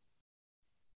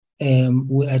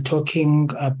 We are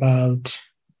talking about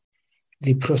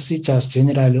the procedures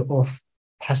generally of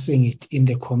passing it in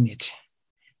the committee,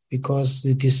 because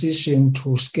the decision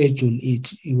to schedule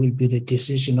it will be the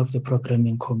decision of the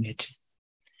programming committee.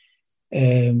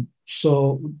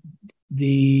 So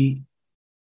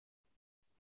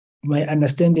my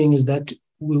understanding is that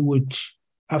we would,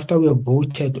 after we have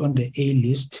voted on the A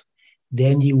list,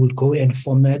 then you would go and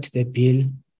format the bill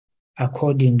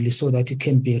accordingly so that it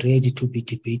can be ready to be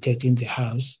debated in the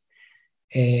House.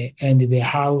 And the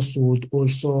House would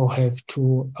also have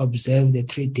to observe the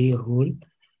 3-day rule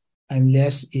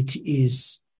unless it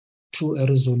is through a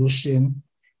resolution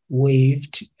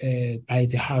waived by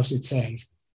the House itself.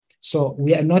 So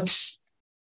we are not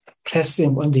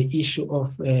pressing on the issue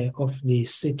of the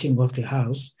sitting of the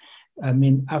House. I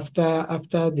mean, after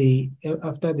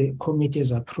the committee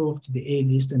has approved the A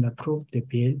list and approved the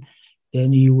bill,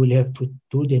 then you will have to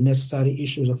do the necessary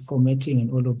issues of formatting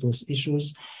and all of those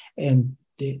issues. And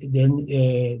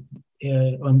then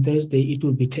on Thursday, it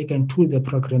will be taken to the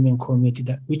programming committee,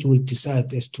 which will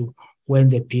decide as to when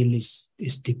the bill is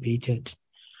debated.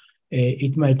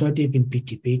 It might not even be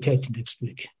debated next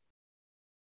week.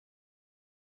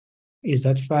 Is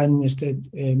that fine,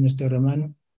 Mr.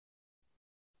 Raman?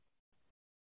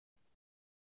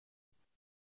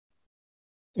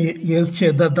 Yes,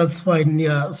 Chair, that's fine.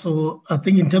 Yeah. So I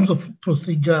think in terms of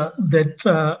procedure, that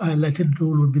highlighted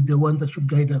rule would be the one that should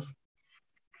guide us.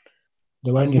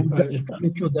 The one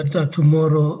make sure that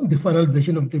tomorrow the final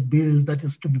version of the bill that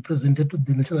is to be presented to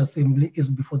the National Assembly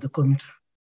is before the committee.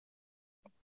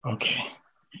 Okay.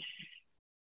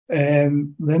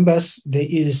 Members,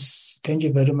 thank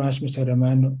you very much, Mr.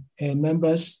 Ramano.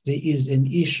 Members, there is an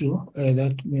issue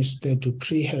that Mr.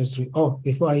 Dupree has.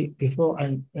 Before I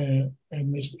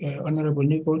Honorable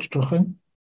Nicole Trochen.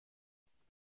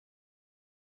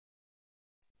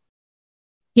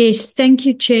 Yes, thank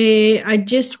you, Chair. I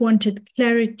just wanted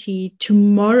clarity.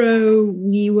 Tomorrow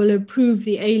we will approve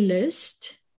the A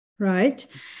list, right?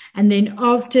 And then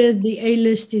after the A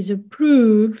list is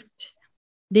approved,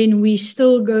 then we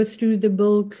still go through the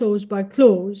bill clause by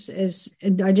clause.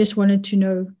 And I just wanted to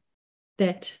know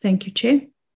that. Thank you, Chair.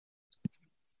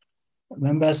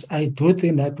 Members, I do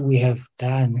think that we have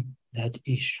done that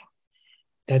issue.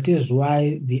 That is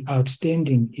why the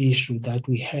outstanding issue that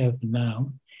we have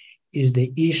now is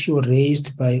the issue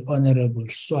raised by Honorable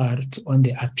Swart on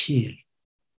the appeal.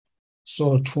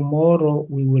 So tomorrow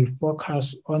we will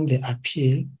focus on the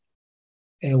appeal,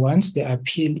 Once the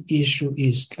appeal issue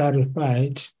is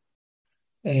clarified,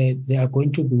 they are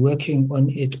going to be working on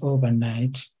it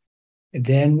overnight.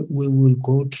 Then we will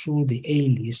go through the A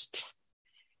list.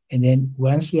 And then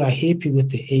once we are happy with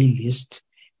the A list,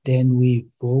 then we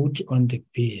vote on the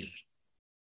bill.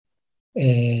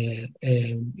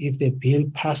 If the bill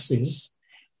passes,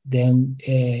 then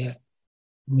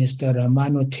Mr.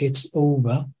 Romano takes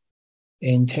over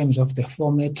in terms of the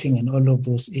formatting and all of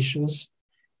those issues.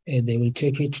 They will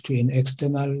take it to an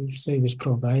external service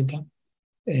provider.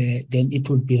 Then it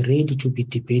will be ready to be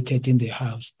debated in the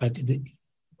House. But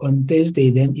on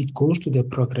Thursday, then it goes to the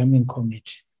programming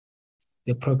committee.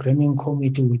 The programming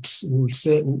committee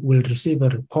will receive a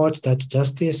report that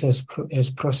Justice has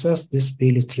processed this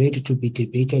bill. It's ready to be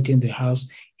debated in the House.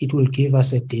 It will give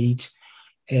us a date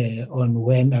on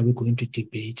when are we going to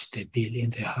debate the bill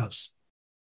in the House.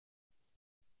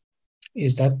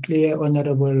 Is that clear,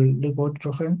 Honorable Libot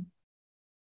Jochen?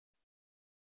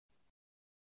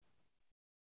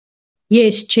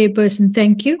 Yes, Chairperson,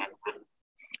 thank you.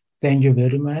 Thank you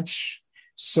very much.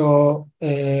 So,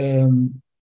 the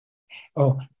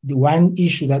one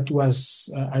issue that was,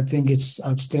 I think it's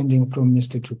outstanding from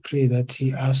Mr. Dupree that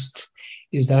he asked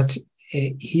is that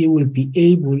he will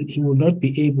not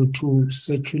be able to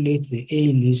circulate the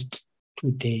A list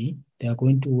today. They are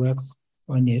going to work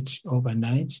on it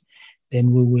overnight.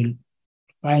 Then we will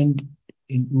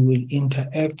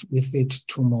interact with it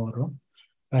tomorrow.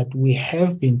 But we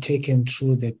have been taken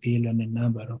through the bill on a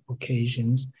number of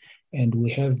occasions, and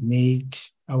we have made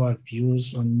our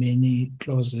views on many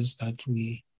clauses that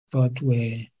we thought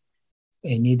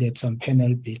needed some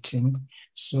panel beating.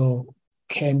 So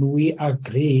can we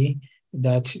agree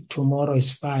that tomorrow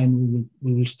is fine?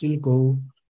 We will still go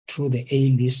through the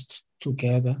A list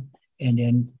together, and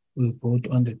then we vote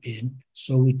on the bill.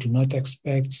 So we do not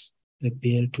expect the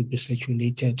bill to be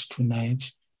circulated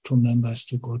tonight to members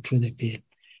to go through the bill.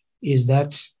 Is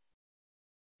that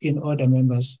in order,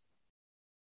 members?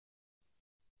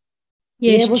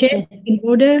 Yes, Chair, in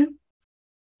order.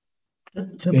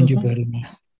 Thank you very much.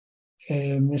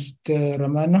 Mr.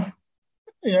 Romano?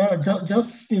 Yeah,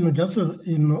 just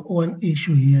one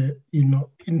issue here,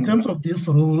 in terms of this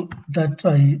rule that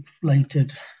I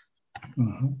flighted.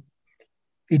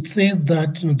 It says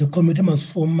that the committee must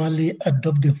formally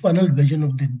adopt the final version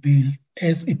of the bill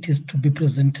as it is to be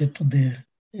presented to the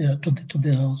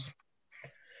House.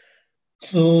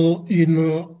 So,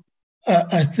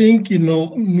 I think,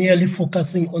 merely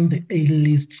focusing on the A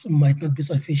list might not be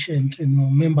sufficient.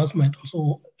 Members might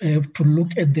also have to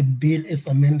look at the bill as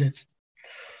amended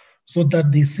so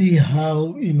that they see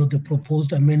how, the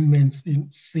proposed amendments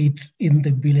sit in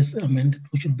the bill as amended,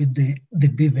 which would be the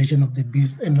B version of the bill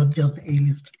and not just the A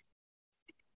list.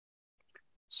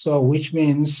 So, which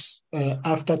means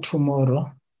after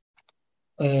tomorrow,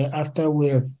 after we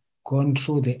have gone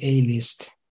through the A list,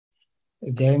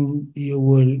 then you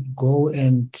will go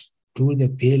and do the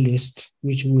B list,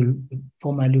 which will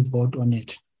formally vote on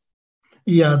it.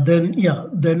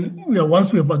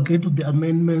 Once we have agreed to the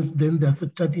amendments, then they're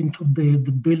factored into the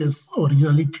bill as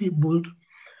originally tabled.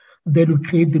 Then we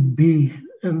create the B,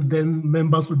 and then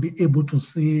members will be able to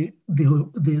see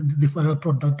the final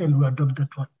product, and we adopt that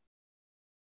one.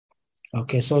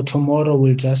 Okay, so tomorrow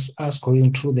we'll just ask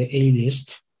going through the A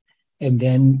list, and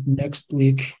then next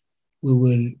week we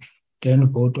will then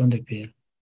vote on the bill.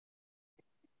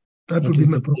 That would be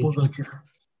my proposal, Chair.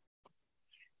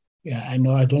 Yeah, I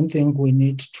know. I don't think we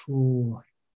need to.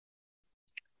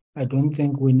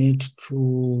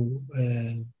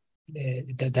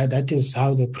 That is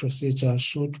how the procedure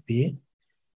should be,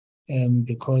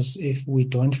 because if we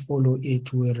don't follow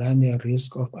it, we run a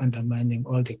risk of undermining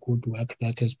all the good work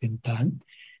that has been done.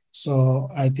 So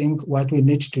I think what we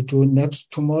need to do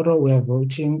tomorrow, we are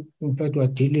voting. In fact, we are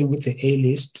dealing with the A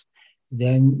list.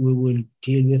 Then we will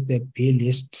deal with the B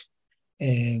list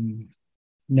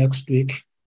next week.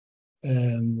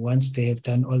 Once they have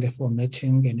done all the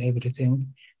formatting and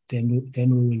everything, then we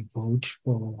will vote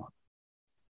for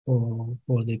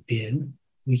the bill,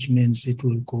 which means it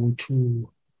will go to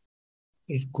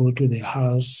the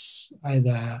House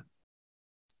either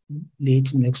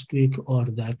late next week or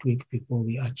that week before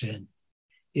we adjourn.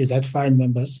 Is that fine,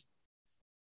 members?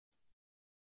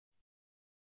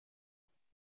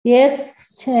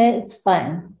 Yes, Chair, it's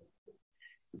fine.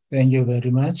 Thank you very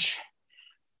much.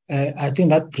 I think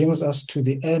that brings us to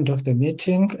the end of the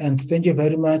meeting. And thank you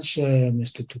very much,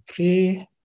 Mr. Dupree,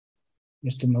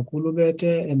 Mr.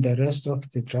 Makulubete, and the rest of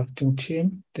the drafting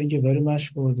team. Thank you very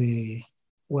much for the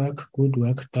good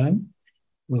work done.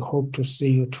 We hope to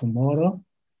see you tomorrow.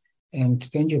 And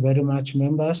thank you very much,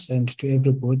 members, and to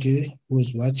everybody who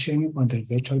is watching on the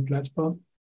virtual platform.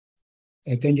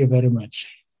 Thank you very much.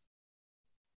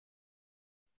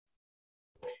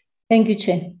 Thank you,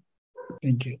 Chair.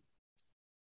 Thank you.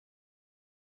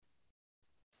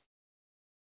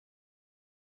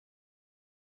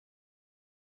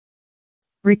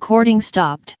 Recording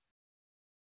stopped.